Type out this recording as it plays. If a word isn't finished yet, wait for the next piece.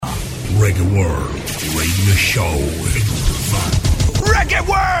ReggaeWorld RadioShow.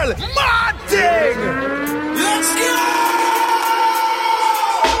 ReggaeWorld Martin. Let's go.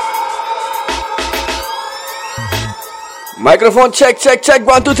 Microphone check,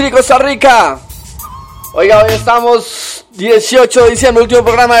 1, 2, 3, Costa Rica. Oiga, hoy estamos 18 de diciembre, último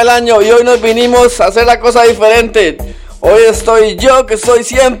programa del año, y hoy nos vinimos a hacer la cosa diferente. Hoy estoy yo, que soy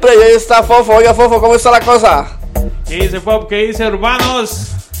siempre, y hoy está Fofo. Oiga, Fofo, ¿cómo está la cosa? ¿Qué dice Pop? ¿Qué dice Urbanos?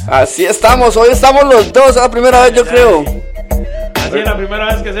 Así estamos, hoy estamos los dos, es la primera vez yo creo. Así es la primera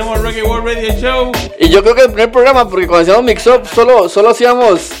vez que hacemos ReggaeWorld RadioShow. Y yo creo que el primer programa, porque cuando hacíamos Mix Up, solo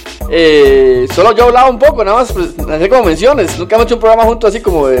hacíamos... solo yo hablaba un poco, nada más, pues, hacer como menciones. Nunca hemos hecho un programa juntos así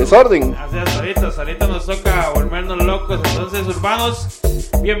como de desorden. Así es, ahorita nos toca volvernos locos. Entonces, Urbanos,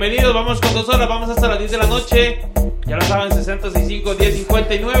 bienvenidos, vamos con 2 horas, vamos hasta las 10 de la noche. Ya lo saben,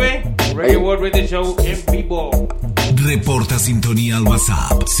 6065-1059, ReggaeWorld Radio Show en vivo. Reporta sintonía al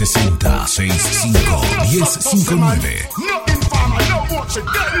WhatsApp 6065-1059.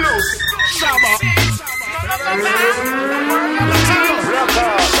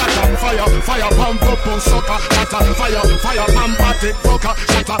 Fire, pump up on soccer, fire, pump batik, fucker,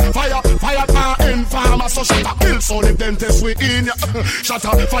 fire, informer, so kill so the dentist we in ya.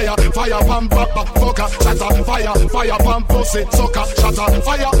 Fire, pump up, fucker, fire, pump pussy, sucker,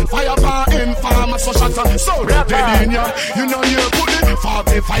 fire, informer, so dead in ya. You know you put it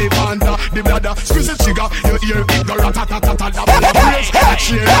 45 under the bladder, squeeze the trigger, you hear it go rat-a-tat-a-tat, the brains,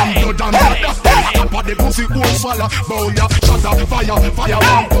 chain and blood and blood, top of the pussy, whole swallow, bow ya, fire,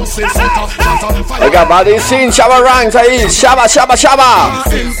 pump pussy. Oiga, body scene, Shabba ranks ahí, Shabba.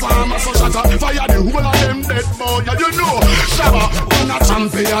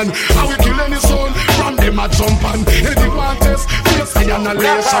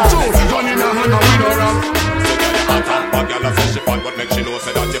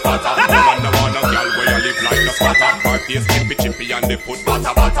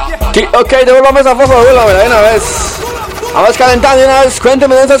 Ok, devolvamos a Fofo, de una vez. Vamos calentando de una vez.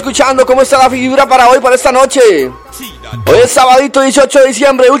 Cuénteme dónde está escuchando, cómo está la figura para hoy, para esta noche. Hoy es sabadito 18 de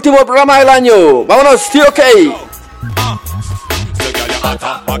diciembre, último programa del año. Vámonos, tío, ok.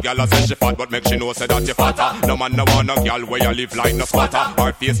 A girl says she fat, but make she know say that you fatter. No man no want no girl where you live like no squatter.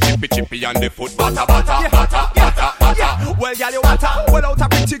 Her face chippy and the foot batter. Well, girl you water. Well, out a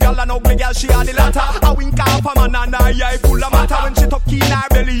pretty girl and ugly girl she had the latter. A wink off a man and her eye full of matter. When she tuck in her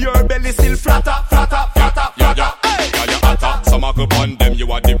belly, your belly still flatter. Yeah. Hey, girl you hotter. Some a go on them, you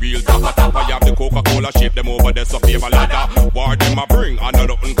are the real tapper. You have the Coca-Cola shape them over there, so favor ladder. War them a bring and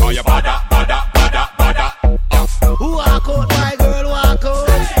nothing call you bada. Walk out, my girl, walk out.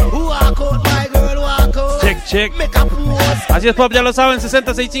 Walk out, my girl, walk out. Check. Así es, Pop, ya lo saben,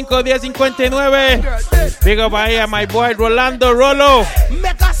 6065-1059. Big up ahí a my boy Rolando Rolo.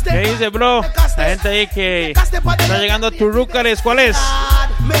 ¿Qué dice, bro? La gente ahí que está llegando a Turúcares, ¿cuál es?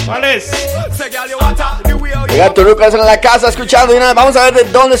 Llega Turúcares en la casa escuchando. Y una vez, vamos a ver de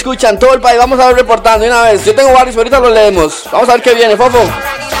dónde escuchan todo el país. Vamos a ver reportando de una vez. Yo tengo varios, ahorita los leemos. Vamos a ver qué viene, Fofo.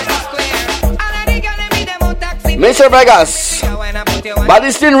 Mr. Vegas,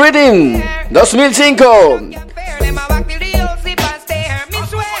 Body Spin Reading 2005.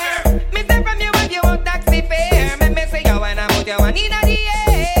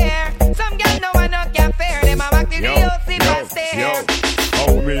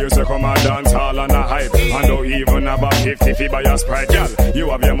 Come and dance hall on a hype. And don't even about 50 fi buy a Sprite, girl. You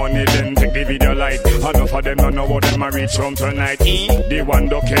have your money, then take the video light. Enough of them don't know what them a reach home tonight. The one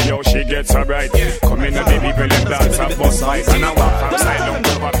don't care how she gets so bright. Come in the baby belly dance and bust light. And I walk from side down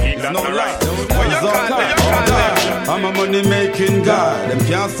to a beat that's not right. I'm a money making guy. Them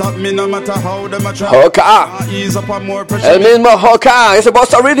can't stop me no matter how them a try. Hoka, ease up on more pressure. el mismo Hoka, ese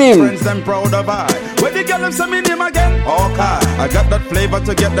Busta Rhythm. Friends them proud of I. When the girl them say me name again. Hoka, I got that flavor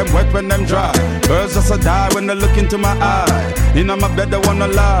to get them wet when them dry. Birds just a die when they look into my eye. In my bed they wanna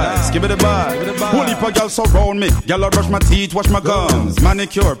lie. Skip it a bye. Holy po girl surround me. Girl I brush my teeth, wash my gums.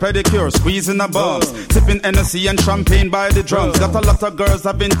 Manicure, pedicure, squeezing the bums. Sipping Hennessy and champagne by the drums. Got a lot of girls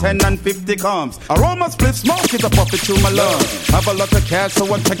having 10 and 50 comes. Aroma split smoke it a puff it through my lungs. Have a lot of cash so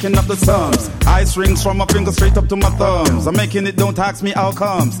I'm checking up the sums. Ice rings from my fingers straight up to my thumbs. I'm making it, don't ask me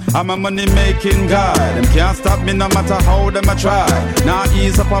outcomes. I'm a money making guy. Them can't stop me no matter how them I try. Now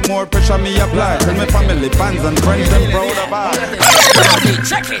ease up on more pressure me apply. Tell my family, fans and friends them proud of I.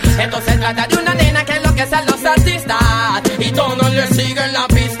 Esto se trata de una nena que enloquece a los artistas y todos le siguen la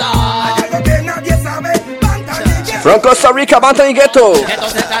pista. Hay algo que nadie sabe. From Costa Rica, Bantan y Ghetto. Esto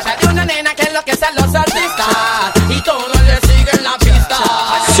se trata de una nena que enloquece a los artistas y todos le siguen la pista.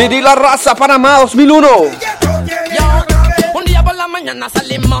 CD La Raza, Panamá, 2001. Un día día por la mañana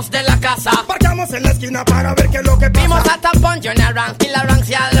salimos de la casa. Parqueamos en la esquina para ver qué es lo que pasa. Vimos a Tampón, Junior Ranks y la Ranks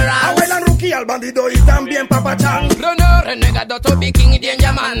y al Ranks. Abuela Rookie, al bandido y también Papachan. Runner, renegado, Toby King y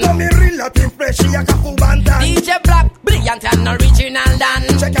Danger Man. Tommy Real, Latin Fresh y Akafu Bantan. DJ Black, brillante and original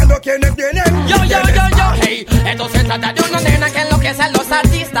Dan. Chequeando quiénes vienen. Yo, hey. Esto se trata de una nena que enloquece a los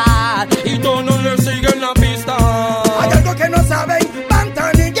artistas y todos no le siguen la pista. Hay algo que no saben,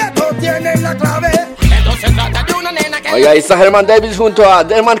 Bantan y Ghetto tienen la clave. Esto se trata de una nena que... Oiga, ahí está Germán Davis junto a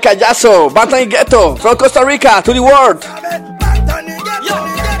Derman Callazo, Bantan y Ghetto, from Costa Rica to the world.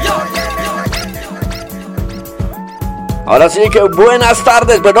 Ahora sí que buenas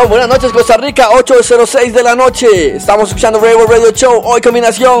tardes, perdón, buenas noches Costa Rica, 8:06 de la noche. Estamos escuchando ReggaeWorld Radio Show, hoy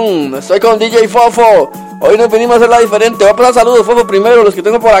combinación. Estoy con DjFofo. Hoy nos venimos a hacerla diferente. Voy a pasar saludos, Fofo, primero, los que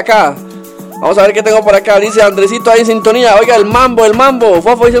tengo por acá. Vamos a ver qué tengo por acá. Dice Andresito ahí en sintonía. Oiga, el mambo.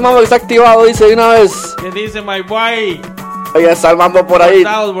 Fofo dice el mambo que está activado, dice de una vez. ¿Qué dice, my boy? Oiga, está el mambo por ahí.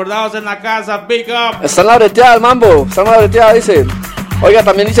 Bordados en la casa, big up. Está en la breteada el mambo. Está en la breteada, dice. Oiga,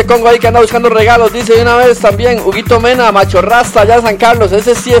 también dice Congo ahí que anda buscando regalos. Dice de una vez también Huguito Mena, Macho Rasta, allá en San Carlos.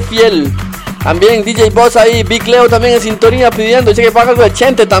 Ese sí es fiel. También DJ Boss ahí. Big Leo también en sintonía pidiendo. Dice que paga algo de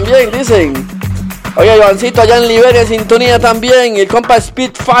Chente también, dicen. Oiga, Ivancito allá en Liberia en sintonía también. El compa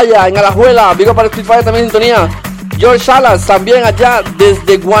Spitfire en Alajuela. Vigo para Spitfire también en sintonía. George Salas también allá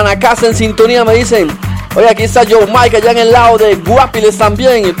desde Guanacaste en sintonía, me dicen. Oiga, aquí está Joe Mike allá en el lado de Guapiles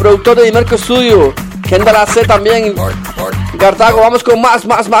también. El productor de Dimerco Studio. Kendall AC también. Cartago, vamos con más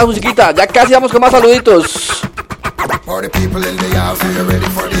musiquita. Ya casi vamos con más saluditos. For the people in the house, if you're ready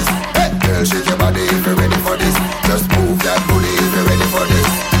for this. Hey, girl, shake your body if you're ready for this. Just move that booty if you're ready for this.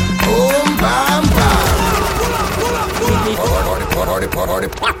 Boom, bam, bam.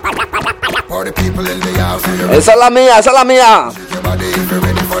 For the people in the house, if you're ready. Esa es la mía. Shake your body if you're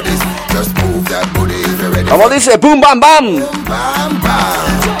ready for this. Just move that booty if you're ready. Como dice, boom, bam, bam. Boom, bam,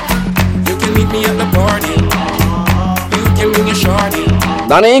 bam. You can meet me at the party. You can bring your shorty.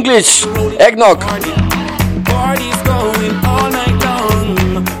 Danny English, Eggnog. Party's going all night long.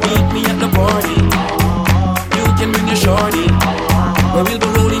 Meet me at the party. You can bring your shorty. But we'll be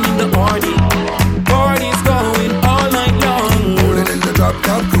rolling in the party. Party's going all night long. Rolling in the drop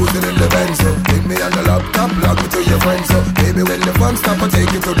top, cruising in the Benz. Take me on the laptop, log me to your friends. Baby, when the fun stop, I'll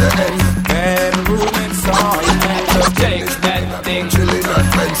take you to the end. Bedroom and saw you can just take that thing. Chilling at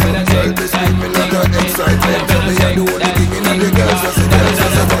friends. Girl, be screaming like an excitement. Tell me I do the thing in the girls. Just the girls,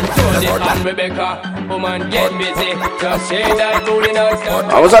 just the girls. Rebecca, woman, get busy. Just shake that booty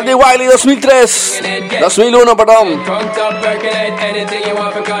non-stop. Vamos al D. Wiley 2003. 2001, perdón.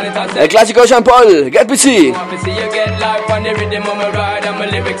 El clásico Sean Paul, Get Busy.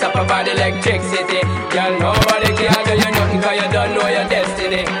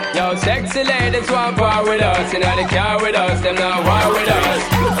 Yo, sexy ladies want part with us. In the car with us, them not war with us.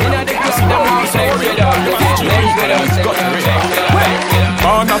 In the club, them want sex with us. Sex with us, them want sex with us.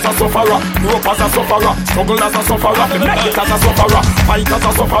 Born as a sufferer, grew up as a sufferer, struggle as a sufferer, make it as a sufferer, fight as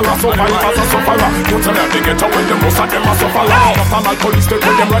a sufferer, survive as a sufferer. You tell them they get away, the most of them a sufferer. National police take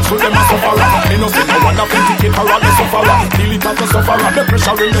with them right through them a sufferer. Me no see no one a vindicate for all the sufferer. Feel it as a sufferer, the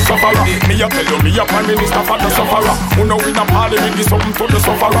pressure in the sufferer. Me a tell you, me a prime minister for the sufferer. Who know in a parliament give something to the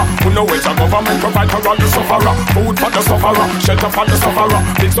sufferer. Who know it's a government provide for all the sufferer. Food for the sufferer, shelter for the sufferer.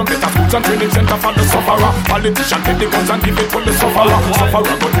 Build some better schools and training center for the sufferer. Politicians take the guns and give it to the sufferer.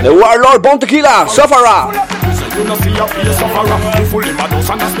 The Warlord, Bon Tequila, Sufferer. You know see a face sufferer. You fully mad house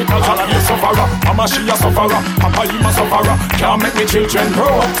and hospital and be a sufferer. Mama she a sufferer, Papa him a sufferer. Can't make me children grow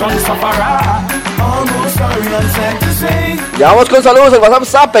up and sufferer. Almost sorry I'm sad to say. Ya vamos con saludos, el WhatsApp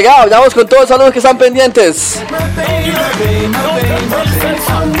está pegado. Ya vamos con todos los saludos que están pendientes.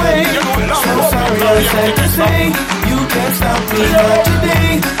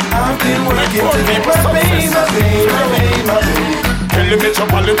 Tell them it's your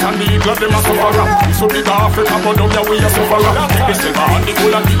pallet and the eagle, them a sufferer. So big Africa, but down here we a sufferer. Take the silver and the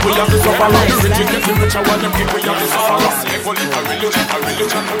gold and the we a the sufferer. The rich get the richer while them people a the sufferer. Slave a religion.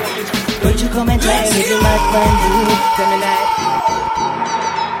 Don't you come and try me, you might find you. Come and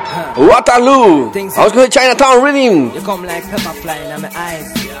Waterloo. Vamos con el Chinatown Rhythm. You come like pepper flying on my eyes.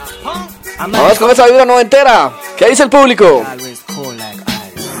 Vamos con esa vibra noventera. ¿Qué dice el público? Always cold like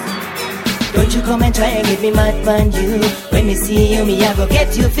ice. Don't you come and try and get me mad find you. When me see you, me I go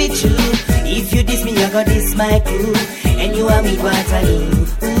get you fit you. If you diss me, I go diss my crew. And you are me Waterloo.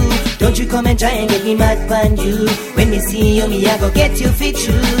 Don't you come and try and get me mad find you. When me see you, me I go get you fit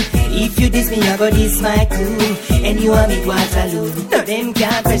you. If you diss me, I go diss my crew. And you are me Waterloo. No, them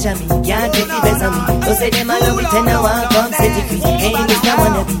can't pressure me, can't take the best of me. Don't say them I love it and I want come set it free. Hey, Mr.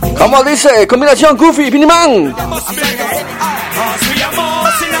 Wannabe. Como dice, combinación Goofy, Piniman. Cause we are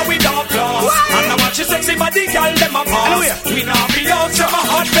moss in our dark class. And I watch your sexy body, girl, them a pass. We now be out, you're a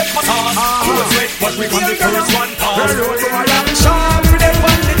hot pepper sauce. Who was wet, but we want the first one pass. We're rolling around the shop, we them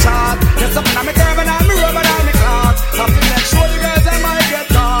on the chart. There's something on me curve and on me rubber and on me clock. Have to make sure the girls them might get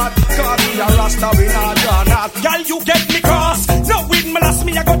caught. Cause we are Rasta, we not draw not. Girl, you get me cross. No wind molest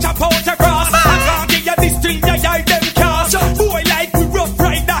me, I go chop out across. I can't give you this thing, you eye them cast. Boy, like we rough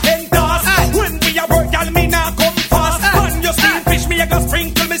ride the hen toss. When we are work, girl, me now come fast. On your steam fish, me I go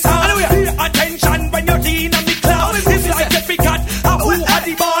sprinkle me sauce. Pay attention when you're keen on me cloud. It's like if we got a who are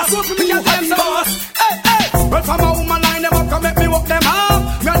the boss. Me a the boss. Hey, hey. Well, from a woman line, them up, come make me walk them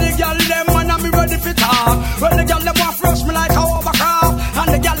up. Me and the girl, them man, and me ready for talk. Well, the girl, them want fresh me like a overcrop.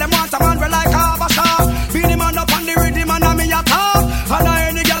 And the girl, them want a man, we like a shop. Be the man up on the rhythm, and I'm me a top. And I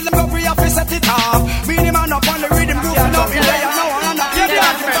ain't the girl, them go free up, set it up. Be the man up on the rhythm, grooving up in there, no one on that.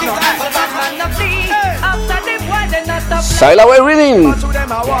 Sail away reading. To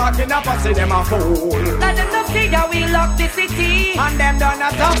them a walking up, I see them a fool. Let them know see how we lock the city. And them done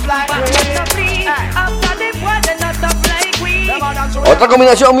a tough like we. After the boy, they not tough like we. Otra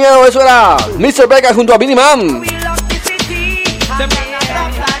combinación miedo, eso era Mr. Vega junto a Billy Man.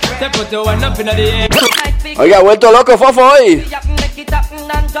 Oiga, vuelto loco Fofo hoy.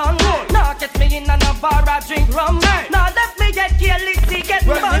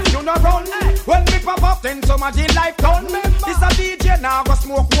 When we pop up, then somebody life done. This a DJ now go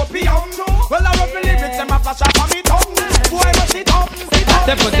smoke opium. Well, I wrote the lyrics and my flash up on me tongue. Boy, what's it up?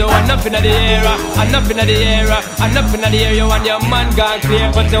 They put the one up in the air, and up in the air, and up in the air. You want your man gone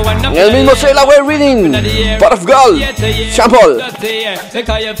clear, but the one up in the air. El mismo Sail Away reading. Pot of gold. Sample.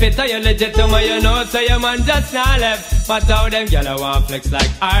 Because you fit, you legit to me, you know, so your man just not left. But how them gyal want flex like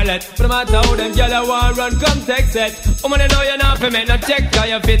Arlet. But matter how them gyal want run, come text it. Woman, you know you're not for me, no check. Cause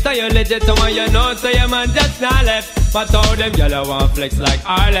you fit, you legit to me, you know, so your man just not left. But how them gyal want flex like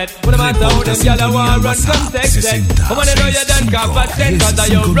Arlet. But matter how them gyal want run, come text it. Woman, you know you done got but ten. Cause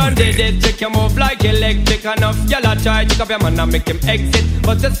you run the dead, check your move like electric. Enough gyal try to copy your man and make him exit.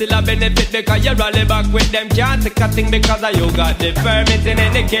 But you still a benefit because you rally back with them. Can't take a thing because you got the permit in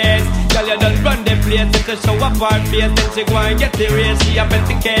any case. Girl, you done run the place. If you show up our face, then she go and get the race. She a bet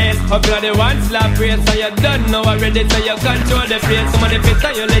the case. Up you the one slap race. So you done know already. So you control the place. Some of the fit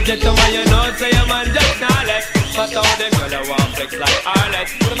and you legit. Some of you know. So your man just not left. But how them girl want flex like Arlet.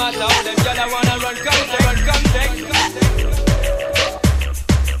 No matter how them girl wanna run, come take.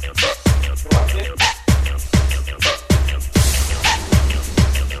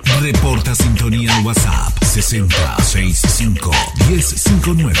 Reporta sintonía al WhatsApp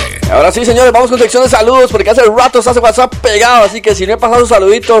 6065-1059. Ahora sí, señores, vamos con sección de saludos porque hace rato está ese WhatsApp pegado, así que si no he pasado un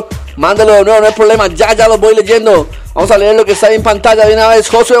saludito, mándalo de nuevo, no hay problema, ya los voy leyendo. Vamos a leer lo que está ahí en pantalla de una vez.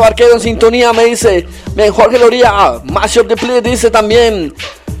 Josué Barquero en sintonía me dice, bien, Jorge Loría, Mashup de Play dice también,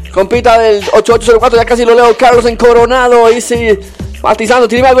 compita del 8804, ya casi lo leo. Carlos en Coronado, dice, matizando,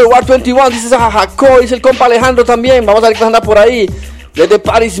 tiene algo de War 21, dice Jaco, dice el compa Alejandro también, vamos a ver qué anda por ahí. Desde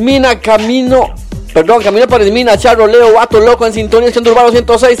Paris Mina, Camino Paris Mina, Charro, Leo, Vato Loco en sintonía, el Centro Urbano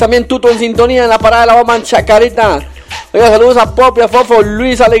 106, también Tuto en sintonía en la parada de la bomba en Chacarita. Oiga, saludos a Pop y a Fofo,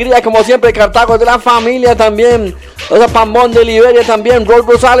 Luis, Alegría, como siempre, Cartago de la familia también. Saludos a Pambón de Liberia también, Rol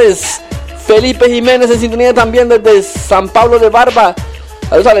Rosales, Felipe Jiménez en sintonía también desde San Pablo de Barba.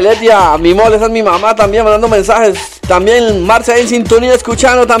 Saludos a Leletia, a mi mole, esa es mi mamá también, mandando mensajes. También Marcia en sintonía,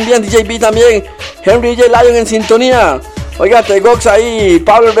 escuchando también, DJB también, Henry J. Lion en sintonía. Oiga, Tegox ahí,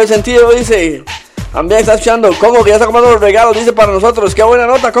 Pablo el Resentido dice, también está escuchando, Congo que ya está comprando los regalos, dice para nosotros, qué buena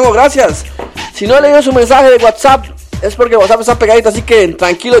nota, Congo, gracias. Si no he leído su mensaje de WhatsApp, es porque WhatsApp está pegadito, así que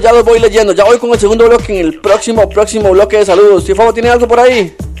tranquilo, ya los voy leyendo, ya voy con el segundo bloque en el próximo bloque de saludos. DjFofo, ¿tiene algo por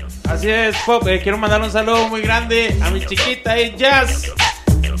ahí? Así es, Pop, quiero mandar un saludo muy grande a mi chiquita ahí, Jazz,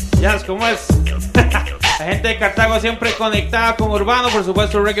 ¿cómo es? La gente de Cartago siempre conectada con Urbano, por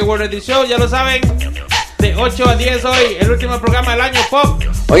supuesto, ReggaeWorld RadioShow, ya lo saben. De 8 a 10 hoy, el último programa del año, Pop.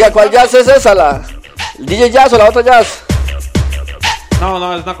 Oiga, ¿cuál jazz es esa? ¿La DJ Jazz o la otra Jazz?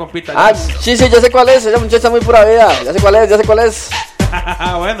 No, es una compita. Sí, ya sé cuál es. Esa muchacha muy pura vida. Ya sé cuál es.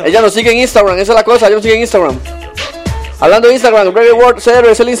 Bueno. Ella nos sigue en Instagram, esa es la cosa. Ella nos sigue en Instagram. Hablando de Instagram, ReggaeWorld CR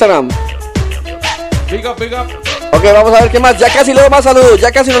es el Instagram. Big up. Ok, vamos a ver qué más. Ya casi leo más saludos.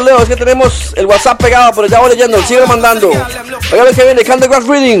 Ya casi los leo. Es que tenemos el WhatsApp pegado, pero ya voy leyendo. Sigue mandando. Oiga, lo que viene: Candlegrass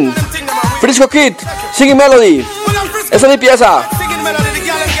Reading, Frisco Kid, Singing Melody. Esa es mi pieza.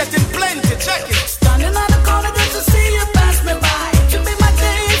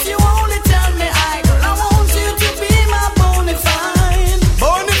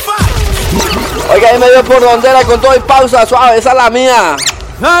 Oiga, ahí me dio por dondera con todo y pausa suave. Esa es la mía.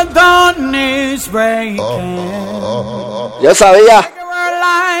 The dawn is breaking. Yo sabía.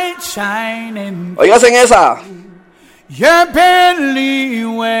 Oigas en esa. You're barely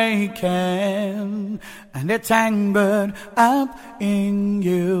waking, and it's angered up in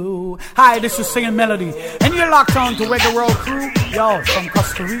you. Hi, this is Singing Melody, and you're locked on to ReggaeWorld Crew. Yo, from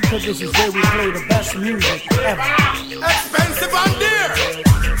Costa Rica, this is where we play the best music ever. Expensive and dear.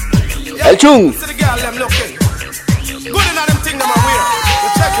 El Chung. See the girl, them looking good in them thing, them are weird. You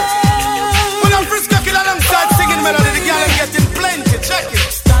check it. When I'm Frisco Kid alongside Singing Melody, the girl, I'm getting plenty. Check it.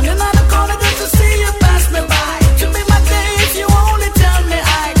 Standing on the corner just to see you pass me by. To be my day if you only tell me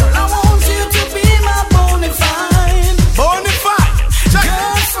I. Girl, I want you to be my bonafide. Bonafide. Check it.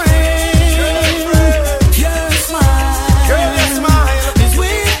 Girlfriend. Your smile. Girl, your smile is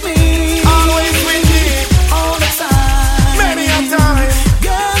with me. Always with me. All the time. Many a time.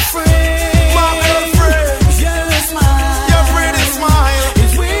 Girlfriend. My girlfriend. Your smile. Your pretty smile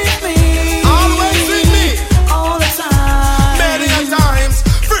is with me. Always with me. All the time. Many a times.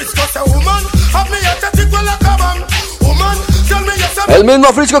 Frisco say woman, have me a tattoo like a man. Woman, tell me yes. El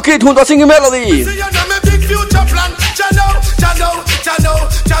mismo Frisco Kid junto a Singing Melody.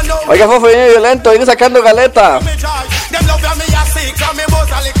 Oiga, Fofo viene violento, viene sacando galeta.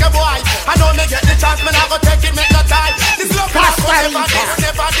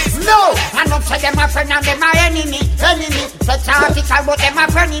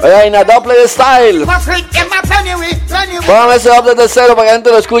 Oiga, in a double style. Póngame ese up desde cero para que la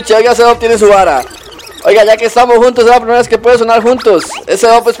gente lo escuche. Oiga, ese up tiene su vara. Oiga, ya que estamos juntos, es la primera vez que puede sonar juntos. Ese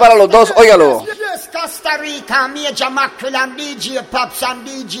up es para los dos, óigalo. Costa Rica, Major Mackerel and DJ Pops and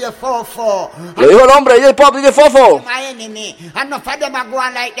DjFofo. Lo dijo el hombre, DJ Pop, DJ Fofo. My enemy, enough of them are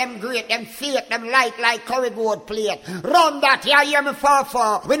going like them great, them fake, them light like ReggaeWorld plate. Run that, you hear me,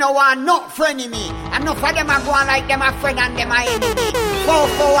 Fofo? We don't want no friend in me. Enough of them are going like them a friend and them a enemy.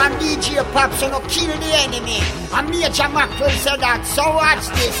 Fofo and DJ Pops, so no kill the enemy. And Major Mackerel said that, so watch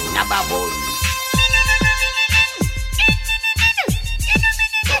this, Nababoo.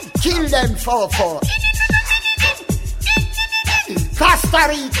 Kill them, Fofo. Costa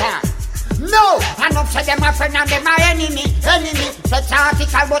Rica. No, enough of them a friend and them a enemy. Let's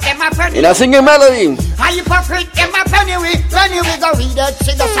article about them a friend. In a Singing Melody. A hypocrite, them a penny. Go read it,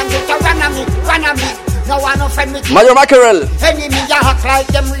 see the sun get to run on me. No one no friend with me. Major Mackerel. Enemy, you act like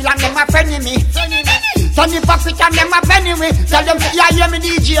them real and them a friend me. Turn hypocrite and them a penny. Tell them, yeah, hear me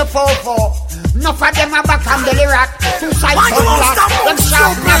DjFofo. No for them a back on the lyric. Two sides of the rock. Them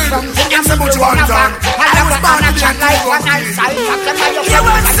sharp not from the number one back. I never gonna chat like one night side.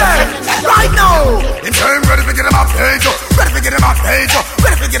 Right now. In turn, ready to get him off page. Ready to get him off page.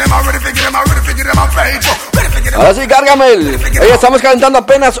 Ready to get him off, ready to get him off, ready to get him off page. Ahora sí, cárgamel. Hoy estamos calentando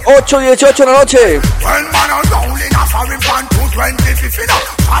apenas 8:18 de la noche. When man are rolling off a rim pan 220 up.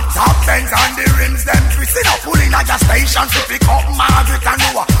 Top bends and the rims them twisting up. Pulling at the station to pick up Margaret and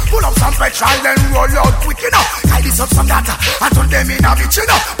Noah. Pull up some petrol then roll out quick enough. Tie this up some data and turn them in a bitch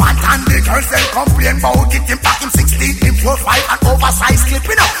enough. Pant and the girls then complain about it. Him pack him 16 in 4-5 and oversized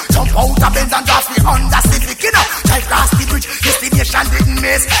clipping up. Jump out of Benz and drop me under Civic enough. Drive past the bridge, destination didn't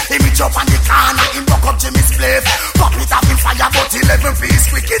miss. Him reach up on the corner, him buck up Jimmy's place. Pop it up in fire but 11 feet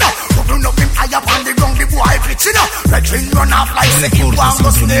quick enough. Open up him high up on the ground, the boy pitching up. Red ring run off like second one go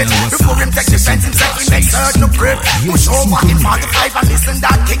snake. Before him take the fence, him take the next third no break. Push over in 45 and listen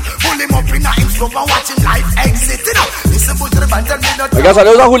that kick. Pull him up in a him slope and watch him life exiting up. Listen to the band, tell me not. Oiga,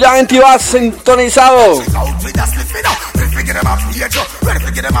 saludos a Julián en Tibás, sintonizado. Ready to get him up, ready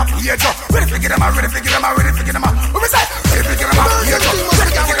to get him up, ready to get him up, ready to get him up, ready to get him up. What was that? Ready to get him up, ready to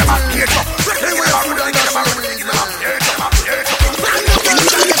get him up, ready to get him up, ready to get him up, ready to get him up, ready to get him up, ready to get him up.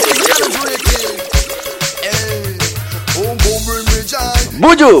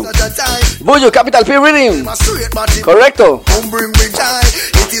 Buju, Capital P Reading. Correcto.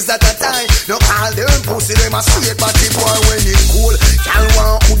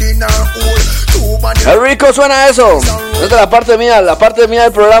 Qué rico suena eso. Esta es la parte mía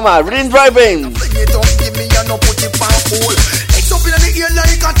del programa. Green Driving.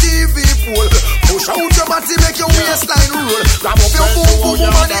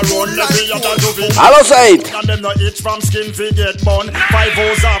 A los 8.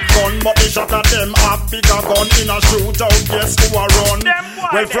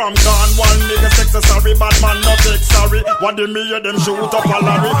 Well, from Cornwall, nigga, sex a sorry, bad man, not take sorry. What do me hear them shoot up a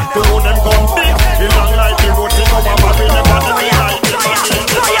lorry? To them come big, it long like the road to our baby, never do me like the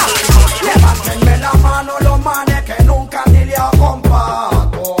Levántenme la mano los manes que nunca ni le ha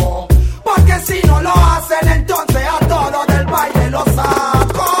comparado. Porque si no lo hacen, entonces a todos del baile los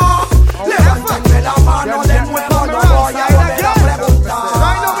saco. Levántenme la mano de nuevo, no voy a volver a preguntar.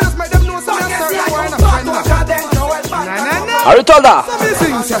 Porque si hay un pato acá dentro, el man shoulder.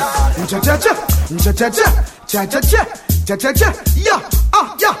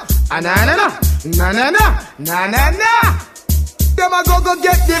 Them a go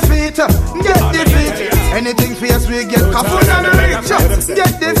get defeat. Anything fierce we get kaput and reach.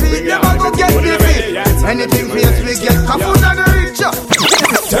 Get defeat. Them a go get defeat. Anything fierce we get kaput and reach.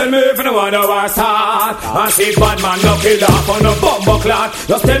 Tell me if you want to war start and see bad man no kill off on a bumbo clot.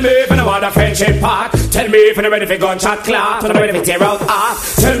 Just tell me if you want a friendship part. Tell me if you're ready for gunshot clot. When I'm ready for tear out heart.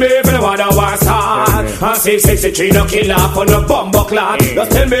 Tell me if you want to war start and see 63 no kill off on a bumbo clot.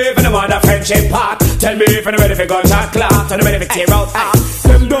 Just tell me if you want a friendship part. Tell me if you're ready for gunshot clot. When I'm ready for tear out heart.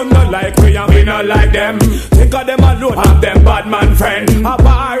 Them don't not like we and we not like them. Think of them alone, have them bad man friend. A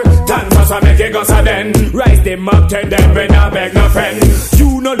bar, dance us and make it go so then. Rise them up, tell them we not beg no friend.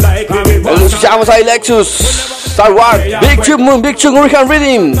 You no like we Lo escuchamos ahí, Lexus, Star Wars, Big Chum, Hurricane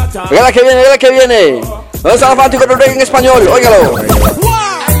Reading. Oiga la que viene. ¿Dónde está el fanático del reggae en español? Óigalo.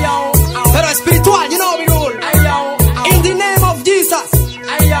 Pero espiritual, you know we rule. In the name of Jesus.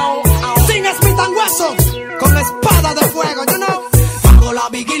 Sing Smith and Wesson con la espada de fuego, you know. Hago la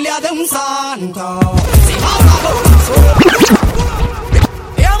vigilia de un santo. Si vas a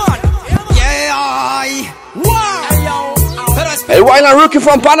El Wild Rookie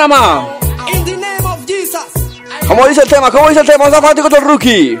from Panama. In the name of Jesus. ¿Cómo dice el tema? Vamos a fanático del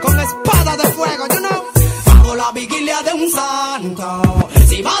rookie. Con la espada de fuego, you know. Hago la vigilia de un santo.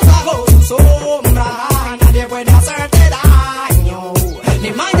 Si vas bajo su sombra, nadie puede hacerte daño.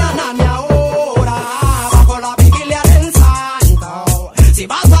 Ni mañana ni ahora. Bajo la vigilia del santo. Si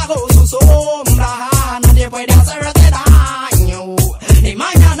vas bajo su sombra, nadie puede hacerte daño. Ni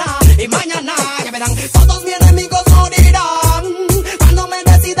mañana, que verán todos mis enemigos morirán. Cuando me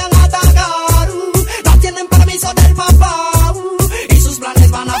decidan atacar, no tienen permiso del papá. Y sus planes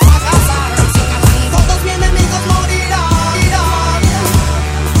van a fracasar. Todos mis enemigos morirán.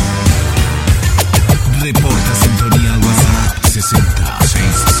 Reporta sintonía al WhatsApp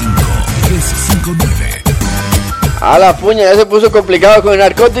 6065-359. A la puña, ya se puso complicado con el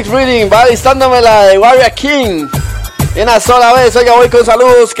Narcotics Reading. Va listándome la de Warrior King. En una sola vez. Oiga, voy con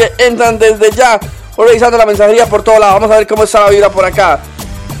saludos que entran desde ya. Voy revisando la mensajería por todo lado. Vamos a ver cómo está la vibra por acá.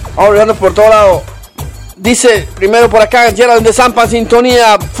 Vamos revisando por todo lado. Dice primero por acá Gerald de Zampa,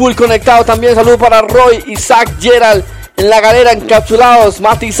 sintonía, full conectado también. Saludos para Roy, Isaac, Gerald en la galera, encapsulados,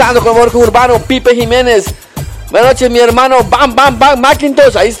 matizando con amor con Urbano, Pipe Jiménez. Buenas noches, mi hermano Bam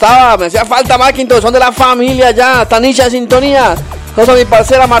Macintosh. Ahí estaba, me hacía falta Macintosh. Son de la familia ya. Tanisha en sintonía. Saludos a mi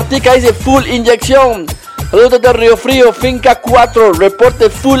parcera Martica, dice full inyección. Saludos desde Río Frío, Finca 4. Reporte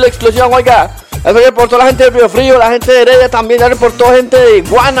full explosión, oiga. Eso reportó la gente de Río Frío, la gente de Heredia también. Ya reportó gente de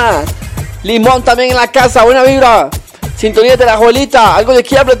Iguana. Limón también en la casa, buena vibra. Sintonía de la Joelita. Algo de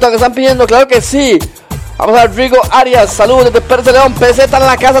Kiableton que están pidiendo, claro que sí. Vamos a ver, Rigo Arias. Saludos desde Pérez de León. PC está en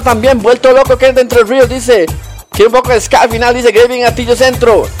la casa también. Vuelto loco que entra entre ríos, dice. Quiere un poco de ska al final, dice Graving Atillo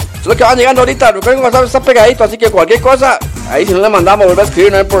Centro. Eso es lo que van llegando ahorita. Recuerden que WhatsApp está pegadito, así que cualquier cosa, ahí si no le mandamos, vuelve a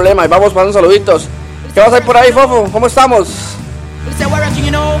escribir, no hay problema. Y vamos pasando saluditos. ¿Qué vas a ir por ahí, Fofo? ¿Cómo estamos?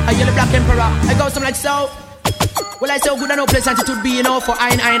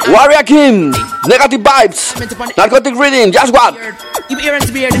 Warrior King, Negative Vibes, Narcotic Reading, just what? You be hearing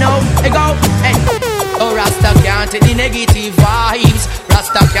to be here, you know. Hey, go, hey. Oh, Rasta can't take the negative vibes.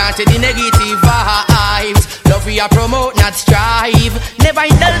 Rasta can't take the negative vibes. Love we are promote, not strive. Never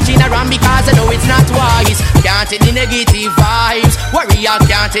indulge in a wrong because I know it's not wise. Can't take the negative vibes. Warrior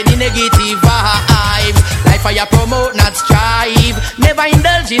can't take the negative vibes. Life I promote, not strive. Never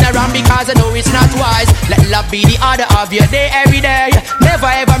indulge in a wrong because I know it's not wise. Let love be the order of your day every day. Never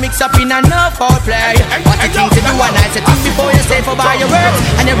ever mix up in enough foreplay. What you think to do a nice thing before you say for by your words.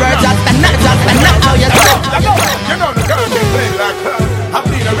 And your words just and not how you talk. You know the girl can play like her. I've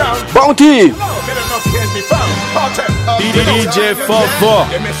been around. Bounty. DjFofo.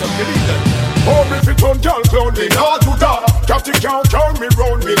 Oh, if it on girl clown, me not do that. Captain can't turn me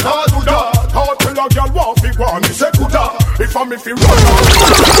round, me not do that. How tell a girl walk me one, me say kuda. If I'm if you run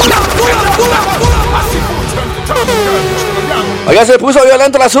Oiga, se puso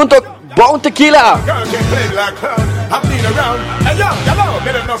violento el asunto. Bounty Tequila. Girl can play like her. I've been around. Hey yo,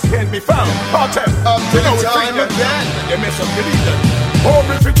 better not stand me found. Hotel, you know it's free again. You mess up your leader. Oh,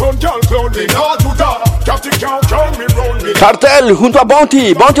 if it on girl clown, me not do that. Captain can't turn me round, me. Cartel junto a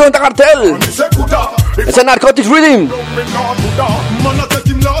Bounty junto a Cartel. Es el Narcotics Reading. Man, I take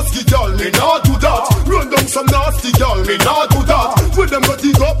him nasty, girl, me not do that. Run down some nasty, girl, me not do that. With them go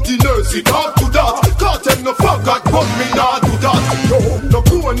dig up the nurse, he talk to that. Cartel no fuck that, but me not do that. No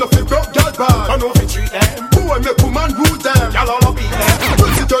cool, no fit broke, girl bad. I know fit treat them. Who I make woman rule them, y'all all be them.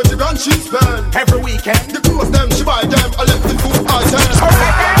 20-30 grand she spend. Every weekend, the clothes them she buy them. I left the food items.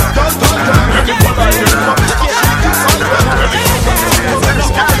 Just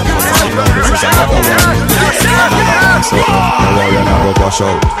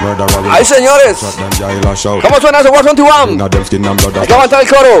Ahí, señores. ¿Cómo suena ese War 21? Aquí aguanta el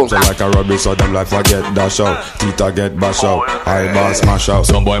coro.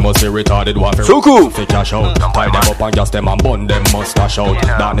 Some boy must be retarded, want to Suku. cash out. Tie them up and gas them and bun them mustache out.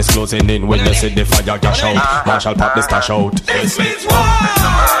 Dawn is closing in when you see the fire gash out. Marshall pop the stash out. This means war.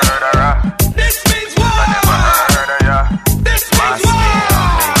 This means war. This means war.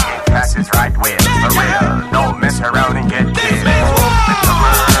 Pass is right way, for real. Don't mess around and get killed.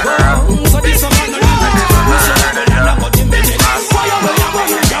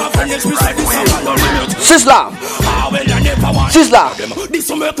 Sizzla. Sizzla. This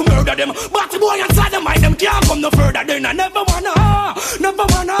will make murder them. But the boy inside them mind them can't come no further. Then I never wanna.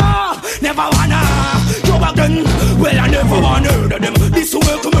 Go again. Well, I never wanna murder them. This will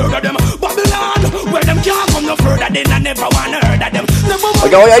make murder them. Babylon, where them can't come no further. Then I never wanna murder them.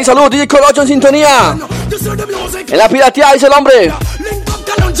 Oiga, voy ahí, salud, DJ Colocho en sintonía. En la pirateada dice el hombre.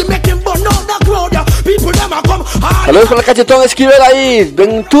 Saludos con el cachetón Esquivel ahí,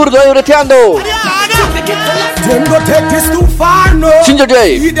 Ben Turdo ahí breteando. Them go take this too far, no. Ginger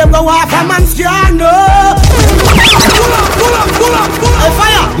J. See them go off a man's car, no. Pull up. Hey,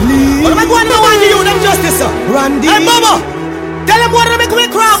 fire. What am I going to do to you, them justice, sir? Randy. Hey, Bubba. Tell them what to make me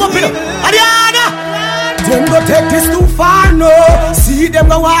crab up here. Adiana. Them go take this too far, no. See them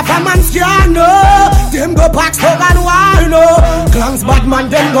go off a man's car, no. Them go back stop and war, no. Clangs bad man,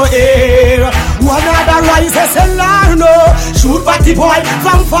 them go air. One other rises and learn, no. Shoot batty boy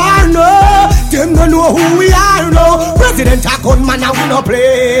from far, no. Them don't know who we are, no. President a gunman and we no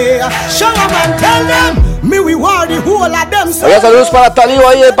play. Show them and tell them. Me we war the whole of them. Oiga, saludos para Talío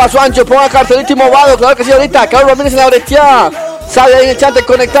ahí de Paso Ancho. Ponga cartelito y movado, claro que sí ahorita. Carlos Ramírez en la breteada. Sabe ahí en el chat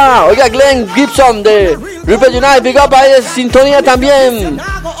conectado. Oiga, Glenn Gibson de Ripple United. Big up ahí de sintonía también.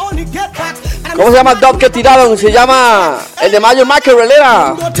 ¿Cómo se llama el dub que tiraron? Se llama el de Mayor Mackerel,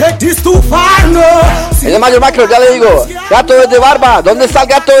 era. El de Mayor Mackerel, ya le digo. Gato desde Barba. ¿Dónde está el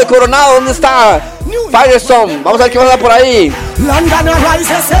gato de Coronado? ¿Dónde está Firestone? Vamos a ver qué va a dar por ahí. London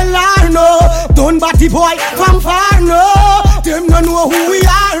rises and learn, no. Don't batty boy from far, no. Them don't know who we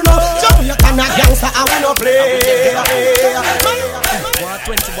are, no. You cannot gangster and we no play.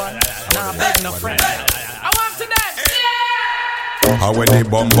 21, nah beg no friend. I want to dance. How when the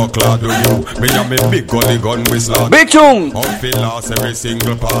bomber clad do you? Me and me big gully gun whistle. Big tune. How feel lost every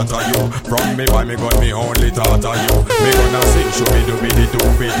single part of you. From me by me gun me only thought of you. Me gonna sing show me do me the do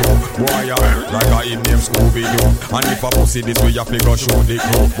be do. Boy I like a in name Scooby Doo. And if I pussy this way I figure show the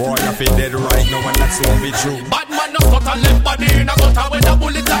crew. Boy I feel dead right now and that's so be true. Bad man no cut a left body in a gutter with a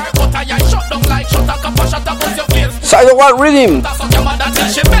bullet or cutter. Yeah shut down like shut a cup a shut a bust your face. Sidewalk Rhythm.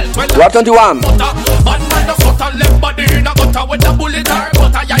 War 21. Bad man no cut a left body in a gutter with a bullet or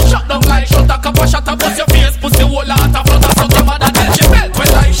cutter. Yeah shut down like shut a cup a shut a bust your face. Pussy whole lot of flutter. So your mother tell she belt when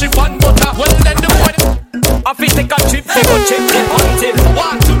like she fun butter. Well then the boy I feel take a trip to go check the hunting.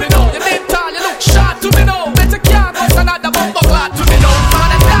 Walk to me now, you name tall, you look short to me now. Better can't go another bumper glad to me now.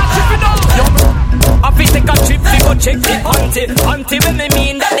 Man and dance if you know. I feel take a trip to go check the hunting. Hunting when me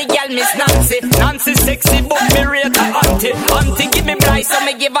mean that the girl miss Nancy. Nancy sexy but me rate her auntie. Auntie give me price so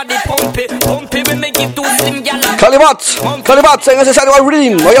me give her the pumpy. Pumpy when me give to slim girl. Calibots en ese Sidewalk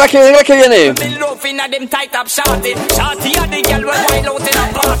Rhythm. Oiga que viene. Me love in a them tight up shorty. Shorty a the girl when wild out in a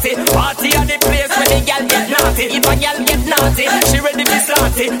party. Party a the place where the girl get naughty. If a girl get naughty, she ready to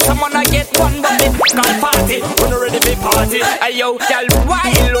slaughter. Someone a get one but it call party. We no ready to party. Hey yo, girl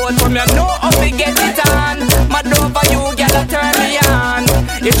wild out from you know how to get it on. Mad over you, girl a turn me on.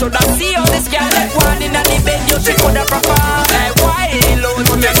 You shoulda see how this girl that one in a the bed. You she coulda perform. Hey wild out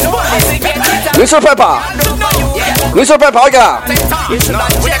from you know how to get it on. Luis Peppa, oiga. You shoulda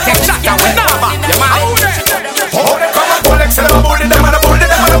see how this girl that one in a the bed. Oh, they come and bully, say them a bully, them and a bully,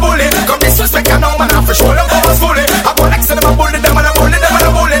 them and a bully. Come disrespect and now man, I for sure them powers fully. I go like say them a bully, them and a bully, them and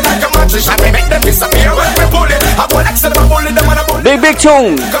a bully. Like a magician, we make them disappear when we bully. I go like say them a bully, them and a bully. Big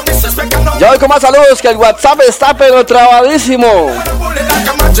tune. Ya voy con más saludos que el WhatsApp está pero trabadísimo.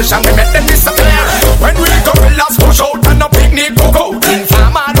 Like a magician, we make them disappear. When we go, we last push out and no picnic go out.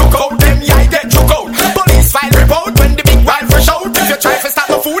 Informer look out, them yeah get choke out. Police file report when the big wild fresh out. If you try to stop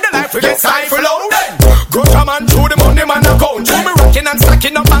the food, the life will get stifled out. Go to man through the money man account. Through me rocking and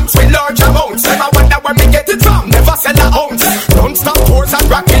stacking up banks with large amounts. Never wonder where me get it from. Never sell a ounce. Don't stop tours and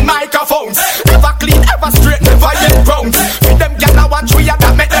rocking microphones. Ever clean, ever straight, never yet grounds. With them gyal a watch we a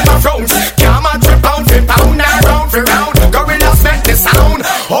that make them a frowns. Can't man 3 pound, 3 pound, now round for round. Gorillas make the sound.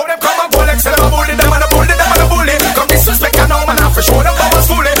 How them come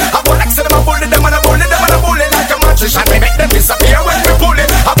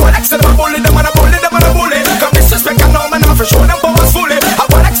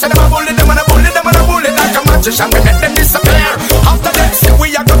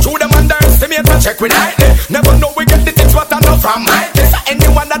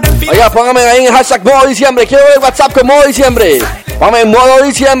Oiga, póngame ahí en el hashtag modo diciembre. Quiero ver WhatsApp con modo diciembre. Póngame en modo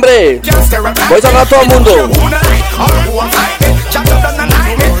diciembre. Voy a saludar a todo el mundo.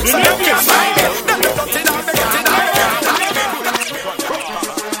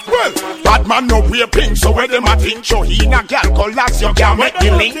 Bad man no wear pink, so where them a think so he na girl collapse, you can't make the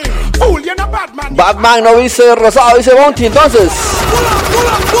link. Fool, you no bad man. Batman no dice rosado, dice Monty, entonces.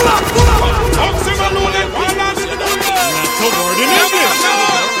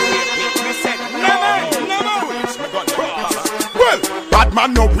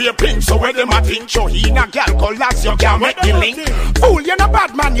 Man no wear pink, so where them a think so he na girl collapse, you can't make the link. Fool, you no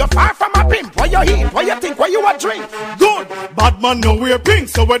bad man, you far from a pimp. What you eat, what you think, what you a drink? Good, bad man no wear pink,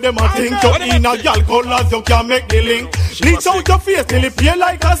 so where them a think so he na girl collapse, you can't make the link. Bleach out your face till it pay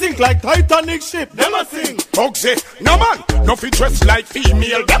like a zinc, like Titanic ship, them a sing. Bugsy, no man, no fit dress like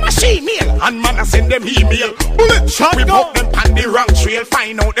female, them a she-male, and man a send them email. Bullet shot, we put them pan the wrong trail,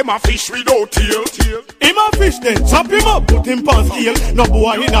 find out them a fish without tail. Him a fish then, chop him up, put him pan scale. No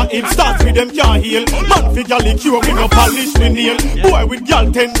boy in a hip starts with them can't heal. Man fi galley cure with no polish with nail. Boy with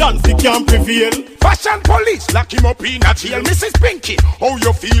gal tendance he can't prevail. Fashion police lock him up in a jail. Mrs. Pinky, how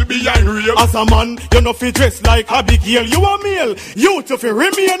you feel behind real? As a man, you no fi dress like Abigail. You a male, you to fi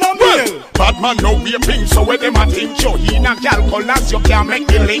remain a male. Bad man no wear pink, so where them a think so he na gal collapse, you can't make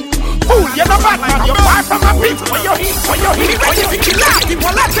the link. Fool, you no bad man, you far from a pimp. What you eat, what you eat, what you think you like? The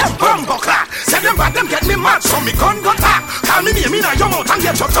one of them bumbo clap. Say them bad, them get me mad, so me gun go tap. Call me name in a your mouth and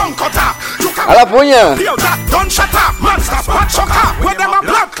get your tongue cut off. A la puña. Don't shut up, monster spot shock up. Where them a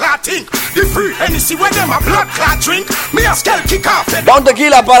blood clot think. The free Hennessy, where them a blood clot drink. Me a skull kick off. Don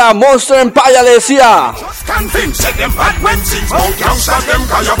tequila para Monster Empire, le decía. Convince say them bad when things about gangsta them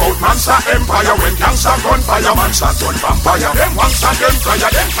cry about monster empire. When gangsta gunfire, monster done vampire. Them monster them fire,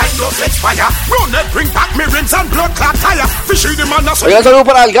 them kind of expire. Run it, bring back me rims and blood clot tire. Fishy the man. Oigan, saludo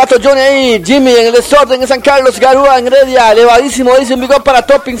para el gato Johnny ahí, Jimmy en el desorden en San Carlos, Garúa en Heredia, elevadísimo, dice un big up para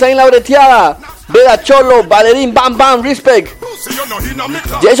Toppings ahí en la breteada. Veda Cholo, Valerín, Bam Bam, Respect.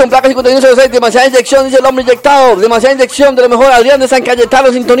 Jason Placa 5106, demasiada inyección, dice el hombre inyectado. Demasiada inyección, de lo mejor. Adrián de San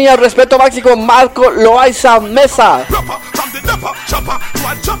Cayetano, sintonía, respeto máximo. Marco Loaiza Mesa.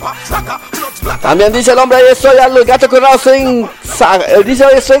 También dice el hombre, ahí estoy, el gato Corrado, dice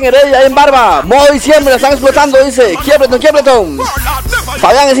hoy estoy en Heredia, ahí en Barba. Modo diciembre, la están explotando, dice. Quiebreton.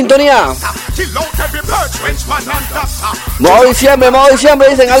 Fabián en sintonía. Modo diciembre,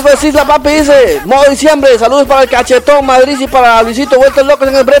 dicen. Algo de Isla Papi, dice. Modo diciembre, saludos para el Cachetón, Madrid y para Luisito, vueltos locos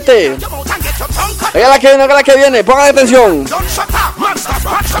en el brete. Oiga la que viene, pongan atención.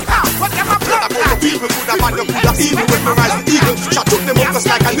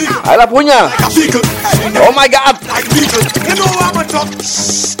 A la puña. Oh my God.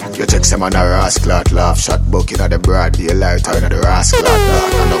 You take some on a rascal laugh shot book in the broad daylight or in the rascal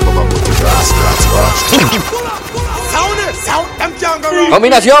dark and up over with the rascal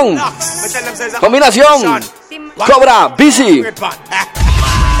Combinación. Cobra, busy.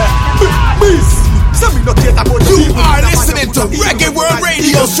 You are listening to ReggaeWorld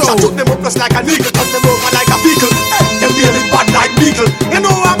Radio Show. Took them up just like a nigga, took them over like a beagle. Them really bad like beagle. You know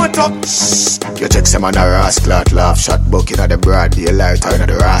I'm a talk. You take some on a rascal laugh shot book in the broad daylight or in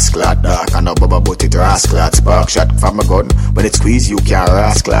the rascal dark and up over with the rascal spark shot from a gun. When it squeeze you can't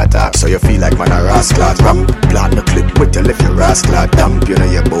rascal tap, so you feel like man a rascal ram. Plant the clip with your left your rascal damp. You know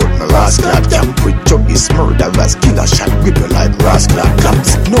you bout my rascal camp with juggies murderers killer shot grip you like rascal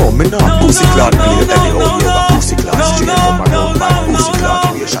clamps. No me not pussy clot play anyhow you a pussy clot straight come around my pussy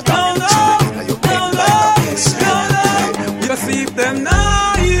clot we shot up in chilling in your pen like a piece. You see them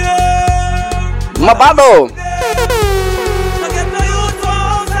now, yeah. Mapado.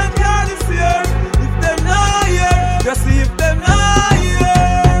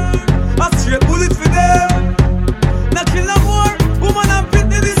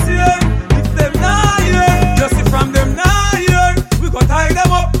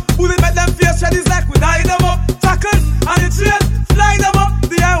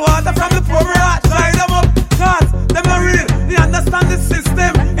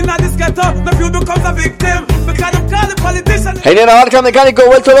 Genera Barca Mecánico,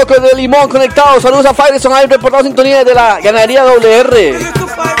 vuelto loco de Limón, conectado. Saludos a Fireson, ahí reportado sintonía de la ganadería WR.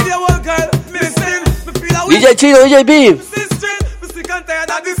 DJ Chino, DJ B.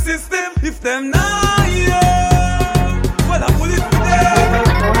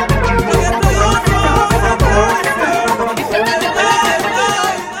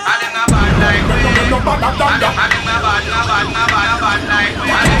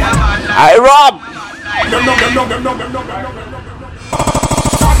 Hey Rob.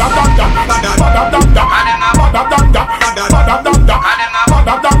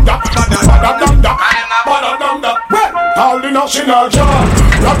 cash in our jar.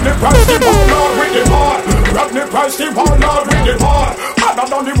 Rock the price, the ball with the bar. Rock the price, the ball with the bar. Other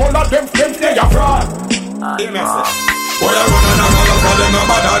than the whole of them they are fraud.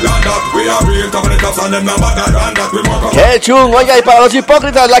 ¡Qué chungo! Oiga, y para los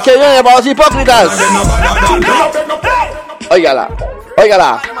hipócritas, la que viene para los hipócritas. Óigala,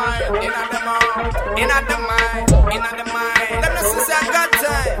 óigala.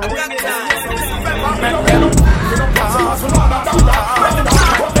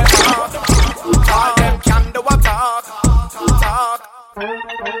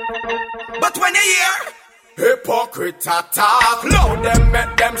 But when you hear hypocrite talk, loud them,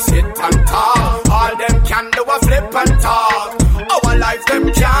 make them sit and talk. All them can do a flip and talk. Our life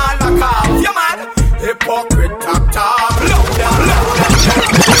them can't lock off. You mad? Hypocrite talk, loud them.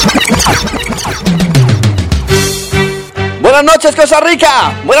 Buenas noches, Costa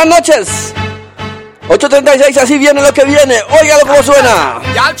Rica. Buenas noches. 8:36, así viene lo que viene. Óigalo como suena.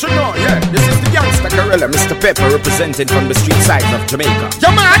 Y'all should know, yeah. This is the gangster gorilla, Mr. Pepper, representing from the street side of Jamaica.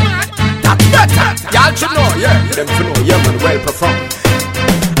 You man? Y'all should know, yeah. Them to know, yeah man, well performed.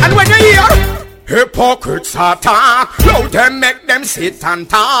 And when you hear hypocrites talk, loud them, make them sit and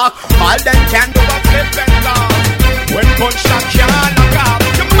talk. All them can do a flip and talk. When gunshot can't knock off.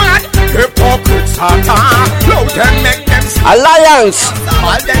 You mad? Hypocrites talk, loud them, make them sit. Alliance.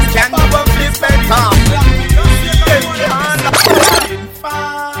 All them can do a flip and talk. They can't knock off.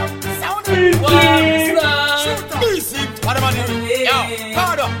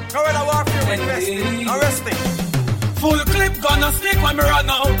 Full clip gonna stick when me run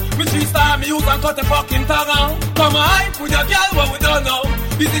out. We three-star me use and cut the fucking tag out. Come on, hype with your girl, what we don't know.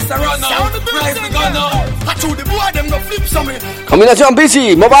 This is a run out, rise the gun out. I told the boy them no flip some me. Combinación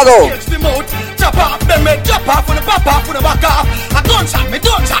busy, movado. Chop off them head, chop off with the pop off with the back off. I don't chat me,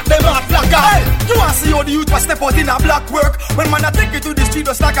 don't chat them out black off. You wanna see how the youth was step out in a black work. When man I take it to the street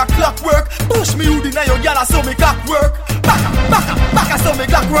just like a clockwork. Push me you deny your girl I saw me clock work. Back I saw me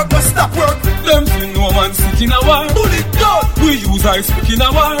clock work, but stop work. Them fling no man sick in a war. Bullet gun. We use our speak in a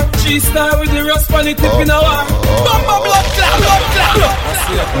war. She star with the rest on the tip in a war. Bumba blood clot, blood clot.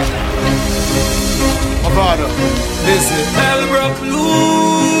 My father, this is hell broke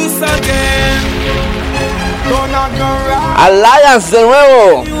loose again. Don't not go right. Alliance de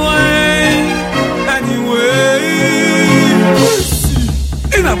nuevo. Anyway.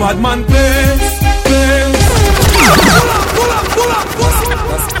 In a bad man place.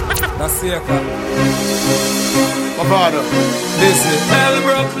 That's it. My father, this is hell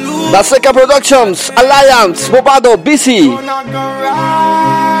broke loose. Da Seca Productions, Alliance, movado, busy. Don't not go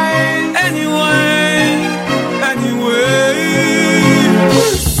right. Anyway.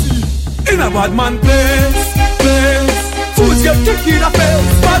 In a bad man place. Fools get kicked in the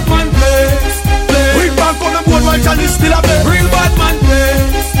face. Bad man place. Bring back on the board while Johnny still a bed. Real bad man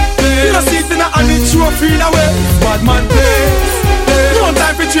place. You don't see it in a hand, it's your free away. Bad man place. No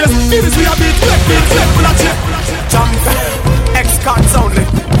time for chase. It is we a beat, full of chip. Jump, X-Cards only.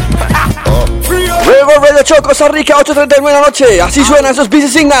 ReggaeWorld RadioShow, Costa Rica, 8:39 de la noche. Así suena esos busy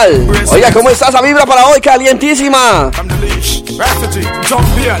signal. Oiga, ¿cómo está esa vibra para hoy? Calientísima.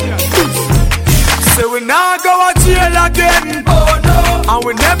 Say we now go a jail again. Oh no. And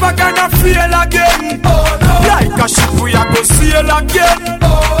we never gonna fail again. Oh no. Like a ship we a go sail again.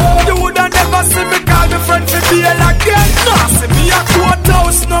 Oh. You woulda never see me call me friend for bail again. Nah, see me a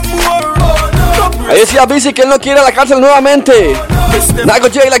courthouse no more. Oh no. Ahí decía Busy que él no quiere a la cárcel nuevamente. Nago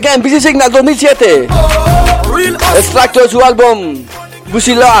Jail Again, Busy Signal 2007. Extracto de su álbum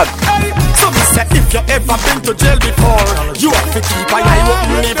Busy Lord. So me say if you ever been to jail before, you have to keep an eye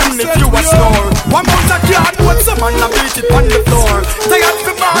open even if you a snore. One month I can't do it, someone a beat it on the floor. They have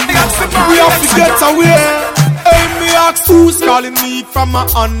to man. We have to get away. Hey, me ask who's calling me from an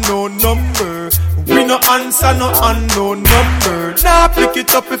unknown number. We no answer no unknown number. Nah, pick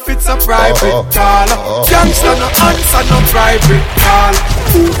it up if it's a private call. Gangsta no answer no private call.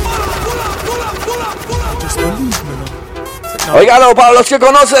 Just believe me. Oígalo, para los que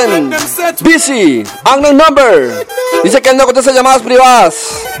conocen, Busy, unknown number. Dice que él no contesta llamadas privadas.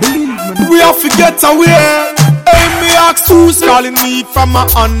 We have to get away. Hey, me ask who's calling me from an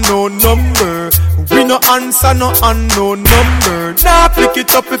unknown number. We no answer no unknown number. Nah, pick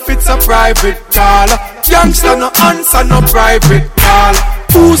it up if it's a private call. Youngster no answer no private call.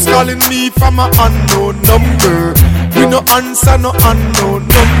 Who's calling me from an unknown number? We no answer no unknown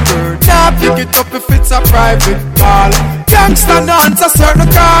number. Nah, pick it up if it's a private call. Youngster no answer certain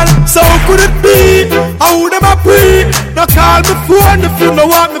call. So how could it be? How them a pre? No call me phone if you no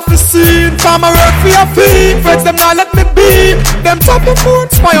want me to see. Farmer work for your fee. Friends them not let me be. Them top of phone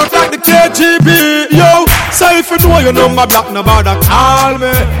spy out like the KGB. Yo, So if you know your number block, no bother call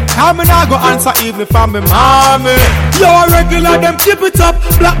me. I'm not go answer even if I'm a mommy. You're regular, them keep it up.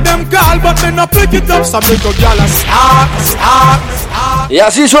 Block them call, but me no pick it up. Some little girl a start. Y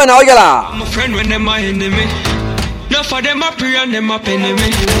así suena, óigala. I'm a friend when them my enemy. No for them a pray and them a penny me.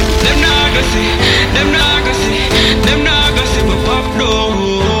 Them nah go see, them nah go see, them nah go see me pop no.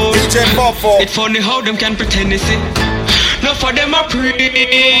 DjFofo. It's funny how them can pretend they see. No for them a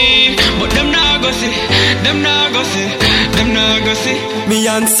pray, but them nah go see, them nah go see, them nah go see. Me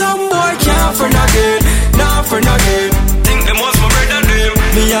and some boy can't friend again, nah friend again. Think them was my brother them.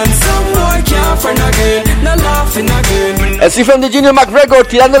 Me and some boy can't friend again, nah laughing again. El cifrón de Junior McGregor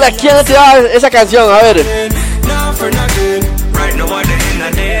tirándole a quién le tiraba esa canción, a ver.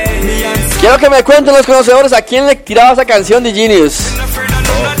 Quiero que me cuenten los conocedores a quién le tiraba esa canción de Genius.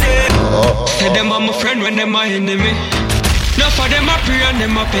 Say them I'm a friend when them my enemy. No for them a pray and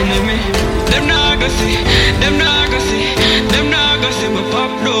them a penny me. Them nah go see, them nah go see, them nah go see me pop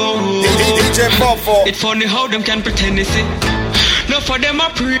no. DjFofo. It's funny how them can pretend they see. No for them a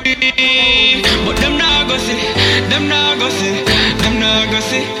pray, but them nah go see, them nah go see, them nah go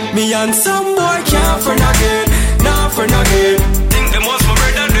see. Me and some boy can't friend again, nah friend again. Think them was my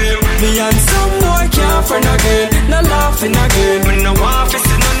brother them. Me and some boy can't friend again, nah laughing again. When no one fi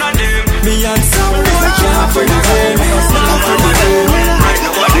see none of them. Me and some boy can't friend again, nah friend again. Right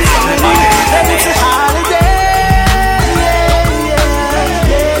now what they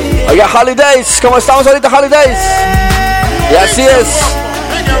Oiga, Holidays, ¿cómo estamos ahorita, Holidays? Y así es.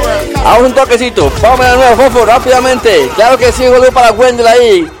 Vamos un toquecito. Vamos a de nuevo, Fofo, rápidamente. Claro que sí, volvió para Wendell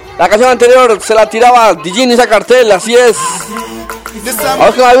ahí. La canción anterior se la tiraba Dijini esa cartel, así es.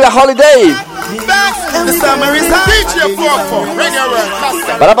 Vamos con la vida Holiday.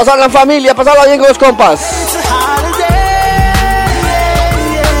 Para pasarla en familia, pasarla bien con los compas.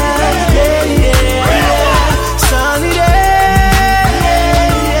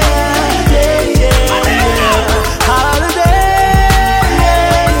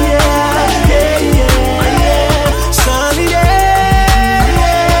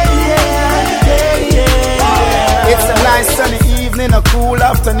 In a cool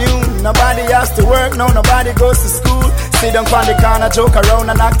afternoon, nobody has to work, no, nobody goes to school. Sit down on the corner, joke around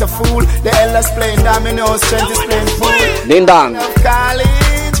and act a fool. The elders playing dominoes, strength is playing fool. Ding dong.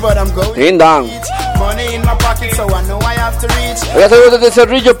 College, but I'm going Ding dong. money in my pocket, so I know I have to reach. Oiga, saludos desde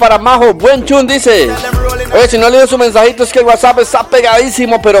Cerrillo para Majo. Buen chun, dice. Oye, si no leo su mensajito, es que el WhatsApp está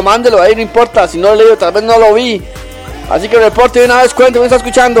pegadísimo, pero mándelo ahí, no importa. Si no lo leo, tal vez no lo vi. Así que reporte de una vez, cuénteme, ¿me está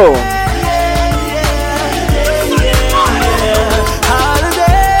escuchando?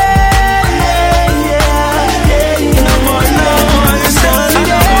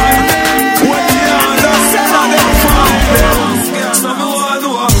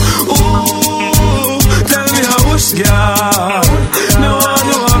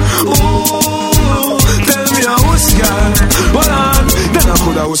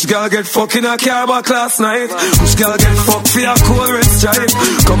 Which girl get fucked in a car back last night? Which girl get fucked for a cold red stripe?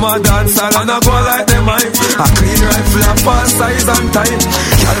 Come on dance hall and I go like them hype. A clean rifle a pass size and time.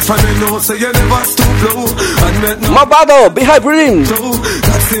 Girl from me know so you never stoop low. And make no Mobado, be high breathing.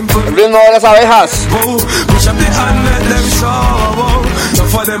 That simple. El ritmo de las abejas. Push up the hand, let them show. No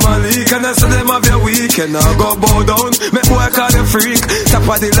for them a leak and I say them have your weekend. Now go bow down, make boy call them freak. Top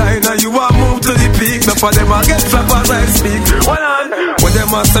of the line and you a move to the peak. No for them a get flap as I speak. One on, when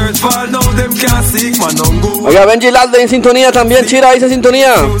them a search for now them can't seek. Man don't go. Oiga, Benji Lalde en sintonía también, Chira dice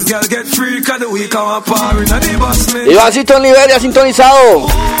sintonía. Get freak of the week, I'm a power in the bus me. Ivancito en Liberia sintonizado.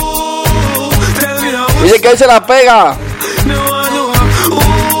 Dice que él se la pega.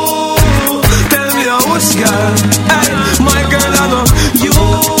 Tell me how much girl, hey, my girl I know you.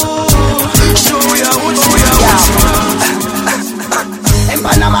 Show me how much we are. En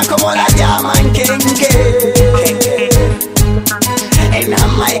Panamá como la llaman Kenke. En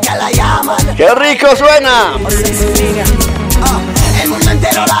Jamaica la llaman. ¡Qué rico suena! El mundo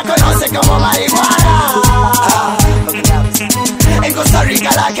entero la conoce como marihuana. En Costa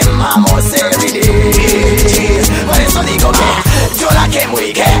Rica la quemamos every day. Por eso digo que yo la quemo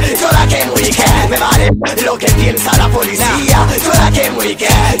y que, yo la quemo y que me vale lo que piensa la policía. Yo la quemo y que,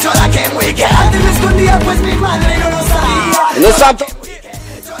 yo la quemo y que antes me escondía pues mi madre no lo sabía. ¿Dónde está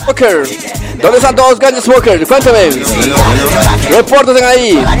Smoker? ¿Dónde están todos los grandes Smoker? Cuénteme. Repórtense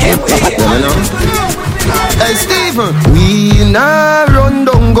ahí. Hey Stephen, we nah run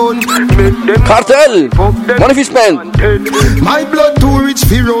down gun. Cartel, Manifestment. My blood too rich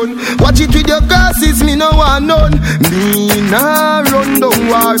fi run. Watch it with your glasses, me no want none. Me nah run down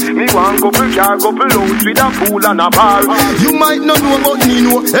war. Me want couple car, couple house with a pool and a bar. You might not know about me,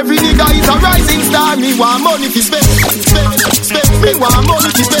 know. Every nigga is a rising star. Me want money to spend, spend, spend. Me want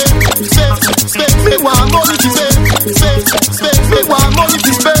money to spend, spend, spend. Me want money to spend, spend, spend. Me want money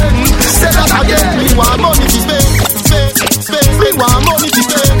to spend. Say that again. Me want money to spend, spend, spend. Me want money to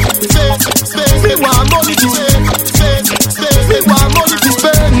spend, spend, spend. Me want money to spend, spend, spend. Me want money to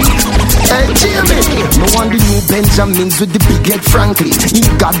spend. Hey Jamie, no one the new Benjamins with the big head frankly. He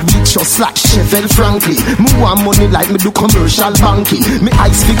got rich just like Chevelle frankly. Me want money like me do commercial banking. Me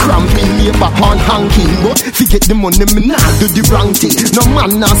eyes fi cramping, me back on hanking. But fi get the money me nah do the wrong thing. No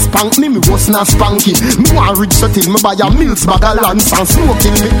man nah spank me, me was nah spanking. Me want rich so till me buy a Mills bag of lands and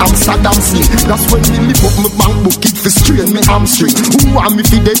smoking me Amsterdam slim. That's when me lift up me bank book it fi strain me hamstring. Who want me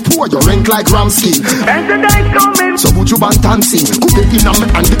fi dead poor, you rent like Ramskin. And the night coming, so would you want dancing? Could they in a me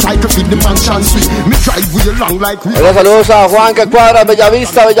and the title fi the mansion suite. Me drive way along like we. Hola, saludos a Juan que cuadra,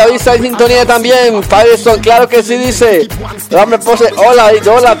 Bellavista en sintonía también. Firestone, claro que sí dice. Dame pose, hola,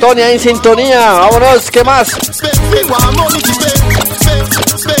 hola Tony en sintonía. Vámonos, ¿qué más?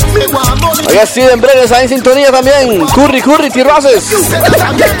 Oiga, Steven Brenes en sintonía también. Curry, Tirraces.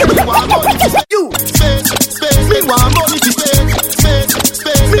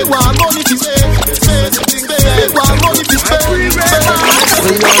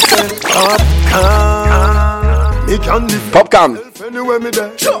 Popcam.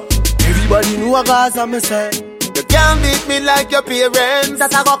 Everybody know a Gaza me say. You can't beat me like your parents.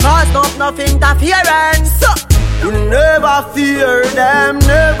 That I go cause nothing interference. You never fear them,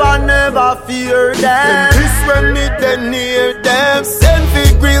 never fear them. This when me then near them. Send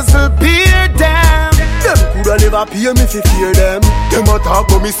fi grizzle peer them. Them coulda never pay me fi fear them. Them a talk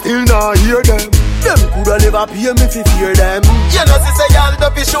but me still not hear them. Them coulda never pay me fi fear them. You know say y'all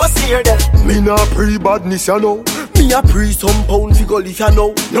don't be sure steer them. Me not pre-badness you know. Me a pre some pound fi go live you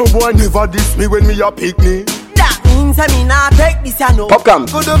know. No boy never diss me when me a pick me. That means I me not take this you know. Popcam.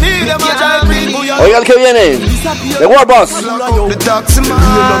 Oiga el que viene. The War Boss. The taxi man.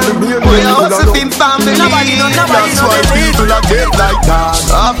 We are also been family. That's why people are dead like that.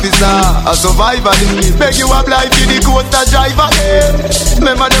 Officer, a survivor. Beg you apply for the quota driver.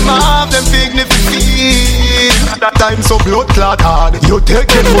 Remember them have them dignified. That time so blood clot hard. You take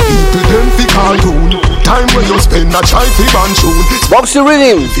them for people, them fi cartoon. Time when you spend a try fi ban tune. Boxy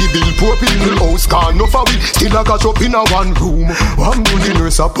Rhythm. Fi build poor people house, can no for we. Still a catch up in a one room. One good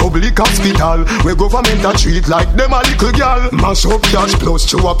nurse a public hospital. Where government a treat like them a little girl. Mash up cash plus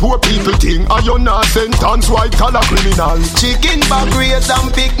to a poor people thing. And you not sentence white collar criminal. Chicken back rates and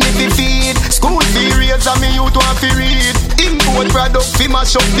picnic fi feed. School fee rates and me youth want fi read. Import product fi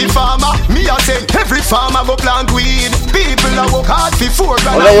mash up the farmer. Me a say every farmer go plant weed. People a work hard fi 4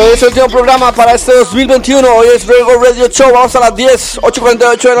 grand. Hola, hoy es el último programa para este 2021. Hoy es ReggaeWorld Radio Show. Vamos a las 10,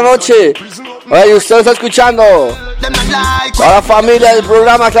 8:48 de la noche. Oye, usted está escuchando a la familia del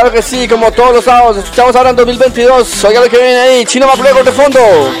programa, claro que sí, como todos los sábados. Escuchamos ahora en 2022. Oiga lo que viene ahí, Chino Maplego de fondo.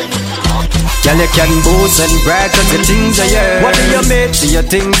 Girl, you can boast and brag cause your things are yours. What do you make to your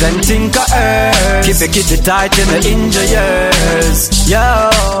things and think of earth? Keep it kitty tight in the injure years.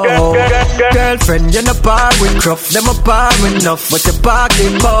 Yo, girlfriend, you're not par with cruff. Them a par with enough, but your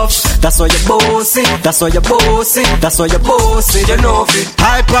pocket puff. That's why you're bossy, that's why you're bossy, that's why you're bossy, you know it.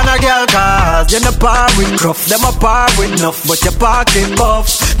 Hype on a girl cause you're not par with cruff. Them a par with enough, but your pocket puff.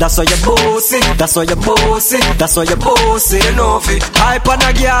 That's why you're bossy, that's why you're bossy, that's why you're bossy, you know it. Hype on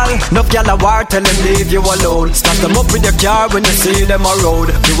a girl, enough girl a tell them leave you alone. Stop them up with your car when you see them a road.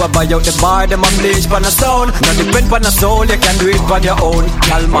 You a buy out the bar, them a bleach pan a stone. Now depend pan a soul, you can do it on your own.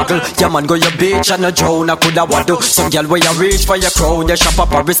 Gal muggle, yeah man go your beach and a drone. I coulda what do. Some gal where you reach for your crown. You shop a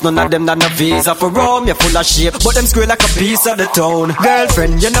Paris, none of them not a visa for Rome. You full of shit, but them squeal like a piece of the town.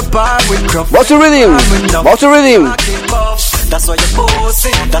 Girlfriend, you're not bar with cruff. What's the rhythm? What's the rhythm? That's why you're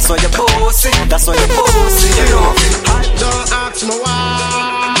bossy, that's why you're bossy, that's why you're bossy, you know. Don't ask me why.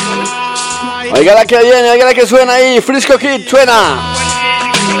 Oiga la que viene, oiga la que suena ahí, Frisco Kid suena.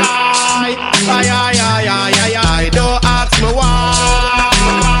 Don't ask me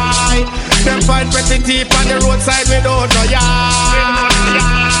why. Them find pretty deep on the roadside without no yai.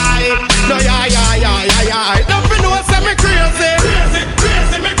 No yai. Don't be no say me crazy.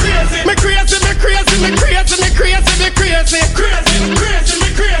 Me crazy.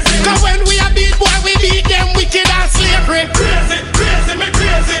 Cause when we are beat, boy, we beat them wicked and slavery. Crazy.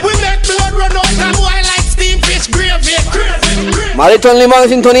 We make blood run out and boy like steam fish gravy. Crazy. Marito en Limón en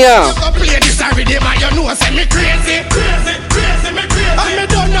sintonía. Play this every day, man, you know, say me crazy. And me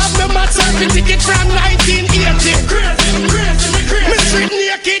don't have no match service ticket from 1980. Crazy. Me street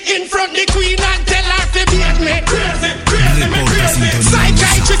naked in front the queen and tell her to beat me. Crazy.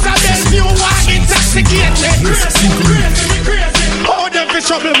 intoxicate me. Crazy. Oh, them fish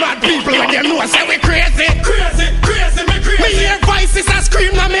trouble mad people when you know say we crazy. Crazy, me crazy. Me hear voices that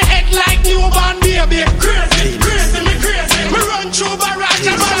scream on me head like newborn baby. Crazy, me crazy. Me run through barrage,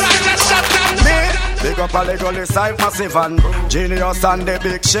 shut down the Big up all the gully side massive and Genius and the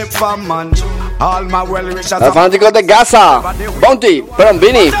big ship from man. All my well wishes. Los fanáticos de Gaza, Bounty,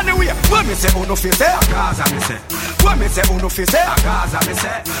 Perombini. When me say uno fi say a Gaza me say. When me say uno fi say a Gaza me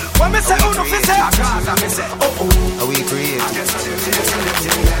say. When me say uno fi say a Gaza me say. Oh oh, we create.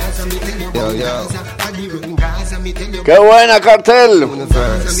 Yo. Qué buena, Cartel.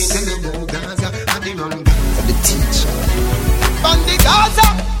 Bandi Gaza,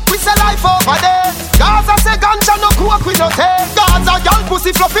 we say life over there. Gaza say ganja no coke we no take. Gaza girl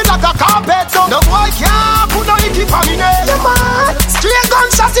pussy fluffy like a carpet. So no boy can't put no icky for me name. No man, straight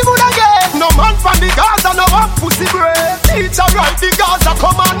gunshot he would again. No man from the Gaza no have pussy bread. Teacher write the Gaza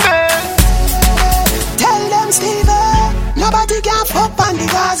commandment. Tell them Steven, nobody can fuck on the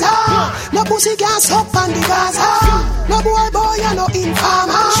Gaza. No pussy can suck on the Gaza. No boy and no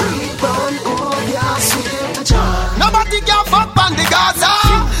informer. Nobody can fuck on the Gaza.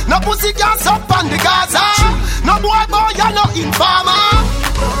 No pussy can suck on the Gaza. No boy and no informer.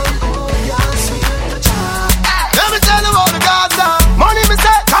 Let me tell you about the Gaza. Money me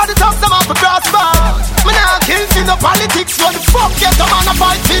say, cause the top them off a crossbar. Me nah kill in the politics. What the fuck get a man a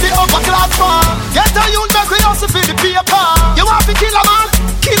fight for the upper class bar. Get a youth make we hustle for the paper. You want to kill a man?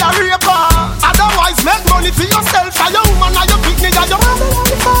 Kill a raper. Otherwise make money for yourself. And your woman and your picnic and your mother and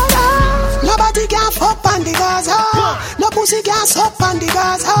your father. Nobody can fuck on the Gaza. No pussy can suck on the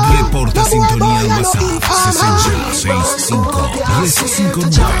Gaza. Reporta sintonía WhatsApp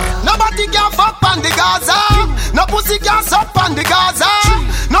 6065-1059. Nobody can fuck on the Gaza. No pussy can suck on the Gaza.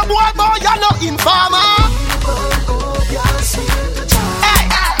 No boy and no informer. Hey,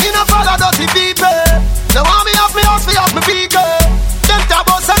 you know follow dirty people. They want me off me house, me off me people. Them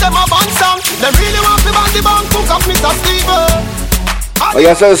tabos say them a band song. Them really want me band the band cook up Mr. Steven.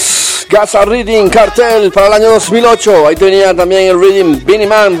 Oiga, eso es Gaza Reading Cartel para el año 2008. Ahí tenía también el Reading Beanie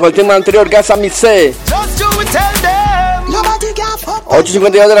Man con el tema anterior, Gaza Mise.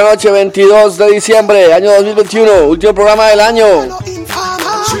 8:52 de la noche, 22 de diciembre, año 2021. Último programa del año.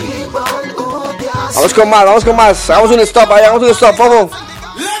 Vamos con más. Hagamos un stop, Fofo.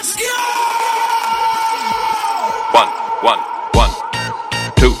 Let's go! 1,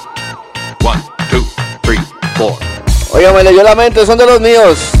 2, 1, 2, 3, 4. Oiga, me leyó la mente, son de los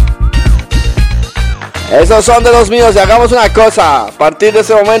míos. Esos son de los míos y hagamos una cosa. A partir de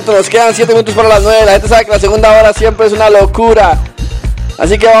este momento nos quedan 7 minutos para las 9. La gente sabe que la segunda hora siempre es una locura.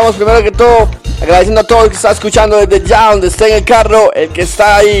 Así que vamos primero que todo agradeciendo a todos que está escuchando desde ya donde esté en el carro. El que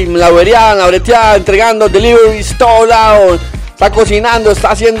está ahí en la breteada, entregando deliveries todo lado. Está cocinando,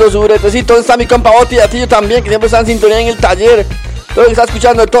 está haciendo su bretecito. ¿Dónde está mi compa Oti y Atillo también? Que siempre está en sintonía en el taller. Todo el que está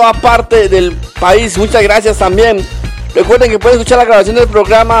escuchando de toda parte del país. Muchas gracias también. Recuerden que pueden escuchar la grabación del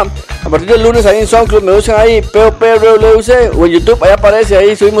programa a partir del lunes ahí en SoundCloud. Me buscan ahí POPRWC o en YouTube. Ahí aparece,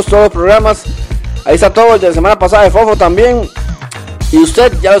 ahí subimos todos los programas. Ahí está todo, el de la semana pasada de Fofo también. Y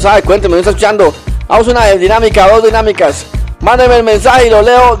usted ya lo sabe, cuénteme, ¿me está escuchando? Vamos a una dinámica, 2 dinámicas. Mándenme el mensaje y lo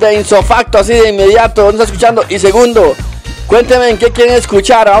leo de insofacto, así de inmediato. ¿Dónde está escuchando? Y segundo, cuéntenme en qué quieren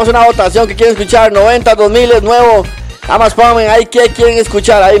escuchar. Vamos a una votación, ¿qué quieren escuchar? 90, 2000 es nuevo. Nada más pónganme ahí qué quieren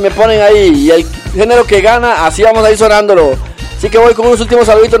escuchar. Ahí me ponen ahí. Y el género que gana, así vamos a ir sonándolo. Así que voy con unos últimos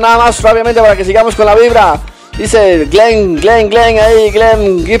saluditos nada más rápidamente para que sigamos con la vibra. Dice Glenn ahí,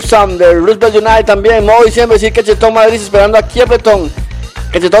 Glenn Gibson de Roosevelt United también. Moy siempre decir que Chetón Madrid esperando a Kiepleton.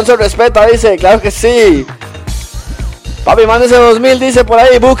 Que Chetón se respeta, dice, claro que sí. Papi, mándese 2000, dice por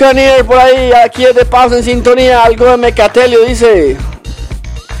ahí. Buccaneer por ahí, aquí es de pausa en sintonía. Algo de Mecatelio, dice.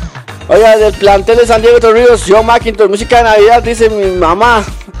 Oiga, del plantel de San Diego de Ríos, Joe McIntyre, música de Navidad, dice mi mamá.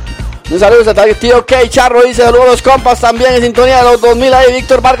 Un saludo hasta el tío K. Charro, dice saludos a los compas también en sintonía de los 2000 ahí.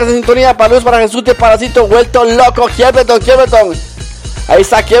 Víctor Vargas en sintonía, saludos para Jesús de Parasito, vuelto loco, Kiepleton. Ahí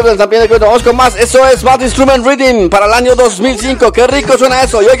está Kiepleton también. Vamos con más, eso es Bad Instrument Reading para el año 2005. Qué rico suena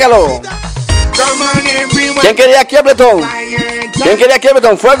eso, y óigalo. ¿Quién quería Kiepleton?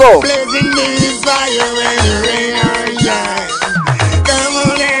 Fuego.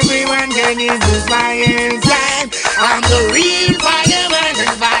 I'm the real fireman,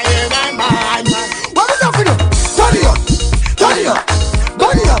 fireman. What is that for you? Turn it up, turn it up,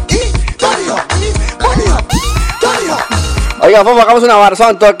 turn it up, turn it up, turn it up, turn it up. Oiga, Fofo, hagamos una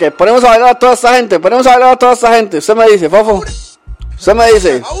barzón, toque. Ponemos a bailar a toda esta gente, Usted me dice, Fofo. Usted me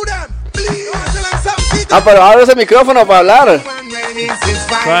dice. Ah, pero abre ese micrófono para hablar.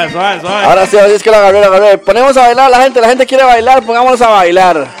 Suave. Ahora sí, es que lo agarré. Ponemos a bailar a la gente quiere bailar, pongámonos a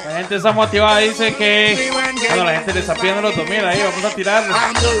bailar. gente está motivada, dice que... Bueno, la gente le está pidiendo los 2000 ahí, vamos a tirar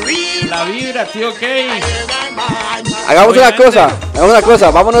la vibra, tío, ok. Hagamos una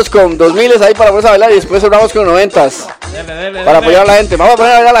cosa, vámonos con 2000 ahí para ponerse a bailar y después cerramos con 90s. Para apoyar a la gente, vamos a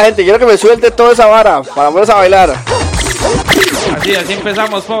poner a bailar a la gente, quiero que me suelte toda esa vara para ponerse a bailar. Así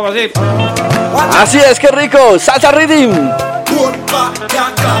empezamos, Fofo, así. Así es, qué rico, salsa rhythm.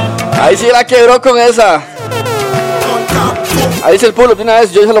 Ahí sí la quebró con esa. Ahí dice el pulo de una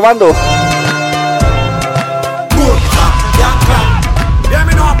vez, yo se lo mando.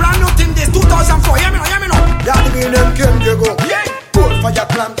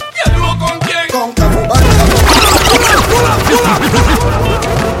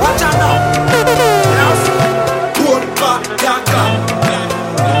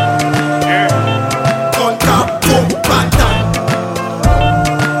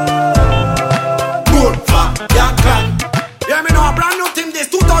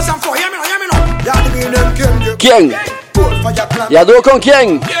 ¿Quién? ¿Ya dúo con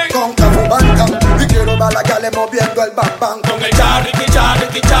quién? Con Cafu Bantam y quiero ver a la gale moviendo el bam bam. Con el charriqui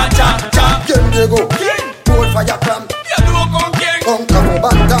cha cha. ¿Quién llegó? ¿Quién? Porfa ya clan. ¿Ya dúo con quién? Con Cafu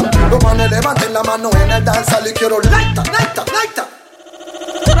Bantam. Los manes levanten la mano en el danzal y quiero laita.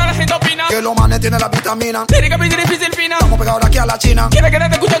 Toda la gente opina que los manes tienen la vitamina. Tiene que pedir difícil fina. Estamos pegados aquí a la China. Quiere que te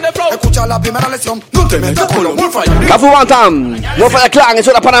escuchen de flow. Escucha la primera lección. No te metas con los Morfaya. Cafu Bantam, Morfaya Clan,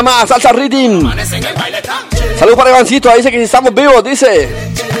 eso era Panamá, salsa rhythm. Saludos para Ivancito, ahí dice que si estamos vivos,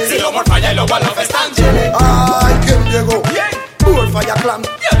 dice. Si los Morfaya y los Wallows están. Ay, ¿quién llegó? Morfaya Clan.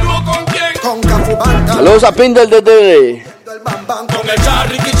 ¿Ya dúo con quién? Con Cafu Bantam. Saludos a Pindel desde... Con el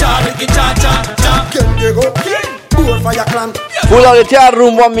charriqui cha. ¿Quién llegó? ¿Quién? Porfa clan. Full aletear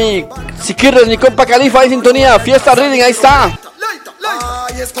rumbo a mi Siquirres, mi compa Califa, hay sintonía, fiesta reading, ahí está.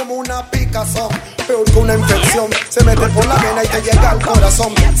 Ay, es como una picazón, peor que una infección. Se mete por la vena y te llega al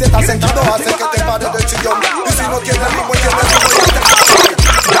corazón. Si estás sentado hace que te pares del chillón. Y si no tienes como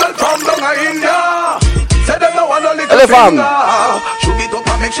Elefant. Shoot it up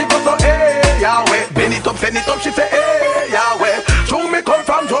and make she go so hey Yahweh. Bend it up, she say hey Yahweh. Show me come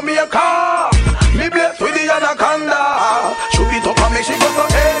from Jamaica. Me blessed with the anaconda. Shoot it up and make she go so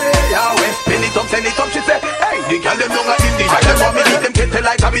hey Yahweh. Bend it up, she say hey. The girl them down in India. Them want me beat them kettle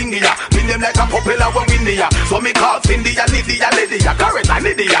like a bingia. Pin them like a popular one India. So me call Cindy and Lydia, Carrot and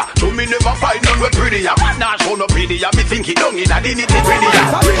Lydia. So me never find none with prettier. Nah, show no prettier. Me think he don't in a dignity prettier.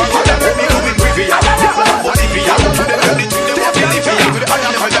 Father tell me who is prettier. Never have Bolivia. To them tell it.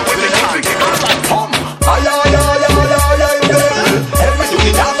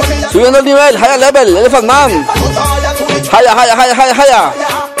 Subiendo el nivel, higher level, Elephant Man. Higher.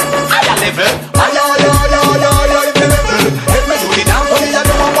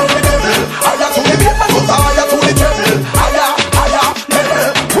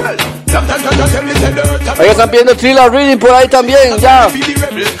 Ahí están pidiendo Thriller Reading por ahí también, ya.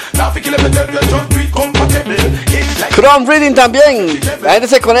 Chrome Reading también. La gente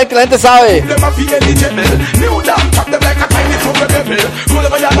se conecta, la gente sabe.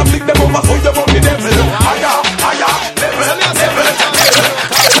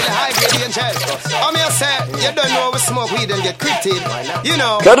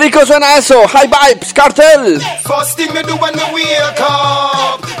 Qué rico suena eso. High Vibes, Cartel. First thing me do when me wake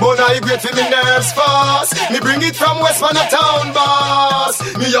up, but I great for me nerves fast. Me bring it from West Manor town, boss.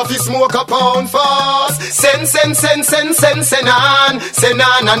 Me have to smoke a pound fast. Send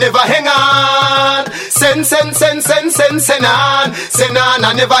on, I never hang on. Send on,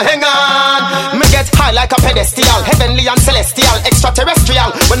 I never hang on. Me get high like a pedestal, heavenly and celestial,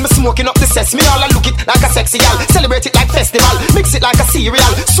 extraterrestrial. When me smoking up the sesame, all I look it like a sexy gal. Celebrate it like festival, mix it like a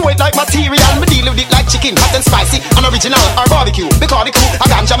cereal, sew it like material. Me deal with it like chicken, hot and spicy, unoriginal or barbecue. Because the crew, a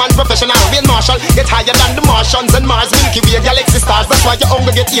ganja man professional, real marshal, get higher than the Martians and Mars, Milky Way, galaxy stars. That's why your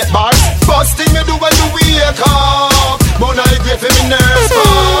hunger get 8 bars. First thing me do when you wake up, but I great for me nerves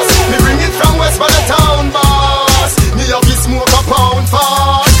boss. Me bring it from West by the town, boss. Me have to smoke a pound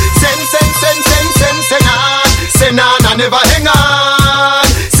fast. Send on, I never hang on.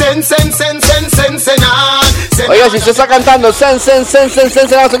 Send on. Oiga, si usted está cantando send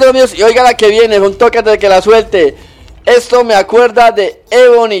on, míos, y oiga la que viene, un toque antes de que la suelte. Esto me acuerda de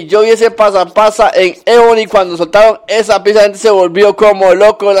Ebony. Yo vi ese pasa en Ebony cuando soltaron esa pieza, la gente se volvió como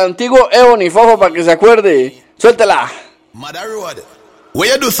loco. El antiguo Ebony, Fofo, para que se acuerde. Suéltela. Where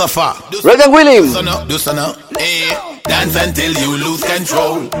you do so far? Red and William. Do so now. Dance until you lose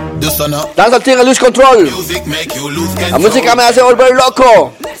control. Do so now. Dance until you lose control. Music make you lose control. La música me hace volver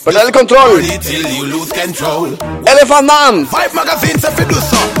loco. Perder el control. Till you lose control. Elephant Man. 5 magazines if you do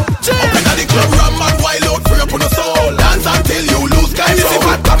so. Open at the club, ram and wild out, free up on the soul. Dance until you lose control. Anything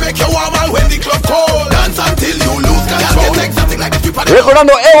bad can make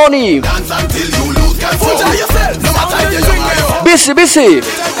recordando Ebony. Busy.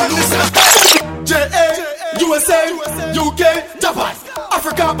 USA, UK, Japan,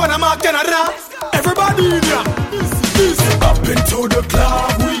 Africa, Panama, Canada. Everybody in here. Up into the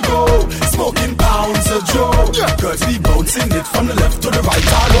club we go, smoking pounds of joe. Cause we bouncing it from the left to the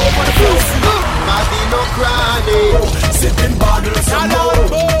right, all over the place. Body no cranny, sipping bottles of more.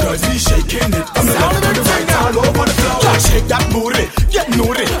 Cause we shaking it from the left to the right, all over the floor. Shake that booty, get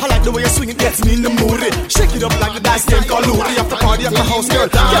naughty. I like the way you swing it, gets me in the mood. Shake it up like the dice game called Ludi. After party, after house girl,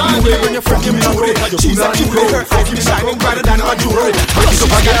 get moody when you're freaking moody. She's a cutie, her eyes keep shining brighter than my jewelry. Look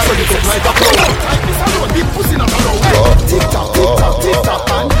up, I get ready to play the floor. Big pussy not alone. Tick tock,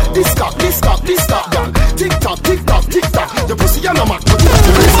 man. This cock, girl. Tick tock. The pussy on the mark.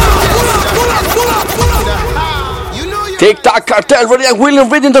 Tic Tac Cartel, Roddy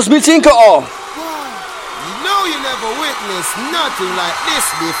Williams Reading 2005. You never witnessed nothing like this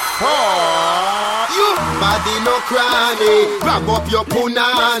before. You body no cranny, grab up your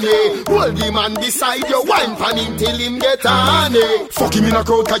punani. Hold the man beside you, wine pan him till him get honey. Fuck him in a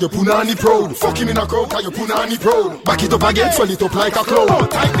crowd, cause your punani proud. Back it up again, swell it up like a cloud. Oh,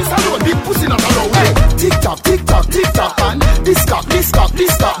 type this alone, big pussy not alone. Hey, tick tock, man. This cock, girl.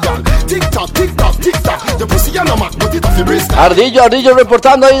 Tick tock. The pussy on the mark, but it off the wrist. Ardillo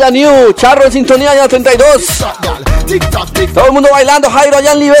reportando ahí la New. Charro en sintonía ya 32. Todo el mundo bailando. Jairo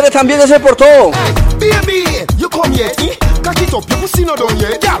allá en Libere también ya se portó. Baby, you come here, cock it up, your pussy not done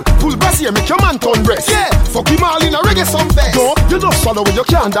yet. Girl, pull brass here, make your man turn breast. Yeah, fuck him all in a reggae song best. No, you just swallow when you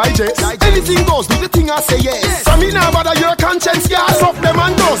can't digest. Anything goes, do the thing I say yes. I mean, now bother your conscience, girl. Suck them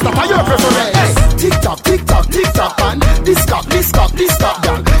and those, that are your preference. Hey, tick tock, man. This cock,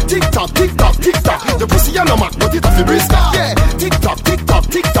 girl. Tick tock. The pussy on the mark, but it off the wrist. Yeah, tick tock,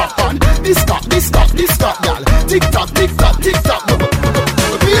 man. This cock, girl. Tick tock.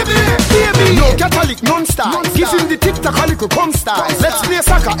 Baby, no Catholic, non-style. Give him the tic-tac a little come style. Let's play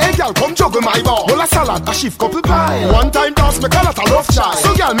soccer, hey girl, come juggle my ball. Whole a salad, a shift couple pie. One time dance, me call it a love child.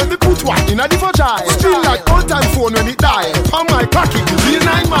 So girl, make me put one in a vagina. Spin like old time phone when it die. On my cocky, real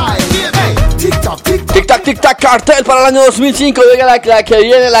 9 mile. Hey, Tic-tac Cartel para el año 2005. Oiga, la que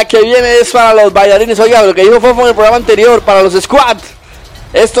viene es para los bailarines. Oiga, lo que dijo Fofo en el programa anterior, para los squad.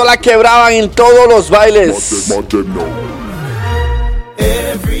 Esto la quebraban en todos los bailes.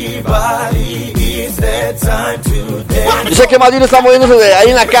 Everybody is their time today. Yo sé que Madino está moviéndose de ahí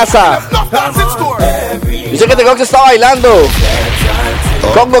en la casa. Yo sé que Tegox está bailando.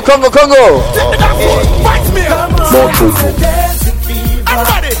 Congo.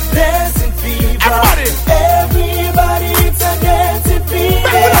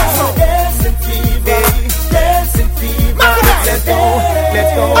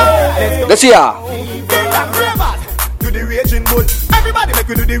 Decía. Everybody make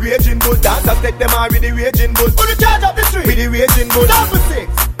we do the raging bull. Dancers take them out with the raging bull. Put the charge up the street with the raging bull. Double 6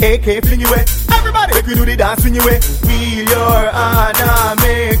 AK fling you away. Everybody make we do the dance swing you away. Feel your honor,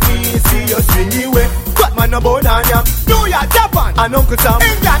 make me see you swing you away. Got man about on ya. New York, Japan, and Uncle Sam.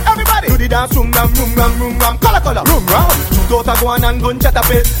 England, everybody do the dance room ram. Color, room round. Shoot out a gun and gun chat a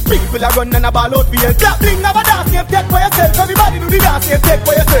face. People are run and a ball out for you. Clap, bling, have a dance, name take for yourself. Everybody do the dance, name take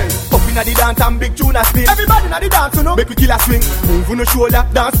for yourself. Up inna the dance and big tune a spin. Everybody inna the dance, you know. Make we kill a swing. Move on the shoulder,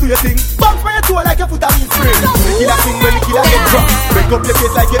 dance to your thing. Bounce by your toe like your foot a in spring. Kill a swing when you kill a get drunk. Break up your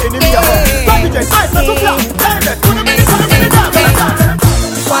face like your enemy a hug. Party just nice, not too flat. Let's put them in the dance.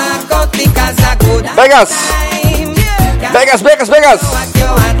 Vegas.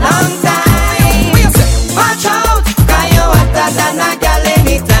 Watch out, cause you hotter than a girl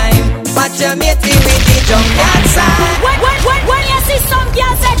anytime. Watch your matey with the junkyard side. When you see some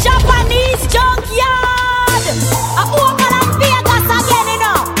girls say Japanese junkyard, woman and Vegas again, you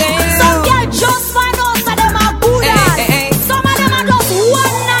know. Some girl just find out that them are good at. Some of them are just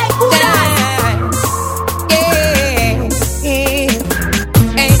one night good at.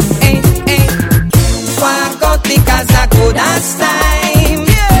 Walk out because a good ass time.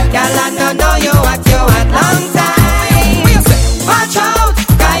 Girl, I don't know you what you want long time. Watch out,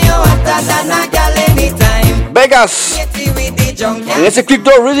 cause you hotter than a girl anytime. Vegas. En ese Clip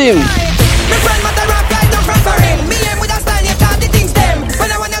Door Rhythm. My grandmother rock like no preferring. Me and with a style, you can't the things them.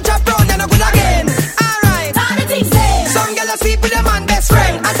 When I want you drop round, you're no good again. Alright, all the things them. Some girls sleep with their man best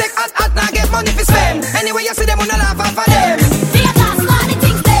friend. I take hot, now get money for spend. Anyway, you see them, wanna laugh off of them.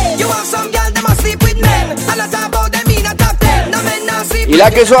 You have some girls, them must sleep with men. And I talk about them, me not top them. No men not sleep. Y la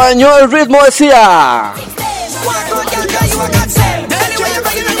que sueñó el ritmo decía.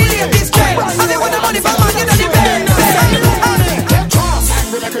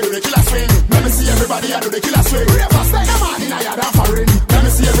 Everybody I do the killer swing. Never see everybody I do the killer swing. Never stay a man in a yard and foreign.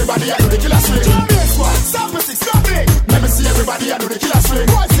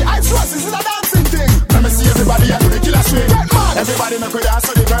 can't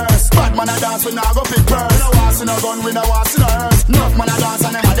study verse. Bad man a dance, we nah go pick purse. We no want see no gun, we no want see no earth. Enough man a dance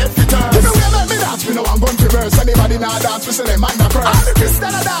and them a dead fitters. Give me way, let me dance, we no want gun to verse. Anybody nah dance, we say them man a curse. All the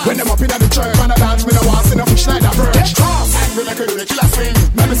Christian a dance, when them up inna the church. Man a dance, we no want see no fish Schneider verse. Get cross, and we make you do the killer swing.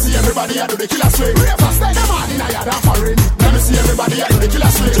 Let me see everybody a do the killer swing. We have stay them on inna yard and foreign. Let me see everybody a do the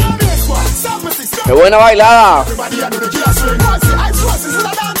killer swing. Qué buena bailada. Everybody a do the killer swing. Once the ice crosses is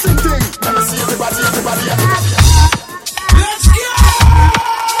a dancing thing. Let me see everybody a do the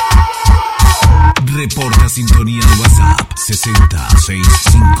Reporta sintonía al WhatsApp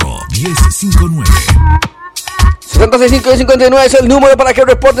 6065-1059. 7065-1059 es el número para que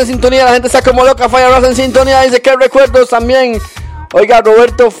reporten sintonía. La gente está como loca. Fire Ross en sintonía. Dice que recuerdos también. Oiga,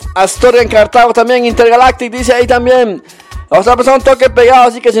 Roberto Astoria en Cartago también. Intergalactic dice ahí también. Vamos a pasar un toque pegado,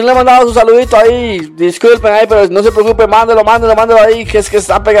 así que si no le he mandado su saludito ahí, disculpen ahí, pero no se preocupe, mándelo ahí, que es que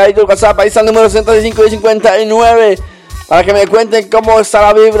está pegadito el WhatsApp. Ahí está el número 65-59 para que me cuenten cómo está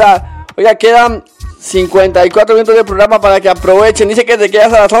la vibra. Oiga, quedan 54 minutos de programa para que aprovechen. Dice que te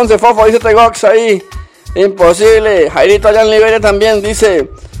quedas a las 11, Fofo, dice Tegox ahí. Imposible. Jairito allá en Liberia también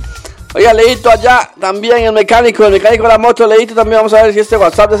dice. Oiga, Leito allá también, el mecánico de la moto, Leito también. Vamos a ver si este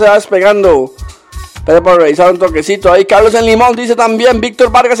WhatsApp ya se va despegando. Pero por revisar un toquecito ahí. Carlos en Limón dice también.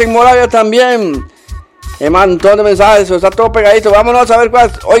 Víctor Vargas en Moravia también. Un montón de mensajes. Está todo pegadito. Vámonos a ver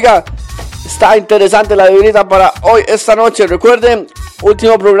cuál. Oiga, está interesante la divinita para hoy, esta noche. Recuerden,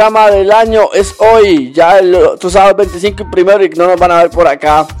 último programa del año es hoy. Ya el otro sábado 25 y primero. Y no nos van a ver por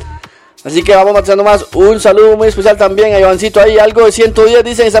acá. Así que vamos marchando más. Un saludo muy especial también a Ivancito ahí. Algo de 110.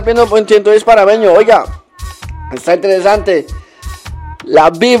 Dicen que está pidiendo 110 parameño. Oiga, está interesante.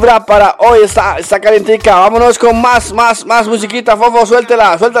 La vibra para hoy está calientica. Vámonos con más musiquita. Fofo,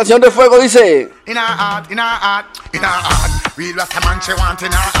 suéltela. Suelta el Señor de Fuego, dice. In our heart. Real Rasta man she want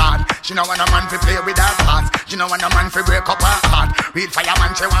in her heart. She know want a man to play with her heart. She know want a man to break up her heart. Real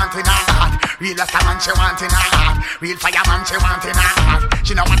fireman she want in her heart. Real Rasta man she want in her heart. Real fireman she want in her heart.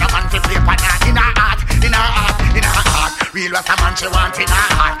 She know want a man to play with her in her heart. In her heart. Real Rasta man she want in her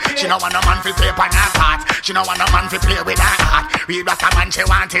heart. She know want a man to play with her heart. She know want a man to play with her heart. Real Rasta man she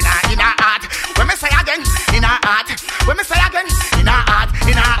want in her heart. When me say again, in her heart. When me say again, in her heart.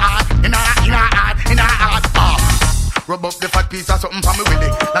 In her heart. In her heart. Rub up the fat piece of something for me with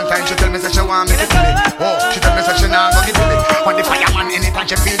it. Long time she tell me say she want me to feel it. Oh, she tell me say she not gonna give it. When the fireman anytime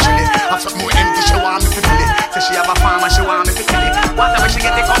she feel chilly. Have something more empty she want me to feel it. Say she have a farm and she want me to feel it. Whatever she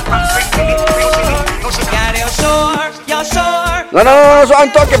get it come from spring Philly. No, she got it. You're sure. No, suave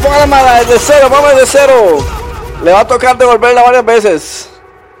toque, póngala mala desde cero, vamos desde cero. Le va a tocar devolverla varias veces.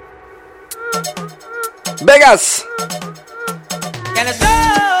 Vegas.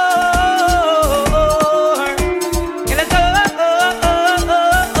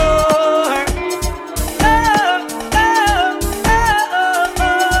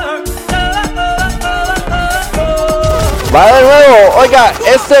 Va de nuevo, oiga,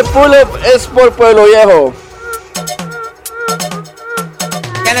 este pull-up es por Pueblo Viejo.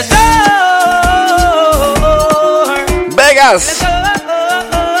 Vegas.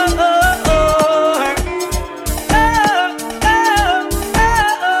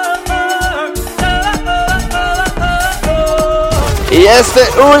 Y este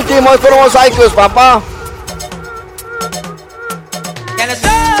último es por Mosaicos, papá.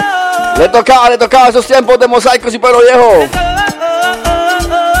 Le tocaba esos tiempos de Mosaicos y Pueblo Viejo.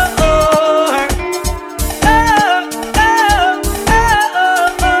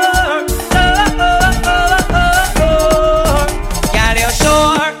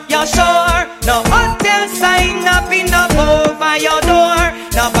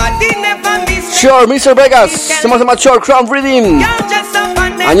 Sure, Mr. Vegas, se llama Sure Crown Reading,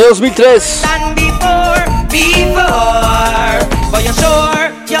 año 2003. But you're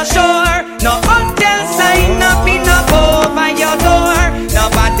sure, no hotel sign up in up over your door.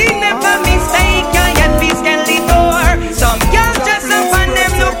 Nobody never mistake you yet, please can lead door. Some girls just up and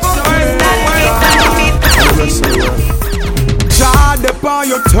them look worse than it. Jad upon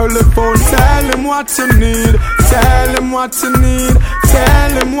your telephone, tell him what you need. Tell him what you need.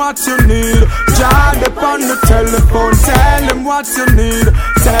 Tell him what you need. Jad upon the telephone, tell him what you need.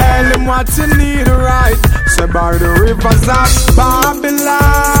 Tell him what you need, right? So by the rivers of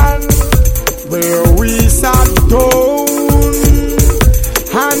Babylon, where we sat down,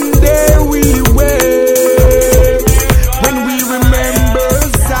 and there we wait, when we remember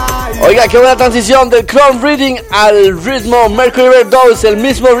Zion. Oiga, qué buena transición del Crown Reading al ritmo Mercury Rev 2, el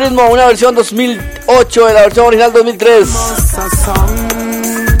mismo ritmo, una versión 2008 de la versión original 2003.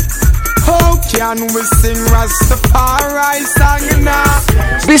 Can we sing Rastafari song now?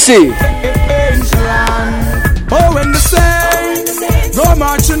 Busy. Oh, when the saints no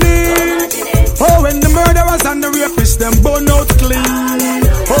margining. Oh, when the murderers and the rapists, them burn out clean.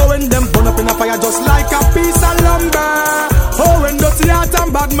 Oh, when them burn up in a fire just like a piece of lumber. Oh, when dirty heart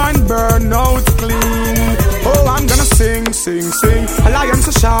and bad mind burn out clean. Oh, I'm gonna sing, sing, sing. Alliance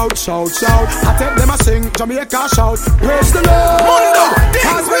a shout, shout, shout. I take them a sing, Jamaica shout. Praise the Lord. Mundo,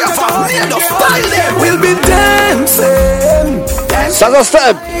 dance where you're from, the style them. We'll be dancing, dancing. Salsa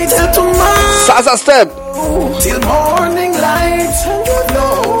step. Till tomorrow. Salsa step. Till morning light.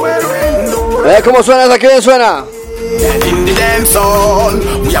 Nowhere in the world. ¿Cómo suena esa? ¿Quién suena? In the dance hall,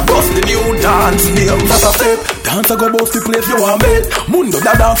 we are bust the new dance name. That's a step. Dance a go bust the place you want made. Mundo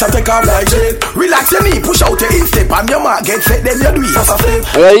that dance a take off like jet. Relax your knee, push out your instep and your mark get set, then you do it. That's a step.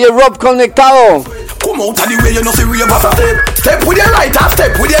 Ahí Rob conectado. Come out of the way, you know see real as a step. Step with your right and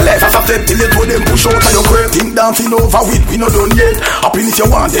step with your left. As a step till you throw them push out of your crib. Think dancing over with, we no done yet. Happiness you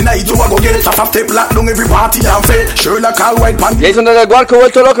want, then I do a go get. As a step lock down every party and say Sherlock all white pan. Jason del Guarco,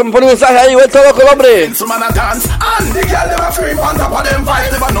 vuelto loco, me pone un mensaje ahí, vuelto loco el hombre.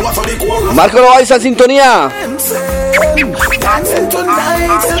 Marco Loaiza en sintonía. Dancing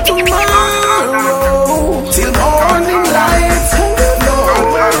tonight till tomorrow. Till morning light.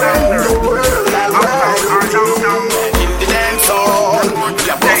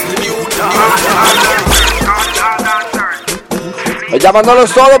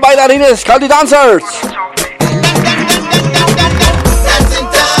 Llamándolos todos bailarines, Caldi Dancers.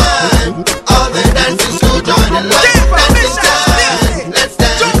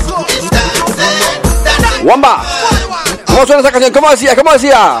 Wamba, ¿cómo suena esa canción? ¿Cómo decía? ¿Cómo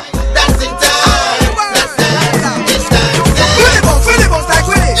decía?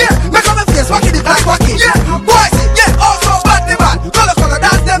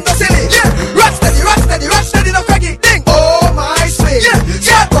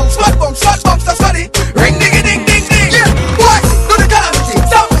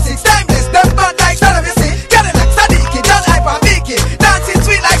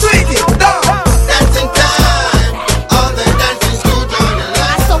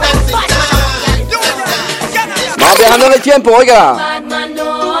 Viajando en el tiempo, oiga.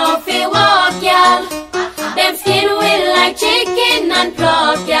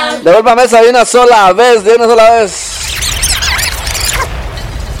 Devuélvame esa de una sola vez,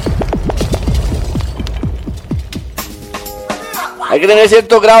 Hay que tener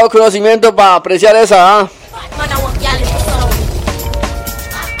cierto grado de conocimiento para apreciar esa, ¿ah?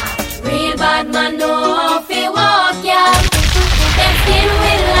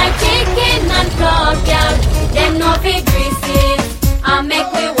 Them no fi grease it, and make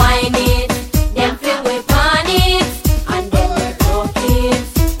we wine it. Them feel we pan it, and then we cook it.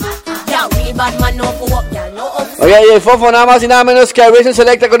 Yeah, we bad man no for up, yeah, no up. Oye, y el Fofo nada más y nada menos que Racing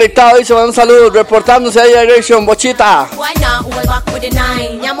Selecta conectado, dice un saludo, reportándose ahí a Direction Bochita. Why not hold back with the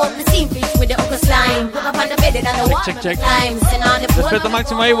nine? Yam up the steam fish with the upper slime. Put up on the bed and the water check. slime. Send on the Respeto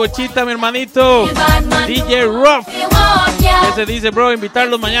máximo ahí, Bochita, mi hermanito. DJ Ruff. Ese dice, bro,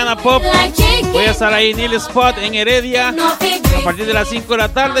 invitarlos mañana a Pop. Voy a estar ahí en el spot en Heredia a partir de las 5 de la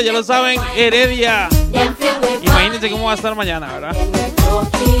tarde, ya lo saben, Heredia. Imagínense cómo va a estar mañana, ¿verdad?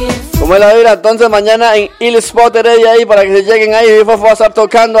 ¿Cómo es la vida? Entonces mañana en el spot Heredia ahí para que se lleguen ahí. Y Fofo va a estar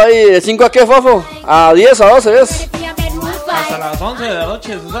tocando ahí. ¿De 5 a qué, Fofo? A 10, a 12, ¿ves? Hasta las 11 de la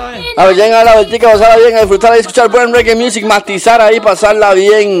noche, ¿tú sabes? A ver, lleguen a la vueltica, pasarla bien, a disfrutar, a escuchar buen reggae music, matizar ahí, pasarla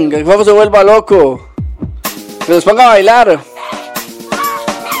bien. Que el Fofo se vuelva loco. Que nos ponga a bailar.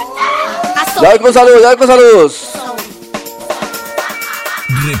 Ya voy con saludos,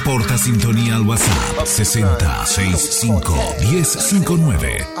 Reporta sintonía al WhatsApp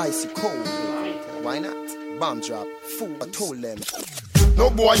 6065-1059.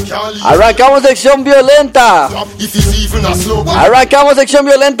 Arrancamos sección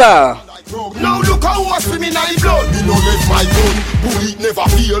violenta. Now look how what's me in my blood. Me no let my gun. Bullet never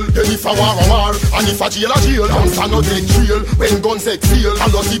fail. Then if I war a war, and if I jail a jail, gangsta no take trail. When guns exhale, and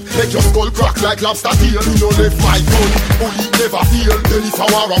the tip make your skull crack like lobster tail. Me no let my gun. Bullet never fail. Then if I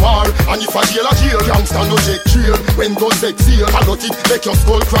war a war, and if I jail a jail, gangsta no take trail. When guns exhale, and the tip make your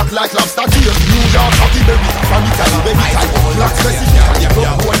skull crack like lobster tail. New York happy baby, from Italy baby type. Black specific,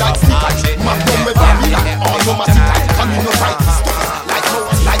 no go like stick. Magnum with family, all no matter. And me no fight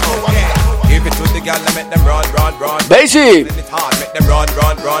like no one. Give it to the gal and make them run. Basie. Make them run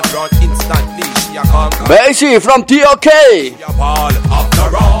instantly. She a come. Basie from TOK.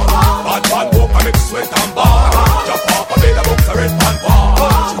 After all, bad man walk and make sweat and ball. Jump off a bed of books, a red man wall.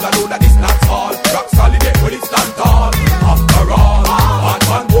 Should I know that it's not all? Rock solid when it's stand tall. After all, bad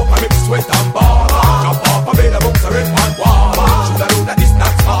man walk and make sweat and ball. Jump off a bed of books, a red man wall. Should I know that it's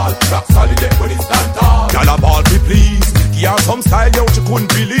not all? Rock solid when it's stand tall. Gal a ball be please. Give her some style, you couldn't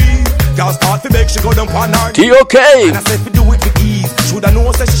believe. Girl start to make she go down on her knees. TOK. And I said we do it with ease. Shoulda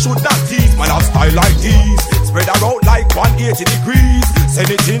know say she should not tease. Man have style like these. Spread her out like 180 degrees. Send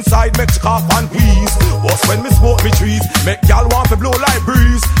it inside, make she cough and wheeze. What's when me smoke me trees? Make y'all want to blow like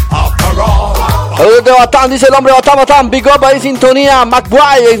breeze. After all. Saludos de Batán, dice el hombre Batán. Big up ahí, sintonía.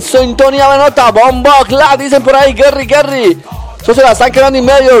 McBuy en sintonía, Benota. Bombo, Cla, dicen por ahí. Gary. Eso se la están quedando en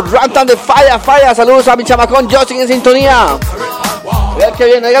medio. Rantan de falla. Saludos a mi chamacón Justin en sintonía. Venga que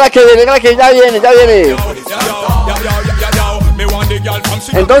viene, ya viene.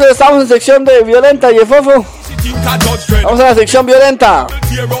 Entonces estamos en sección de violenta, DjFofo. Vamos a la sección violenta.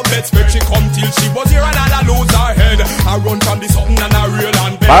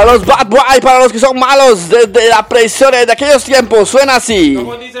 Para los bad boy, para los que son malos desde la presión de aquellos tiempos, suena así.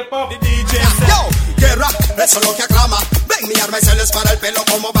 Guerra, eso es lo que aclama. Ven mi arma y se les para el pelo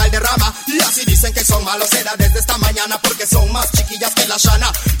como Valderrama. Y así dicen que son malos, era desde esta mañana porque son más chiquillas que la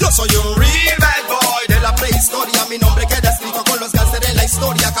Shana. Yo soy un real bad boy de la prehistoria. Mi nombre queda escrito con los gánster en la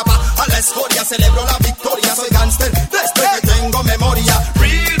historia. Capa a la escoria, celebro la victoria. Soy gánster desde que tengo memoria.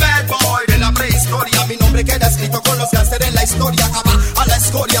 Real bad boy de la prehistoria. Mi nombre queda escrito con los gánster en la historia. Capa a la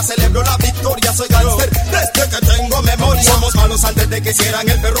escoria, celebro la victoria. Soy gánster desde que tengo memoria. Somos malos antes de que hicieran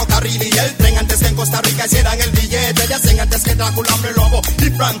el ferrocarril y el tren, antes que en Costa Rica hicieran el billete. Ya hacen antes que Drácula, Hombre Lobo y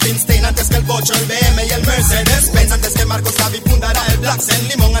Frankenstein, antes que el Bocho, el BM y el Mercedes-Benz, antes que Marcos Gaby fundara el Black Sen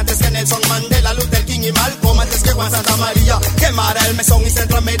Limón, antes que Nelson Mandela, Luther King y Malcolm, antes que Juan Santa María quemara el Mesón y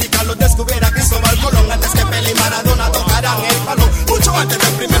Centroamérica lo descubriera Cristóbal Colón, antes que Pelé y Maradona tocaran el balón, mucho antes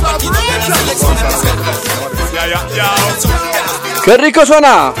del primer partido de la selección, antes que ¡qué rico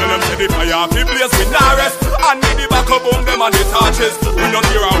suena!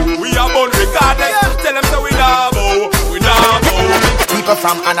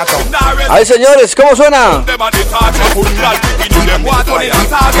 Ay, señores, ¿cómo suena?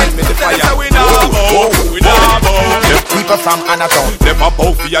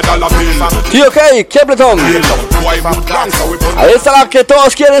 TOK, Capleton. Ahí está la que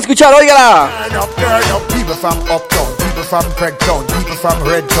todos quieren escuchar, óigala. People from Uptown, people from Craigtown, people from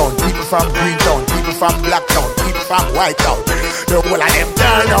Redtown, people from Greentown, people from Blacktown, people from Whitetown. The whole of them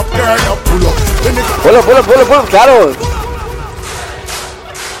turn up, pull up. Pull up, claro.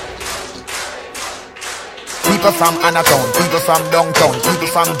 People from Anatown, people from Downtown, people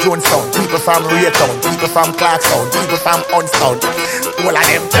from Jonestown, people from Raytown, people from Clarkstown, people from Unstown. All of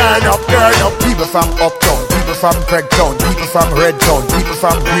them turn up. People from Uptown, people from Craigtown, people from Redtown, people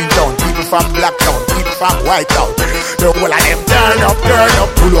from Greentown, people from Blacktown, people from Whitetown. The whole of them turn up,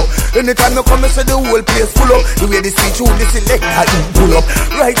 pull up. Anytime you come, you see the whole place full up. The way they see through the selector, you pull up.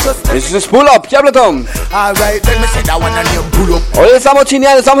 Righteous. This is pull up, Capleton. Alright, let me see that one and you pull up. Hoy estamos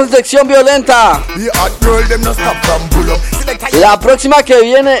chineando, estamos en sección violenta. The hot girl, them no stop from pull up. La próxima que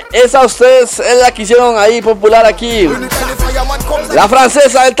viene, esa ustedes es la que hicieron ahí popular aquí. La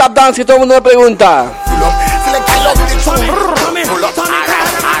francesa del tap dance que todo el mundo me pregunta.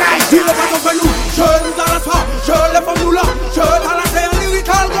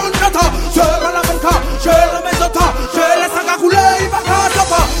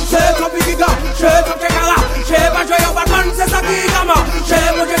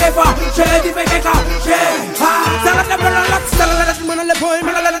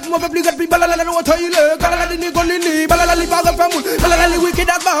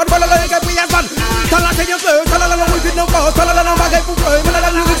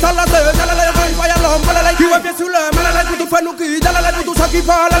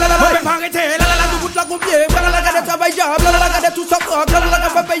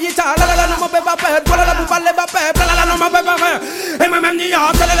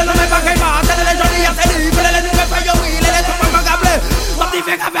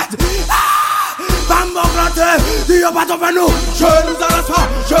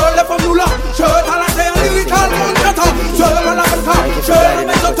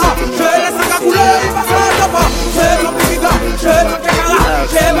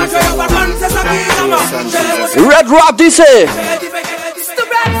 Red Rock dice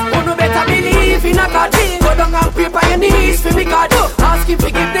Uno better believe in a God. Go down and pray for your knees for me God. Ask him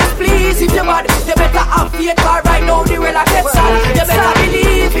forgiveness please if you're bad. You better have faith for right now the real get sad. You better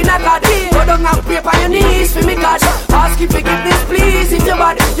believe in a God. Go down and pray for your knees for me God. Ask him forgiveness please if you're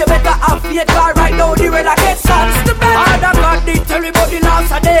bad. You better have faith for right now the real get sad. Other God did tell me about the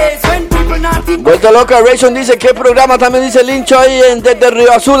last days when people not think. Vuelta Loca Ration dice qué programa, también dice Lincho ahí desde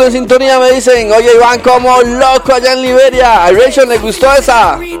Río Azul en sintonía, me dicen, oye Iván como loco allá en Liberia. A Ration le gustó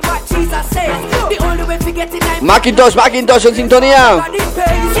esa. Macintosh en sintonía.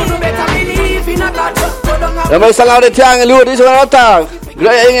 Ya me está la breteada en el Uber, dice una nota.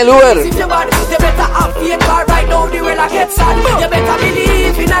 Grey en el Uber. You better have faith, cause right now the world I get sad. You better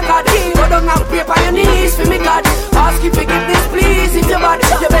believe in a God. Go down and pray on your knees for me, God. Ask him forgiveness, please, if you're bad.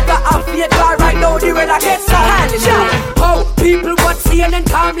 You better have faith, cause right now the world I get sad. How people got seen and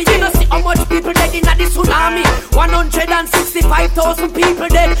calm me. You know see how much people dead in the tsunami. 165,000 people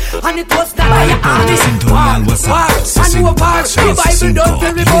dead, and it was not by your army. War, and war. The Bible don't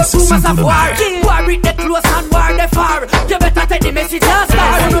tell me about rumors of war. War it the close and war the far. You better take the message and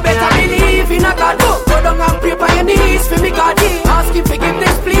start. You better believe in a God. Go down and pray on your knees for me, God. Ask him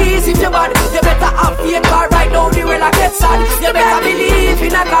forgiveness, please, if you're bad. You better have faith, cause right now the world I get sad. You better believe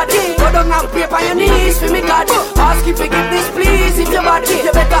in a God. Go down and pray on your knees for me, God. Ask him forgiveness, please, if you're bad.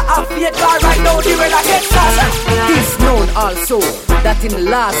 You better have faith, cause right now the world I get sad. This known also that in the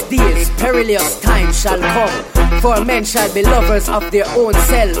last days perilous times shall come. For men shall be lovers of their own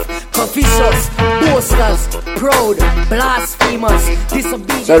self, covetous, boasters, proud, blasphemers,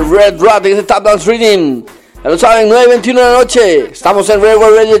 disobedient. El Red Rat en este Tap Dance Reading. Ya lo saben, 9:21 de la noche. Estamos en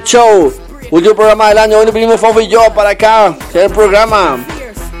ReggaeWorld RadioShow. Último programa del año. Hoy vinimos Fofo y yo para acá. Que es el programa.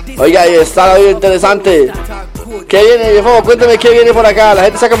 Oiga, y está bien interesante. ¿Qué viene, DjFofo? Cuénteme qué viene por acá. La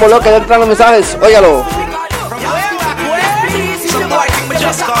gente está como loca, ya entran los mensajes. Óigalo.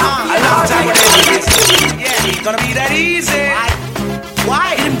 Gonna be that easy.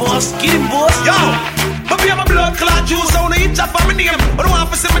 Why? Get him, boss. Yo, but be my blood clot juice on the each of my name. But I want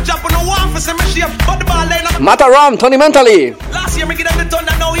to see me jump, but I want to see me shape. But the ball line up. Mata Ram, Tony Mentally. Last year, me get them the ton,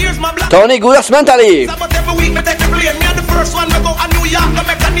 and now here's my black. Tony Goodas Mentally. But every week, me take the blame. Me and the first one, me go to New York to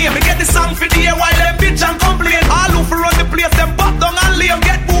make a name. Me get the song for the year while them bitch and complain. All who for run the place, them pop down and lame.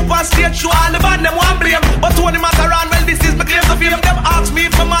 Get poop on stage show, all the band them one blame. But Tony Mata Ram, well, this is my claim to fame. Them ask me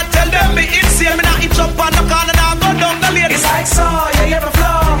for my tell them me insane. Me not itch up on the corner, now go down the lane. It's like so, you hear me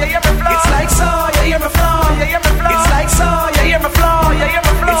flow. It's like so, you hear me flow. It's like so, you hear me flow.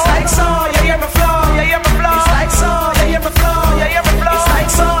 It's like so, you hear me flow. It's like so, you hear me flow. It's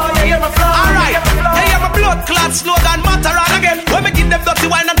like so, you hear me flow. Alright, you hear my blood clot slogan matter on again. When me give them dirty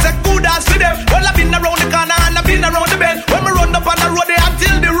wine and take good dance to them. Well, I've been around the corner and I've been around the bend. When me run up on the road there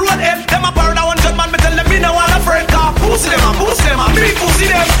until the road end. Them a power down 100 man, me tell them me no want a friend. Cause pussy them and me pussy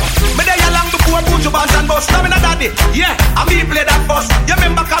them. Me there long before put your bands and bust. Now me not daddy, yeah, and me play that first. You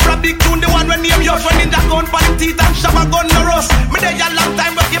remember Cabra Big Tune, the one when name yours. When in that gun pan teeth and shove a gun no rust. Me there long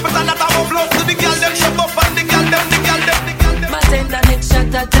time, but keep it a lot of love to the girl them shove up and the girl them. My tender neck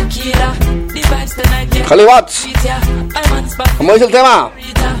shot at tequila. The vibes tonight, yeah. Calibats. ¿Cómo dice el tema?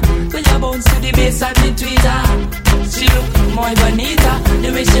 When you bounce to the bass at the Twitter. She look more bonita.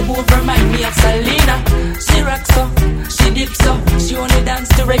 The way she move remind me of Selena. She rocks so, she dips so. She only dance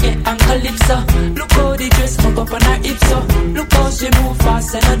to reggae and calypso. Look how the dress hook up on her hips so. Look how she move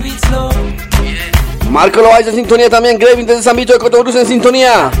fast and I do it slow. Marco Loaiza en sintonía también. Grevin desde San Vito de Cotobruz en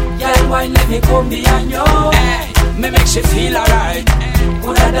sintonía. Girl, wine let me come behind you. Hey, me make you feel alright.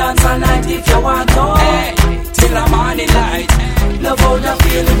 Coulda dance all night if you want to. Hey, till the morning light. Love how you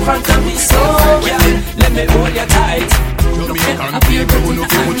feel in front of me so. Girl, let me hold you tight. Jamaican people, no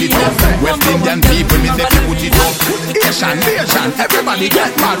put it up. West Indian people, me say put it up. Asian, everybody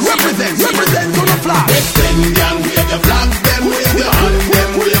get mad. Represent to the flag. West Indian, wave your flag, them wave your hand,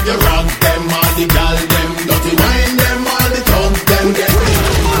 them wave your rock, them all the gal, them dirty wine, them all the tongue, them get.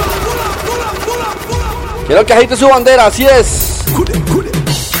 Quiero que agite su bandera, así es.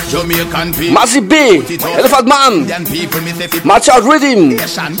 Massive B, Elephant Man, March Out Rhythm,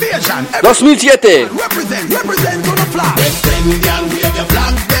 2007.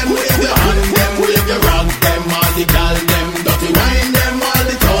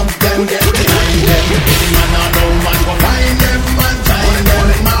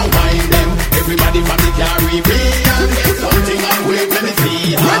 Everybody from the Caribbean, get something and wave when they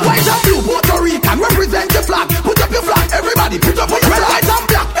see. Red, white and blue, Puerto Rican, represent the flag. Put up your flag, everybody put up your flag. Red, white and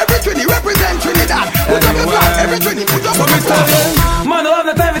black, every Trini represent Trinidad. Put up your flag, every Trini put up your flag. Man, I have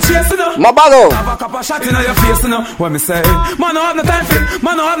no time for chasing no. Mabado. Have a cup of shot in your face no. What me say? Man, I have no time for it.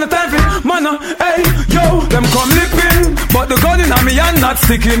 Man, I have no time for it. Man, hey, yo, them come lipping, but the gun in me and not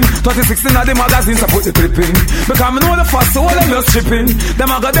sticking. 2016 at the magazine, so put the clip in. Because me know the fast, so all them just chipping. Them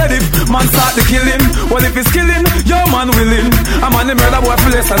I got dead if man start the killing. Well, if it's killing, yo man willing. I'm on the murder boy for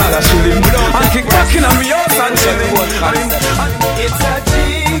less than another shilling. And kick back in on me house and chilling. It's a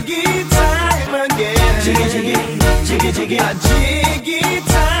jiggy time again. Jiggy, jiggy, jiggy, jiggy. A jiggy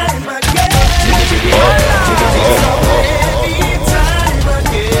time again. Jiggy, jiggy, jiggy, time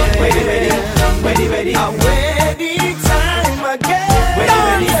again. Ready. A wedding time again.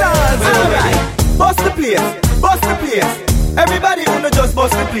 Alright, bust the place. Everybody wanna just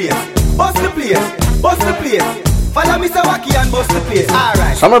bust the place. Bust the place. Follow Mr. Wacky and bust the place.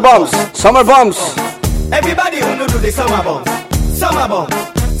 Alright. Summer bombs, summer bombs. Everybody who know do the summer bomb. Summer bomb,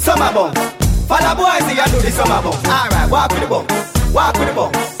 summer bomb. Follow boys here do the summer bomb. Alright, walk with the bomb, walk with the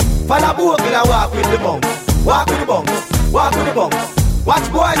bomb. Follow boys here walk with the bomb. Walk with the bomb, walk with the bomb.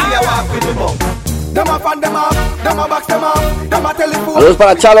 Watch boys here walk with the bomb. Them a fan them up, them a box them up, them a telephone. Saludos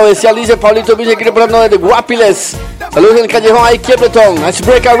para Chalo Bestial, dice Paulito Villa, quiere ponernos desde Guapiles. Saludos en el callejón ahí, Kiepleton.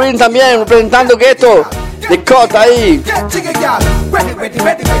 Icebreaker Ring también, representando Ghetto. De Cot ahí.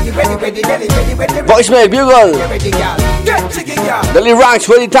 Voicemail, Bugle. Daily Ranks,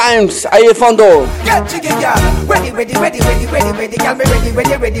 Ready Times, ahí de fondo.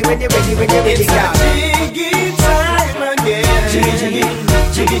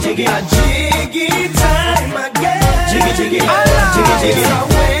 Jiggy, jiggy, a jiggy time again. Jiggy, jiggy, it's a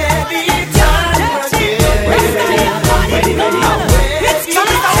wedding time again. Ready,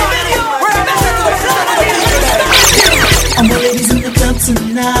 I'm ladies in the club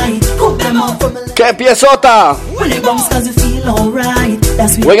tonight. Hook them up from a ¡Qué piezota! Willie bounce cause you feel alright.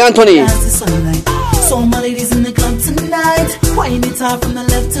 That's Wing Anthony. So my ladies in the club tonight. Wind it up from the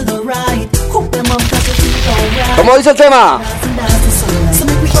left to the right. Hook them up cause you feel alright. ¿Cómo dice el tema? So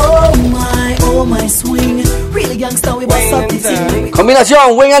make me oh my swing. Really gangsta we bust up the thing.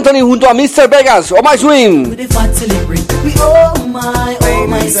 Combinación, Wayne Anthony junto a Mr. Vegas, Oh My Swing. With the fat till it break. We oh my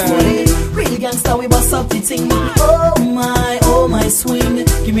swing. Really gangsta we bust up the thing. Oh my swing.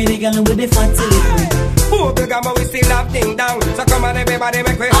 Give me the gun with the fat till it break. Oh, big gamma, we still have ding dong. So come on, everybody,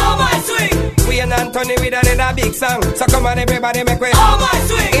 make way. Oh my swing. We and Anthony with another big song. So come on, everybody, make way. Oh my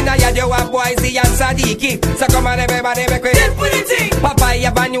swing. In the yard you have boys, the and Sadiki. So come on, everybody, make way. Dip with the thing. Papa, you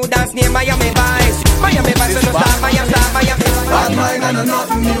have a new dance name, Miami Vice. Miami Vice, no start, Miami. Bad mind and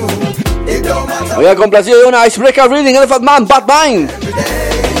nothing new. It don't matter. Oiga, complacido de una Icebreaker Reading, Elephant Man, Bad Mind.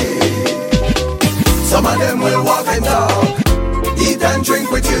 Some of them will walk and talk, eat and drink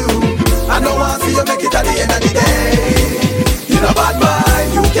with you. I know I see you make it at the end of the day. You know bad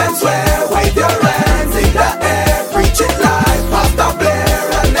mind, you can swear, wave your hands in the air, preach it live, Pastor Blair,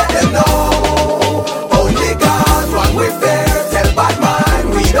 and let them know. Only God, one with fear, tell bad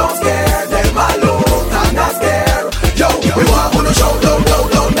mind, we don't scare them alone, and not scare. Yo, we want to show, don't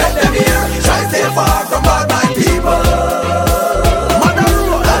let them hear. Try stay far from bad mind people.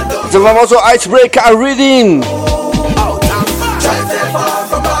 Es el famoso Icebreaker Reading.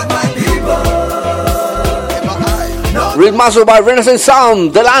 Ritmazo by Renaissance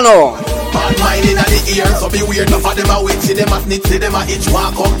Sound, Delano. Bad mind in the ear, so be weird. Enough of them a witch, see them a snitch, see them a itch,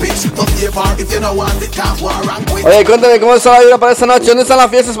 walk up pitch. Don't stay far if you know want it, can't war and quit. Oye, cuéntame cómo está la vida para esta noche. ¿Dónde están las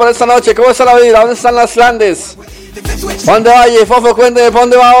fiestas para esta noche? ¿Cómo está la vida? ¿Dónde están las landes? ¿Dónde va, DjFofo? Cuéntame,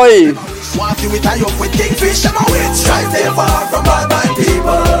 ¿dónde va hoy? Want you with a yoke with kingfish, I'm a witch. Try stay far from bad mind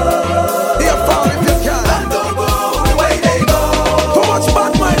people. Stay far if you can, and don't go the way they go. Too much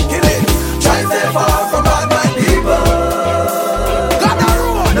bad mind killing. Try stay far from bad mind people. Got a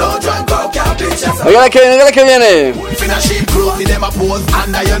road, no drunk coke, can't bitch yourself. Oiga, que viene. Finna sheep clothes, see them a pose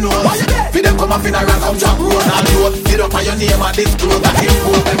under your nose. Fi them come a finna rock up Jack Road and load. Sit up on your name and disclose that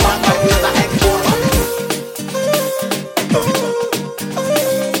import. Them back my place and export.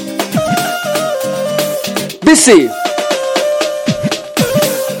 Busy.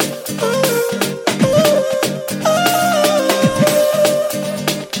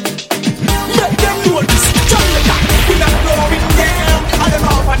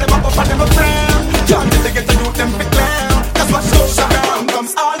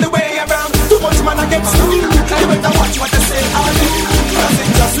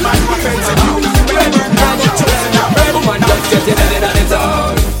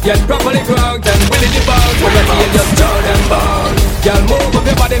 Get properly cranked and willing the ball. When you feel just throw them ball. Girl, move up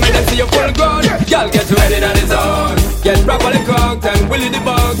your body, make them see you full grown. Girl, get ready on the zone. Get properly cranked and willing the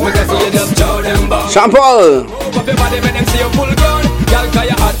ball. When you see you just throw them ball. Shampoo. Move up your body, make them see you full grown. Girl, cause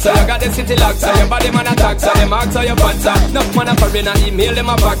you hot, so you got the city locked, so your body man attack, so them marks on your pants. Enough man a foreign and email them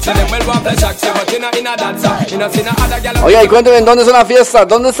a fax, so them well want the shacks, but you know in a dancer, you know see no other girl. Oye, y cuénteme, ¿dónde está la fiesta?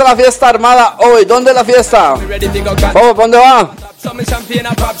 ¿Dónde está la fiesta armada hoy? ¿Dónde es la fiesta? ¿Cómo? ¿Dónde va? Hoy,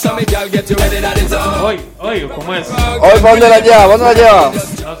 ¿cómo es? Hoy, ¿dónde la lleva? ¿Dónde la lleva?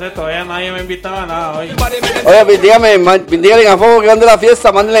 No sé, todavía nadie me invitaba a nada hoy. Oye, díganle a Fofo que dónde es la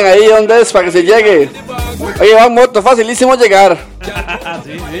fiesta, mándenle ahí dónde es para que se llegue. Oye, va moto, facilísimo llegar.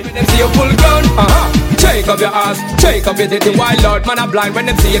 Sí. Shake up your ass, shake up your titty, wild out. Man, I'm blind when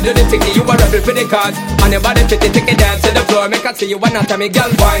them see you do the ticky. You a rebel for the cause, and your body fit the ticky dance to the floor. Make I see you one time,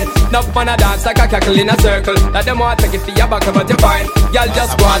 girl fine. Enough man a dance like a cackle in a circle. Let them want to take it for your back of the fine. Girl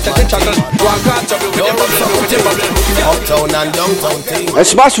just go out, take the chuckle. Go and crash trouble with your bubble. Uptown and downtown thing. A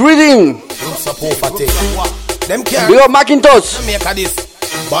smash reading. them care. Digo Macintosh.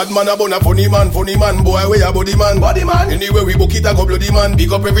 Bad man a bun a funny man, boy we a body man. Anyway we book it a go bloody man.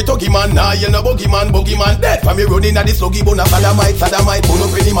 Big up every talky man, nah you no buggy man. Dead for me running at the sluggy bun a sodomite. Pull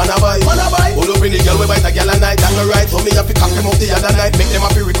up any man a buy. Pull up any girl we bite a girl a night. That's alright, so me have to cock them up the other night. Make them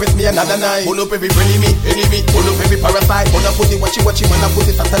happy request me another night. Pull up every enemy. Pull up every parasite. Pull up put it watchy man a put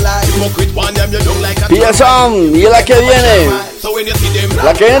it satellite. You walk with one them you don't like a Piazón, y la que viene.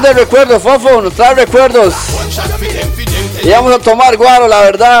 La que viene de recuerdos, Fofo, nos trae recuerdos. Y vamos a tomar guaro, la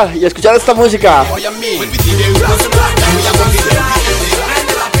verdad, y escuchar esta música.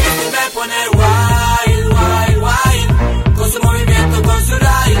 Con su movimiento, con su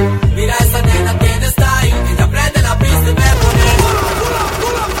ride. Mira esta nena tiene style. Ella prende la pista y me pone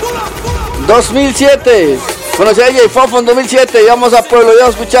 2007. Conocí a DjFofo en 2007 y vamos a Pueblo Viejo a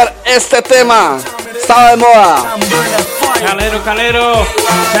escuchar este tema. Estaba de moda. Calero,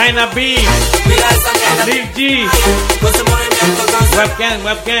 China B, Lil G, Webcam.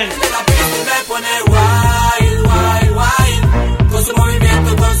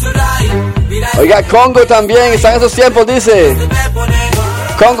 Oiga, Congo también, está en esos tiempos, dice.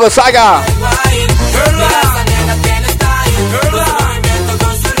 Congo Saga.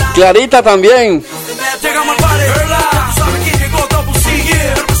 Clarita también.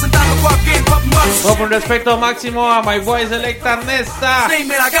 Con respeto máximo a my boy Selecta Nesta.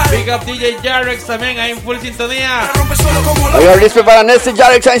 Big up DJ Jarex también ahí en full sintonía. Oiga, respeto para Nesta y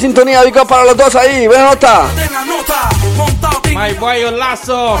Jarex ahí en sintonía. Big up para los dos ahí, buena nota. My boy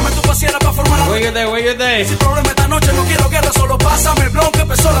Olazo. Where you there? Sin problema esta noche no quiero guerra, solo pásame el blon que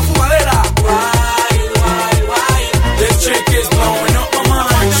empezó la fumadera. This chick is blowing up my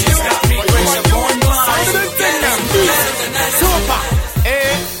mind. She's got me crazy, going blind.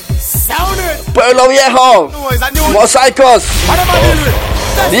 Pueblo Viejo, Mosaicos,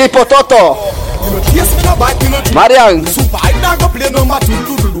 Dipo Toto, Marian.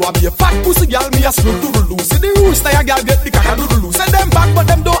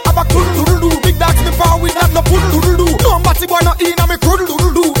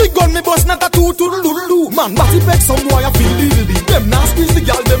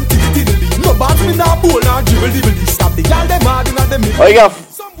 Oiga,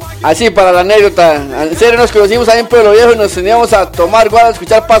 así para la anécdota, en serio nos conocimos ahí en Pueblo Viejo y nos teníamos a tomar guarda, a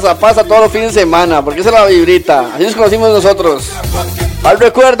escuchar pasa todos los fines de semana, porque esa es la vibrita, así nos conocimos nosotros. Al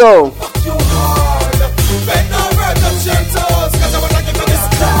recuerdo.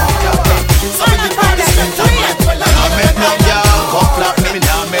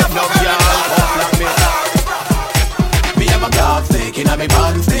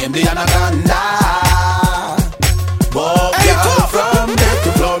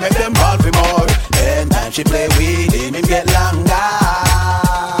 She play with him get longer.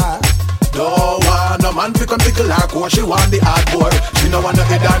 Don't want no man pick and pickle her core. She want the hardcore. She no want no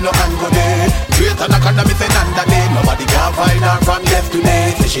head or no hand go there. Straight Anaconda, me say nanda day. Nobody can find her from left to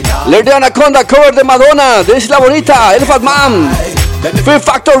right. She not. Lady Anaconda, cover de Madonna, de Isla Bonita, Elephant Man, Fear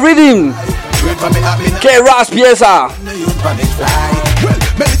Factor Rhythm. Que ras pieza.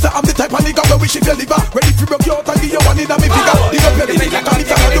 Melissa, I'm the type of nigga where we should deliver. Ready to rock you out and give you one in a me figure. Dig up your leg like a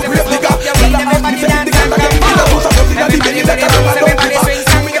nigga and do great nigga.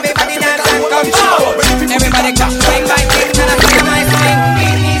 Everybody clap, swing like this, and I feel my swing.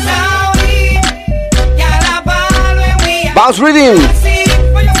 Bounce Rhythm.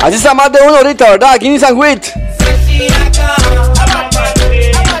 Así está más de uno ahorita, ¿verdad? Guinness and Wheat.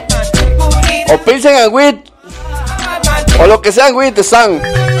 O Pilsen and Wheat. O lo que sea en Wheat están.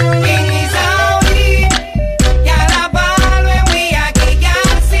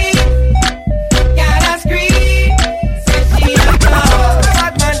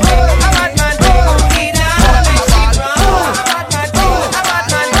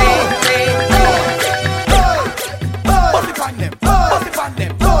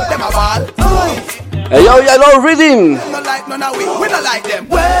 Hey yo, yellow rhythm. We not like them.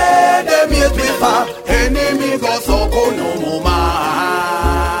 Where them is before, enemy go so cold no more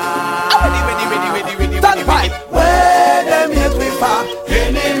man. Stand by. Where them is before,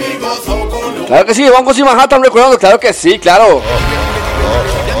 enemy go so cold no. Claro que sí, vamos y Manhattan recordando, claro que sí, claro.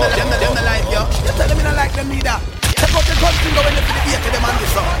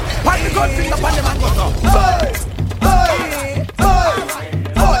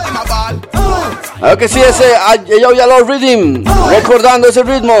 Claro que sí, ese yo Yellow Rhythm, recordando ese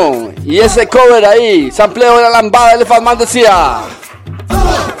ritmo y ese cover ahí, sampleo de la lambada, Elephant Man decía.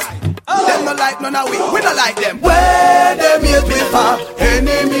 Them no like none of we not like them. Where them is before,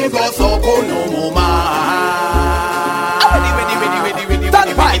 enemy go so cold no more man.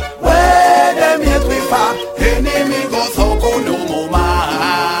 Stand by. Where them is before, enemy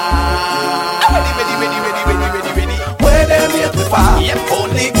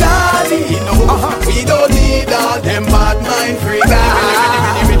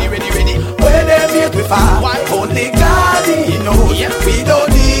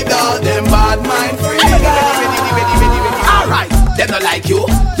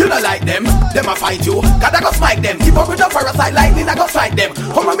fight you. God, I go smite them. Keep up with the parasite lightning, I go strike them.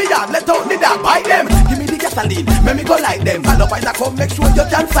 Come on me yard, let out the dog, bite them. Give me the gasoline, make me go like them. All up I come, make sure you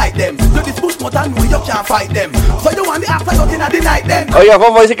can fight them. You this push motor, know you can't fight them. So you want the after, you can deny them. Oiga,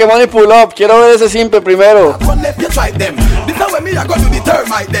 Fofo dice que money pull up. Quiero ver ese simple primero.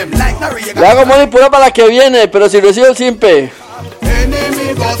 Le hago money pull up a la que viene, pero si recibe el simple.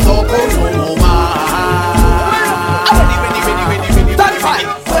 Enemigos como más.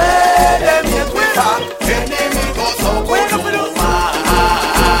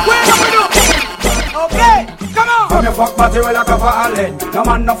 From your fuck party with a cup of Allen. No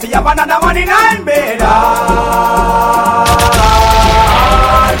man no fear banana man in nine bed.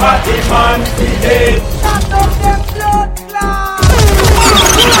 Party man dead. Shut up them blood clot.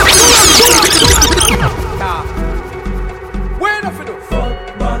 Where enough for do?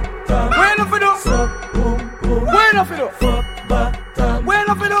 Where enough for do? Where enough for do? Where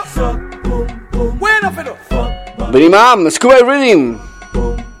enough for do? Where enough for do? Brimam, Scuba Reading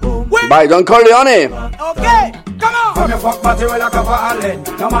by Don Corleone. Okay, come on. From your fuck party with a cup of Allen.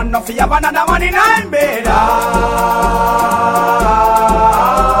 No man no fear banana man in nine bed.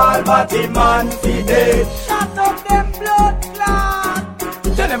 Party man fi dead. Shut up them blood clot.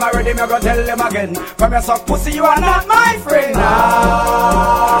 Tell them already, me go tell them again. From your suck pussy, you are not my friend.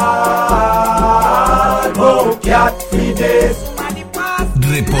 Oh, cat fi dead.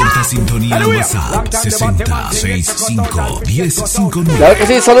 Reporta sintonía al WhatsApp 6065-1059. Claro que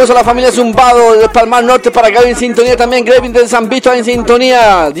sí, saludos a la familia Zumbado de Palmar Norte para Gaby en sintonía también, Grevin de San Vito en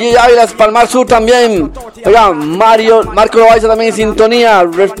sintonía, DJ Ávila Palmar Sur también. Oiga, Marco Loaiza también en sintonía,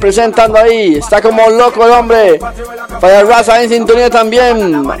 representando ahí, está como loco el hombre. Para Raza en sintonía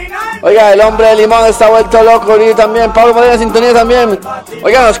también. Oiga, el hombre de Limón está vuelto loco y también, Pablo Madera en sintonía también.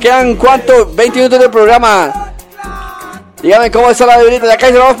 Oiga, nos quedan ¿cuánto? 20 minutos del programa. Dígame cómo está la bebida, ya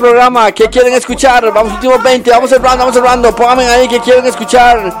casi cerramos el programa. ¿Qué quieren escuchar? Vamos últimos 20, vamos cerrando. Pónganme ahí que quieren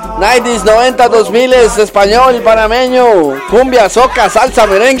escuchar. 90s, 90, 2000, español, panameño, cumbia, soca, salsa,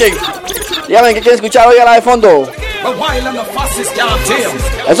 merengue. Dígame qué quieren escuchar, oiga la de fondo.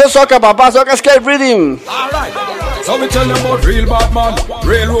 Eso es soca, papá, soca skate rhythm. So me tell them about real bad man,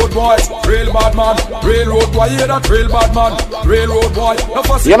 railroad boys, real bad man, railroad boy, hear that real bad man, railroad boy.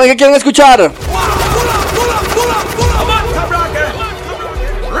 Dígame qué quieren escuchar.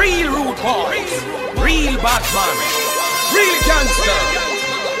 Real rude boys, real bad man, real gangster.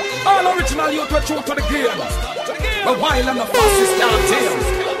 All original youth were true to the game. But while I'm the fastest can't tell,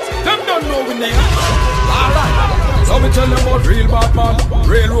 them don't know we name. Alright. So me tell them about real bad man,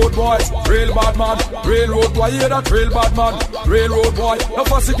 railroad boys, real bad man, railroad boy, hear that real bad man, railroad boy. No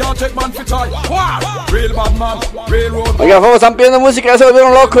fussy can't take man for tie. Wow, real bad man, railroad boy. Oiga, vamos, están pidiendo música, ya se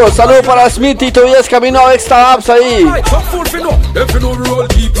volvieron locos. Saludos para Smith y Tobias, camino a Extra Apps ahí. Some fool fi know, if you know we roll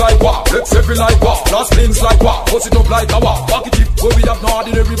deep like wow, let's every like wow, last things like wow, bust it up like a wow, back it up, where we have no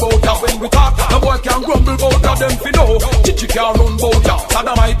ordinary bout ya. When we talk, the boy can grumble bout ya, them fi know, chichi can run bout ya.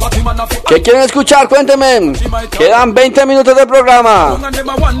 Sadamite, party man a fi. ¿Qué quieren escuchar? Cuéntenme. Quedan 20 minutos de programa.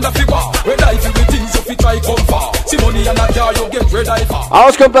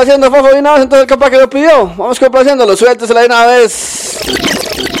 Vamos complaciendo, Fofo, de una vez, entonces el compa que lo pidió. Vamos complaciéndolo, suéltesela de una vez.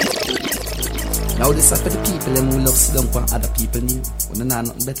 Now this is for the people who love sit down for other people new. When they know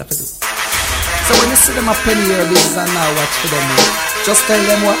nothing better for do. So when you see them a penny here, business and now watch for them. Just tell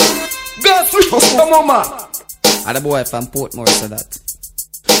them what. Go switch for mama. And the boy from Portmore said that.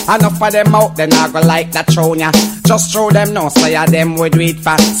 Enough of them out, they not go like that throne ya. Just throw them no, say so them we do it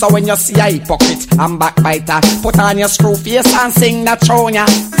fast. So when you see a hypocrite and backbiter, put on your screw face and sing that throne ya.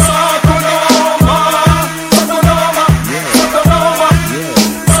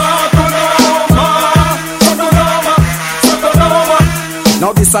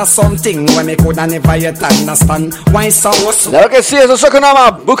 Now this is something when me coulda never yet understand. Why so? Claro que sí, eso es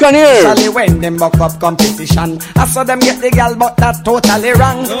Soconama, Buccaneer. Especially when them buck up competition. I saw them get the girl, but that totally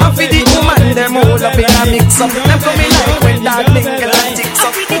wrong. And for the woman, them all up in a mix up. Them for me like when that mingle and ticks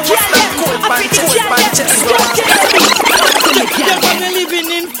up. Cold punches. They're living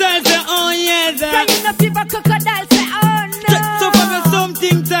inside the oh yeah. Bringing the people crocodile say oh no. So for me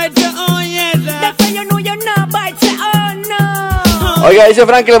something tight say oh yeah. That's why you know you're not bite say oh no. Oiga, dice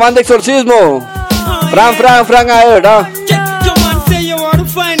Frank que le manda exorcismo. Frank, a ver, ¿verdad? Your man say you are the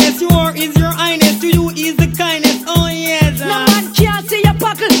finest, you are is your highness, to you is the kindness, oh yes. No man can't see your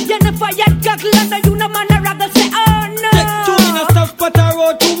buckle, you never yet cockle, and you no man a rather say oh no. Two in a stuff but I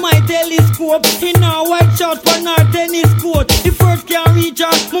wrote to my telescope, in a white shot for our tennis court. The first can reach her,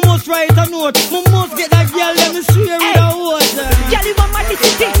 we must write a note, we must get that girl, let me swear with a water. Girl, you want my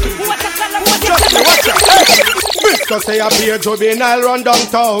city, what a color, what a color. Just say a pure juvenile run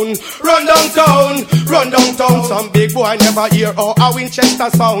downtown. Run downtown, run downtown. Some big boy never hear how a Winchester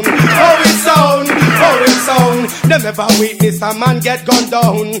sound. How it sound, how it sound. Them never witness a man get gunned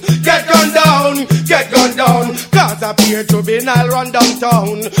down. Get gunned down, get gunned down. Cause a pure juvenile run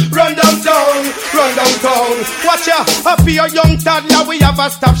downtown. Run downtown, run downtown. Watch ya, a pure young toddler. We have a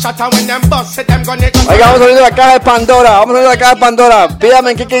stop shot and when them bust it, them gonna go. Oiga, vamos abriendo la caja de Pandora. Vamos abriendo la caja de Pandora.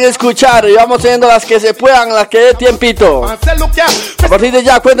 Pídame qué quieren escuchar y vamos teniendo las que se puedan, las que dé tiempito. A partir de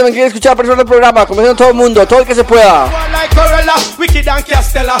ya, cuéntame qué quieren escuchar personas del programa. Comenzando todo el mundo, todo el que se pueda.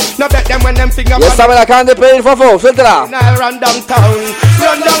 Ya saben, la acaban de pedir, Fofo, suéltela. Run downtown,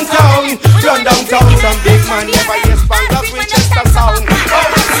 run downtown, run downtown. Some big man never hear Spangler's Winchester sound.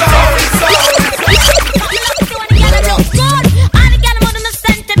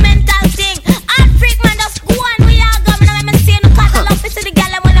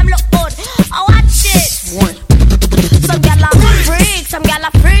 Some gyal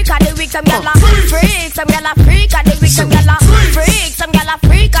a freak, and the weak. Some gyal a freak, some gyal a freak, and the weak. Some gyal a freak, some gyal a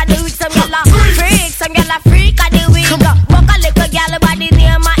freak, and the weak. Some gyal a freak, some gyal a freak, and the weak. Walk a little gyal body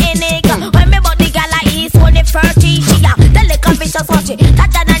near my neck. When me body gyal a east, when the 30 she a the little vicious watch it.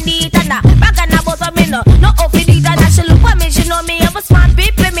 That and neat and that. Back and about a minute. No off it either. That she look for me, she know me. I'm a smart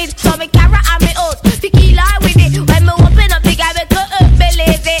people me, so me carry on me out. Tequila with it. When me open up the gyal me go up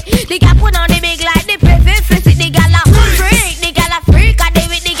believe it. The gyal put on the big like the perfect fit. The gyal a freak, the gyal a freak, and the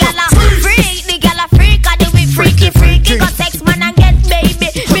with the gyal a freak, the gyal a freak, and the with freaky freaky. Got sex man and get baby.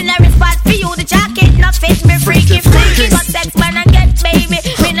 Me no respond for you. The jacket not fit me freaky freaky. Got sex man and get baby.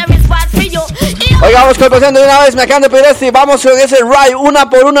 Me no respond for you. Oiga, vamos con el presente de una vez. Me acaban de pedir este y vamos con ese Rai una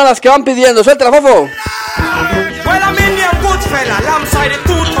por una las que van pidiendo. Suéltela, Fofo. Well, I mean, you're good fella, alongside the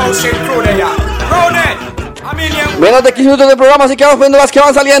 2000 crew there, I mean, Menos de 15 minutos de programa, así que vamos viendo las que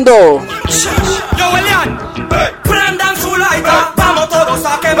van saliendo. Yo, Elian, prendan su lighter, vamos todos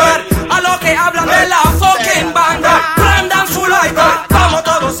a quemar a lo que hablan de la fucking banda. Prendan su lighter, vamos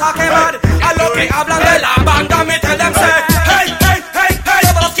todos a quemar a lo que hablan de la banda. Me tell them say, hey, hey, hey, hey,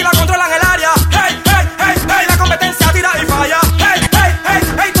 todos los que la controlan el área. Hey, hey, hey, hey, la competencia tira y falla. Hey, hey, hey,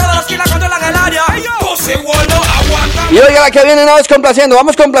 hey, todos los que la controlan el área. Puse igual no aguanta. Y oiga la que viene una vez complaciendo,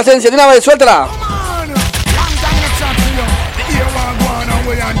 vamos complacencia de una vez, suéltela.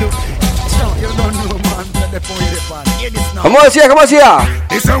 ¿Cómo decía? ¿Cómo decía?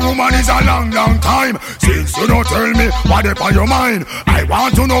 This a woman is a long, long time since you don't tell me what is on your mind. I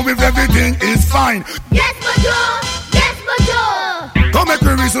want to know if everything is fine. Yes, Major. Yes, Major. Come make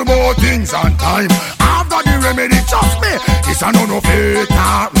me reason about things on time. After the remedy, trust me. This a no fake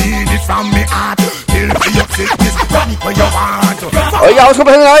talk. Read it from me heart. Till me your sickness. Run it where you want. Oiga, vamos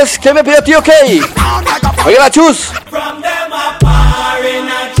complaciendo una vez. ¿Qué me pidió tío K? Oiga la chus. From them a par in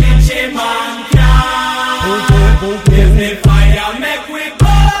a chichi man can. Give me fire, make we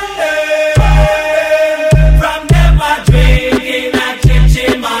burn them. From them a drink in a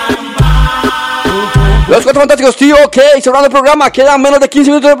chichi man bar. Los Cuatro Fantásticos, tío K, cerrando el programa. Quedan menos de 15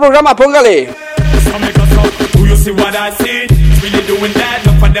 minutos del programa, póngale. Do you see what I see? Really doing that.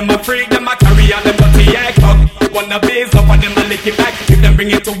 Look for them a freak, them a carry on them dirty act. Wanna base, look for them a lick it back. If them bring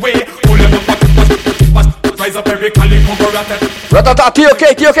it away, pull them up. Rise up every calico, go rat it. Ratata, tío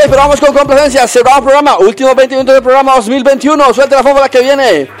K, pero vamos con complacencia. Cerramos el programa, últimos 20 minutos del programa 2021. Suelta la fórmula que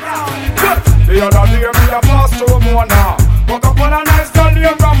viene. The other day me a pass through Mona. Woke up on a nice girl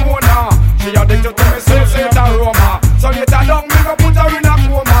named Ramona. She a dig to me say that Roma. So later down me go put her in a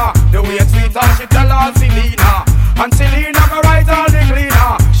coma. The way it's sweet and she tell her Selena. And Selena go write all the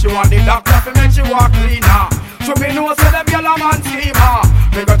cleaner. She want the doctor to make she walk cleaner. So me know say them yellow man steamer.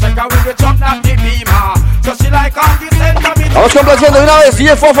 Me go check her with the truck not the beamer. So she like all the center me. Vamos complaciendo de una vez,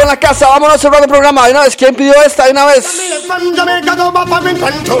 DjFofo en la casa. Vámonos cerrando el programa de una vez. ¿Quién pidió esta de una vez?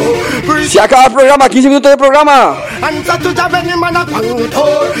 Se acaba el programa, 15 minutos de programa.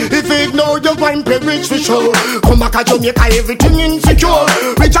 If it know you want play rich for sure. Come back to Jamaica, everything insecure.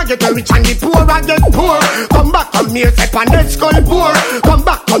 Rich I get rich and the poor I get poor. Come back from here, say Panet skull poor. Come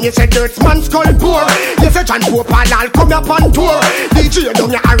back from here, say Dirtsman skull poor. You say John Pope and I'll come up on tour. DJ down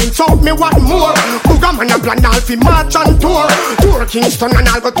your orange out me what more. Boogaman and plan all fi march on tour. Tour Kingston and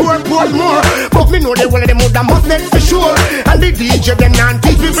I'll go tour Portmore. But me know they will them would must next for sure. And the DJ them and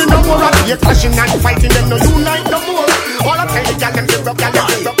teach people no more. Up here clashing and fighting them no unite no more. All I tell the girl them give up, girl them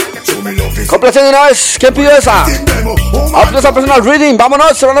give up. Complaciendo de una vez, ¿quién pidió esa? Aptos a personal reading,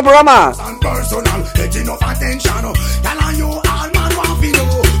 vámonos, cerrando el programa.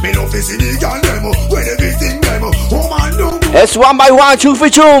 Es One by One, Chum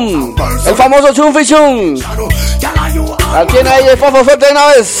Fichum. El famoso Chum Fichum. La tiene ahí el Fofo, suelta de una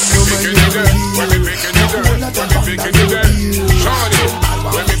vez. picking it there. Shawty,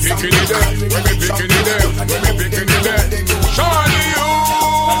 when me picking it there, when me picking it there, when me picking it there. Shawty, you,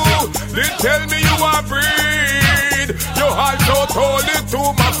 they tell me you are breed. You also told it to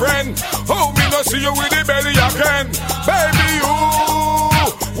my friend. Oh, me no see you with the belly again. Baby, you,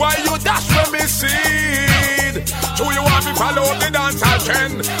 why you dash when me seed? Do you want me follow the dancehall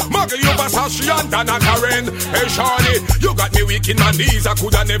trend? Muggle you Versace and Donna Karen. Hey shawty, you got me weak in my knees. I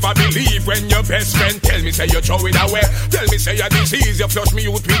coulda never believe when your best friend tell me say you throw it away. Tell me say your disease, you flush me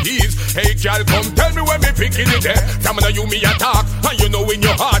out with ease. Hey girl, come tell me when me picking it there. From you me attack, and you know in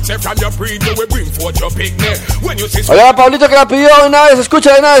your heart say from your breed you will bring forth your picnic. When you see. Oiga, Pablito que la pidió una vez,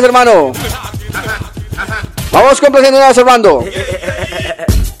 escucha de una vez, hermano. Vamos complaciendo una vez, Armando.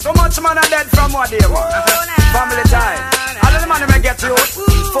 So much man are dead from what they want. Family time. All of the money may get you.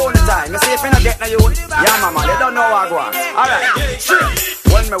 Phone time. Me see if you not get no youth. Yeah, mama, they don't know what I want. Alright, straight.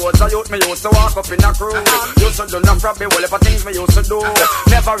 When me was a youth, me used to walk up in a crew. Used to do no probably well if things me used to do.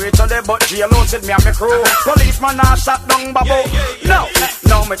 Never reach a day, but jail with me and me crew. Policeman now shot down babu. No,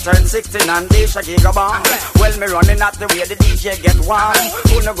 now me turn 16 and dish a gigabomb. Well, me running at the way the DJ get warm.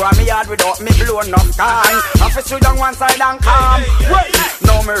 Who no go on me yard without me blow enough time. Office with on one side and calm. Wait,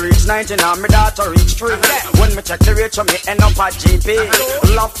 now me reach 19 and me daughter reach 3. When me check the rate, me end up at GP.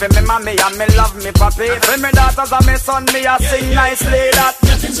 Love for me mommy and me love me papi. For me daughters and me son, me a sing nicely that.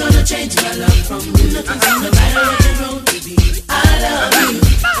 Nothing's gonna change my love from you. Nothing's gonna matter what you wrote to be. I love you.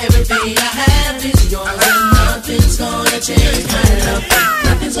 Everything I have is yours, and nothing's gonna change my love.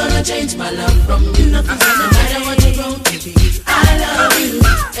 Nothing's gonna change my love from you. Nothing's gonna matter what you wrote to be. I love you.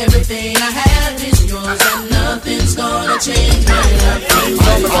 Everything I have is yours, and nothing's gonna change my love from you.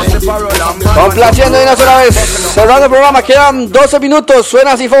 Complaciendo de una sola vez. Cerrando el programa, quedan 12 minutos.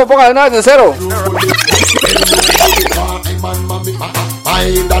 Suena así, Fofo, ponga de una vez de cero.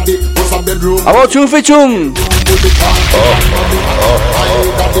 Vamos, chumfi chum.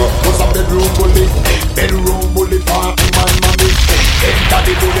 Bedroom bully party man mommy.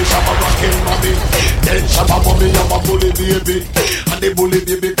 Daddy bully shabba rockin' mommy. Then shabba mommy I'm a bully baby. And the bully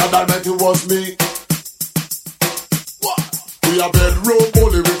baby God almighty was me. We a bedroom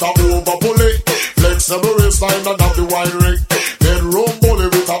bully with a over bully. Flexible waistline and have the wiring. Bedroom bully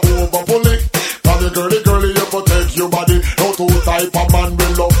with a over bully. From the girly you protect your body. No two type of man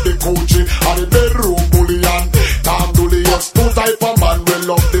will love the coochie. And the bedroom bully and Tam Dooley. Yes, two type of man will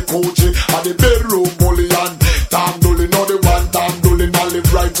love the coochie. And the bedroom bully and Tam Dooley. No the one Tam Dooley not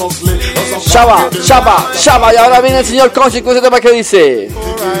live righteously. Shaba, y ahora viene el señor Conchi con ese tema que dice.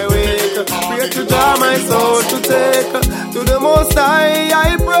 Pray to draw my soul to take to the most high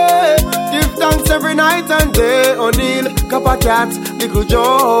I pray. Give thanks every night and day. O'Neal, Kappa Cat, Little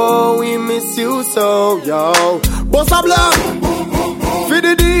Joe, we miss you so, yo. Bossa Blanc, for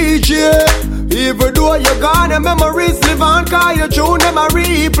the DJ. Even though you're gone, your memories live on, cause your tune them a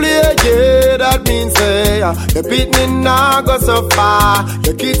replay. Yeah, that means your beating now go so far.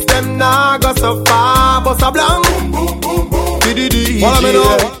 Your kids them now go so far. Bossa Blanc, for the DJ. Follow me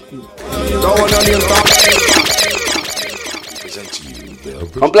now.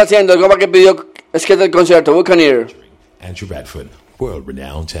 Complaciendo, el goma que pidió es que del concierto Buccaneer. Andrew Radford, world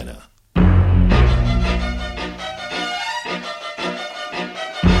renowned tenor.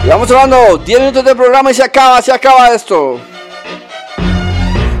 Y vamos hablando 10 minutos del programa y se acaba esto.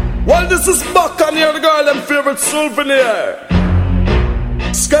 Well, this is Buccaneer, the girl, them favorite souvenir.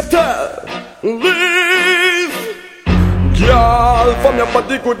 Scatter, leave. Girl, from your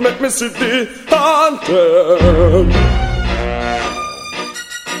body could make me see the anthem.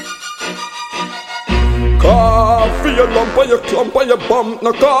 Coffee, your lump and your clump and your bump,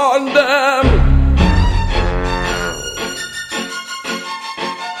 no condemn.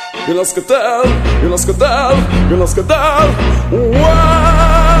 You know scatter, you know scatter, you know scatter. Well,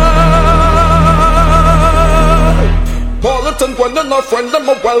 Politan, when they're not friend, them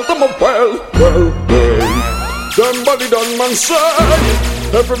a well. Them body done man say,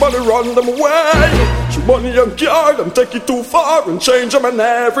 everybody run them away. She money and care, them take it too far and change them and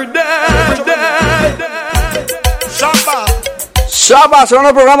every day. Shaba, será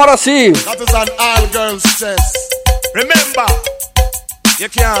un programa ahora sí. That is an all girls chest. Remember, you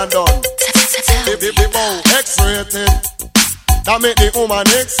can't done. X-rated. That make the woman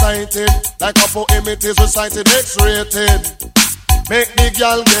excited. Like a poem it is recited. X-rated. Make the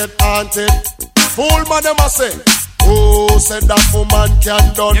girl get haunted. Fool man them a say, oh, said that woman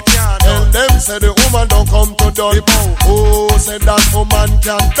can done. Tell them say the woman don't come to done. Oh, said that woman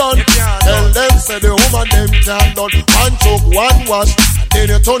can done. Tell them say the woman them can done. One choke, one wash,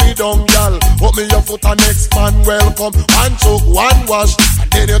 then you turn it down, girl. Put me your foot and next man welcome. One choke, one wash,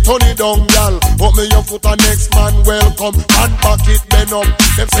 then you turn it down, gal. Put me your foot on next man, welcome. And back it, bend up.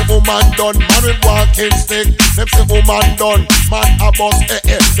 Them say woman done, man with walking stick. Them say woman done, man a boss,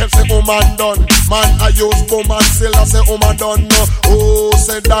 Them say woman done, man a use woman still I say woman done, no. Oh,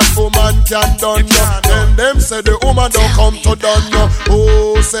 say that woman can done, no. Then them say the woman don't come to done, no.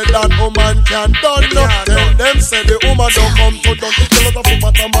 Oh, say that woman can done, no. Then them say the woman don't come to done. It's a lot of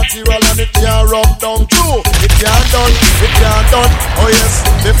matter material and it can't rub down too. It can't done, it can't done. Oh yes,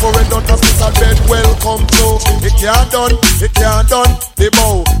 before it done, cause it's a bed welcome to. It can't done, it can't done. The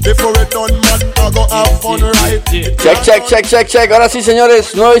bow, before it done, man, I go have fun, right? Check. Ahora sí,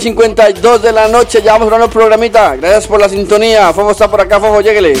 señores, 9:52 de la noche. Ya vamos a ver el programita. Gracias por la sintonía. Fofo está por acá, Fofo,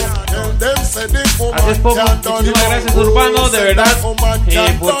 lléguele. Así es, Fofo. Muchísimas gracias, Urbano, de verdad,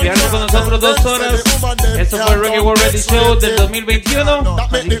 por quedarse con nosotros 2 horas. Esto fue el ReggaeWorld RadioShow del 2021.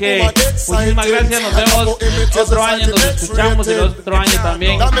 Así que muchísimas gracias. Nos vemos otro año. Nos escuchamos el otro año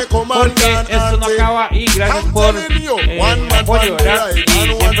también. Porque esto no acaba. Y gracias por el apoyo, ¿verdad? Y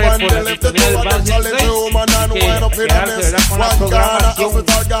siempre por la sintonía del Urbano 106. Que quedarse, ¿verdad? Con la programación.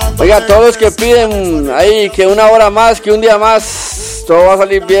 Oiga, todos los que piden ahí que una hora más, que un día más, todo va a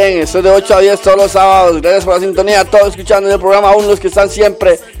salir bien. Esto es de 8 a 10 todos los sábados. Gracias por la sintonía. Todos escuchando el programa, aún los que están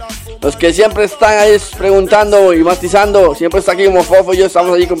siempre. Los que siempre están ahí preguntando y matizando, siempre está aquí como Fofo y yo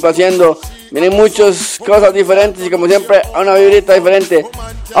estamos allí complaciendo. Vienen muchas cosas diferentes y como siempre una vibrita diferente.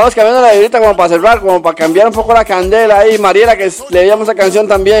 Vamos cambiando la vibrita como para cerrar, como para cambiar un poco la candela ahí. Mariela, que le damos esa canción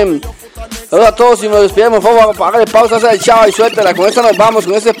también. Saludos a todos y nos despedimos. Fofo, hágale pausa, hace el chava y suéltela. Con esta nos vamos,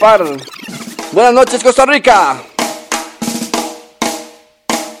 con este par. Buenas noches, Costa Rica.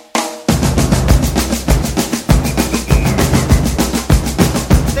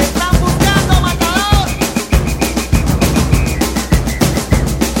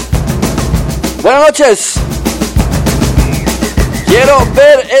 Buenas noches. Quiero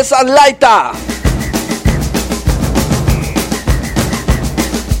ver esa laita.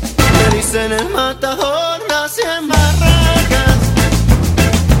 Me dicen el matador, nací en Barracas.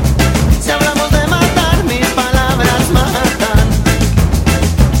 Si hablamos de matar, mis palabras matan.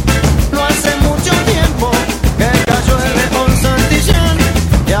 No hace mucho tiempo que cayó el león Santillán.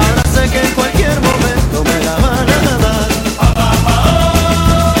 Y ahora sé que en cualquier momento me la van a dar.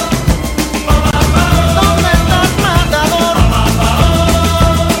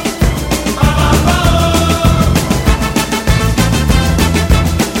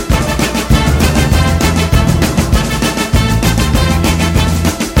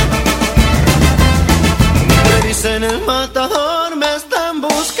 En el matador me están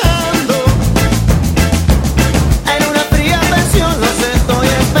buscando. En una fría pensión los estoy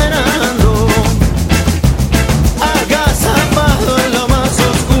esperando. Agazapado en lo más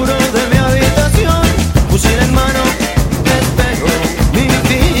oscuro de mi habitación. Fusil en mano, espero mi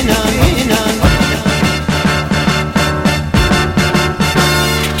final.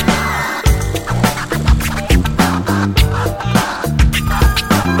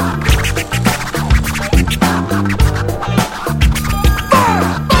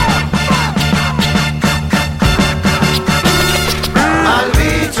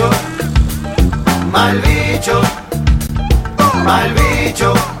 Mal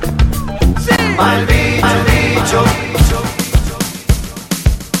bicho, mal bicho.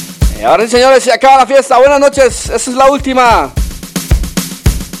 Y ahora sí, señores, se acaba la fiesta. Buenas noches, esa es la última.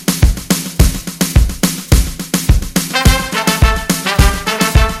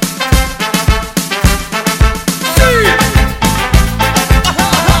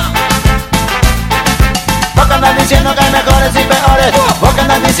 Vos que andas diciendo que hay mejores y peores. Vos que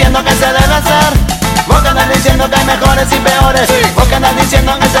andas diciendo que se debe hacer. Vos que andas diciendo que hay mejores y peores. Vos que andas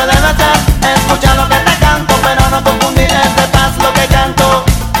diciendo que se debe hacer. Escucha lo que te canto, pero no confundir este paz lo que canto.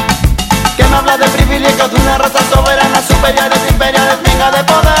 Que me habla de privilegios de una raza soberana, superiores, imperiales, venga de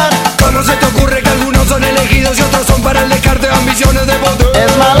poder. ¿Cómo se te ocurre que algunos son elegidos y otros son para el descarte de ambiciones de poder?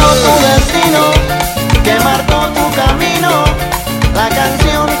 Es malo tu destino, que marcó tu camino. La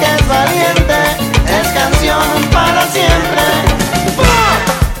canción que es valiente es canción para siempre.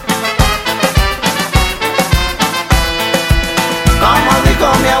 Como dijo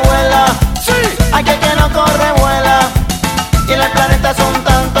mi abuela, hay que no corre, vuela. Y en el planeta son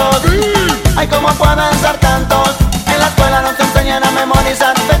tantos, ay, ¿cómo pueden ser tantos? En la escuela nos enseñan a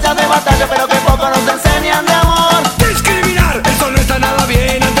memorizar fechas de batalla, pero que poco nos enseñan de amor. Discriminar, eso no está nada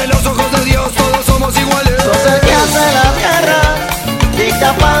bien. Ante los ojos de Dios todos somos iguales. Entonces el que hace las guerras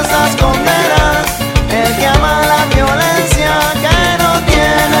dicta falsas condenas. El que ama la violencia, que no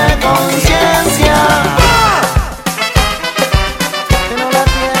tiene conciencia.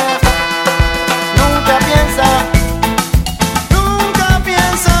 Nunca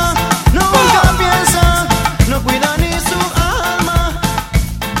piensa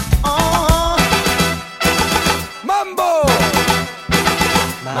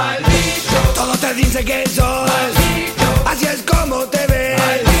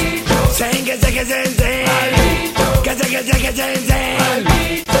que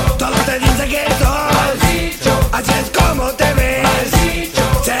se. Todos te dicen que sos. Así es como te ves.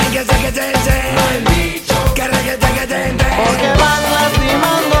 Porque van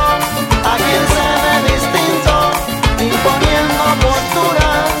lastimando a quien se ve distinto, imponiendo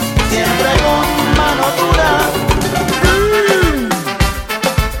posturas, siempre con mano dura.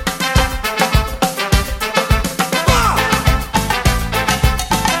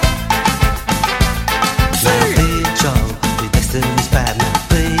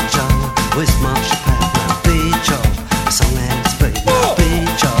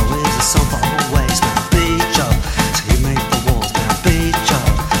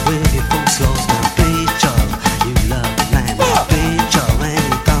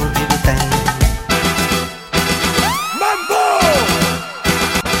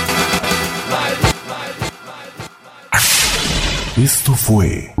 Esto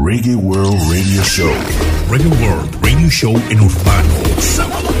fue ReggaeWorld Radio Show. ReggaeWorld Radio Show en Urbano,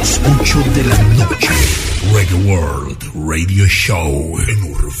 sábados 8 de la noche. ReggaeWorld Radio Show en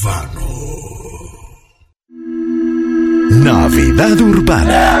Urbano. Navidad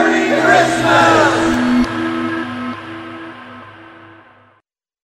Urbana. Merry Christmas.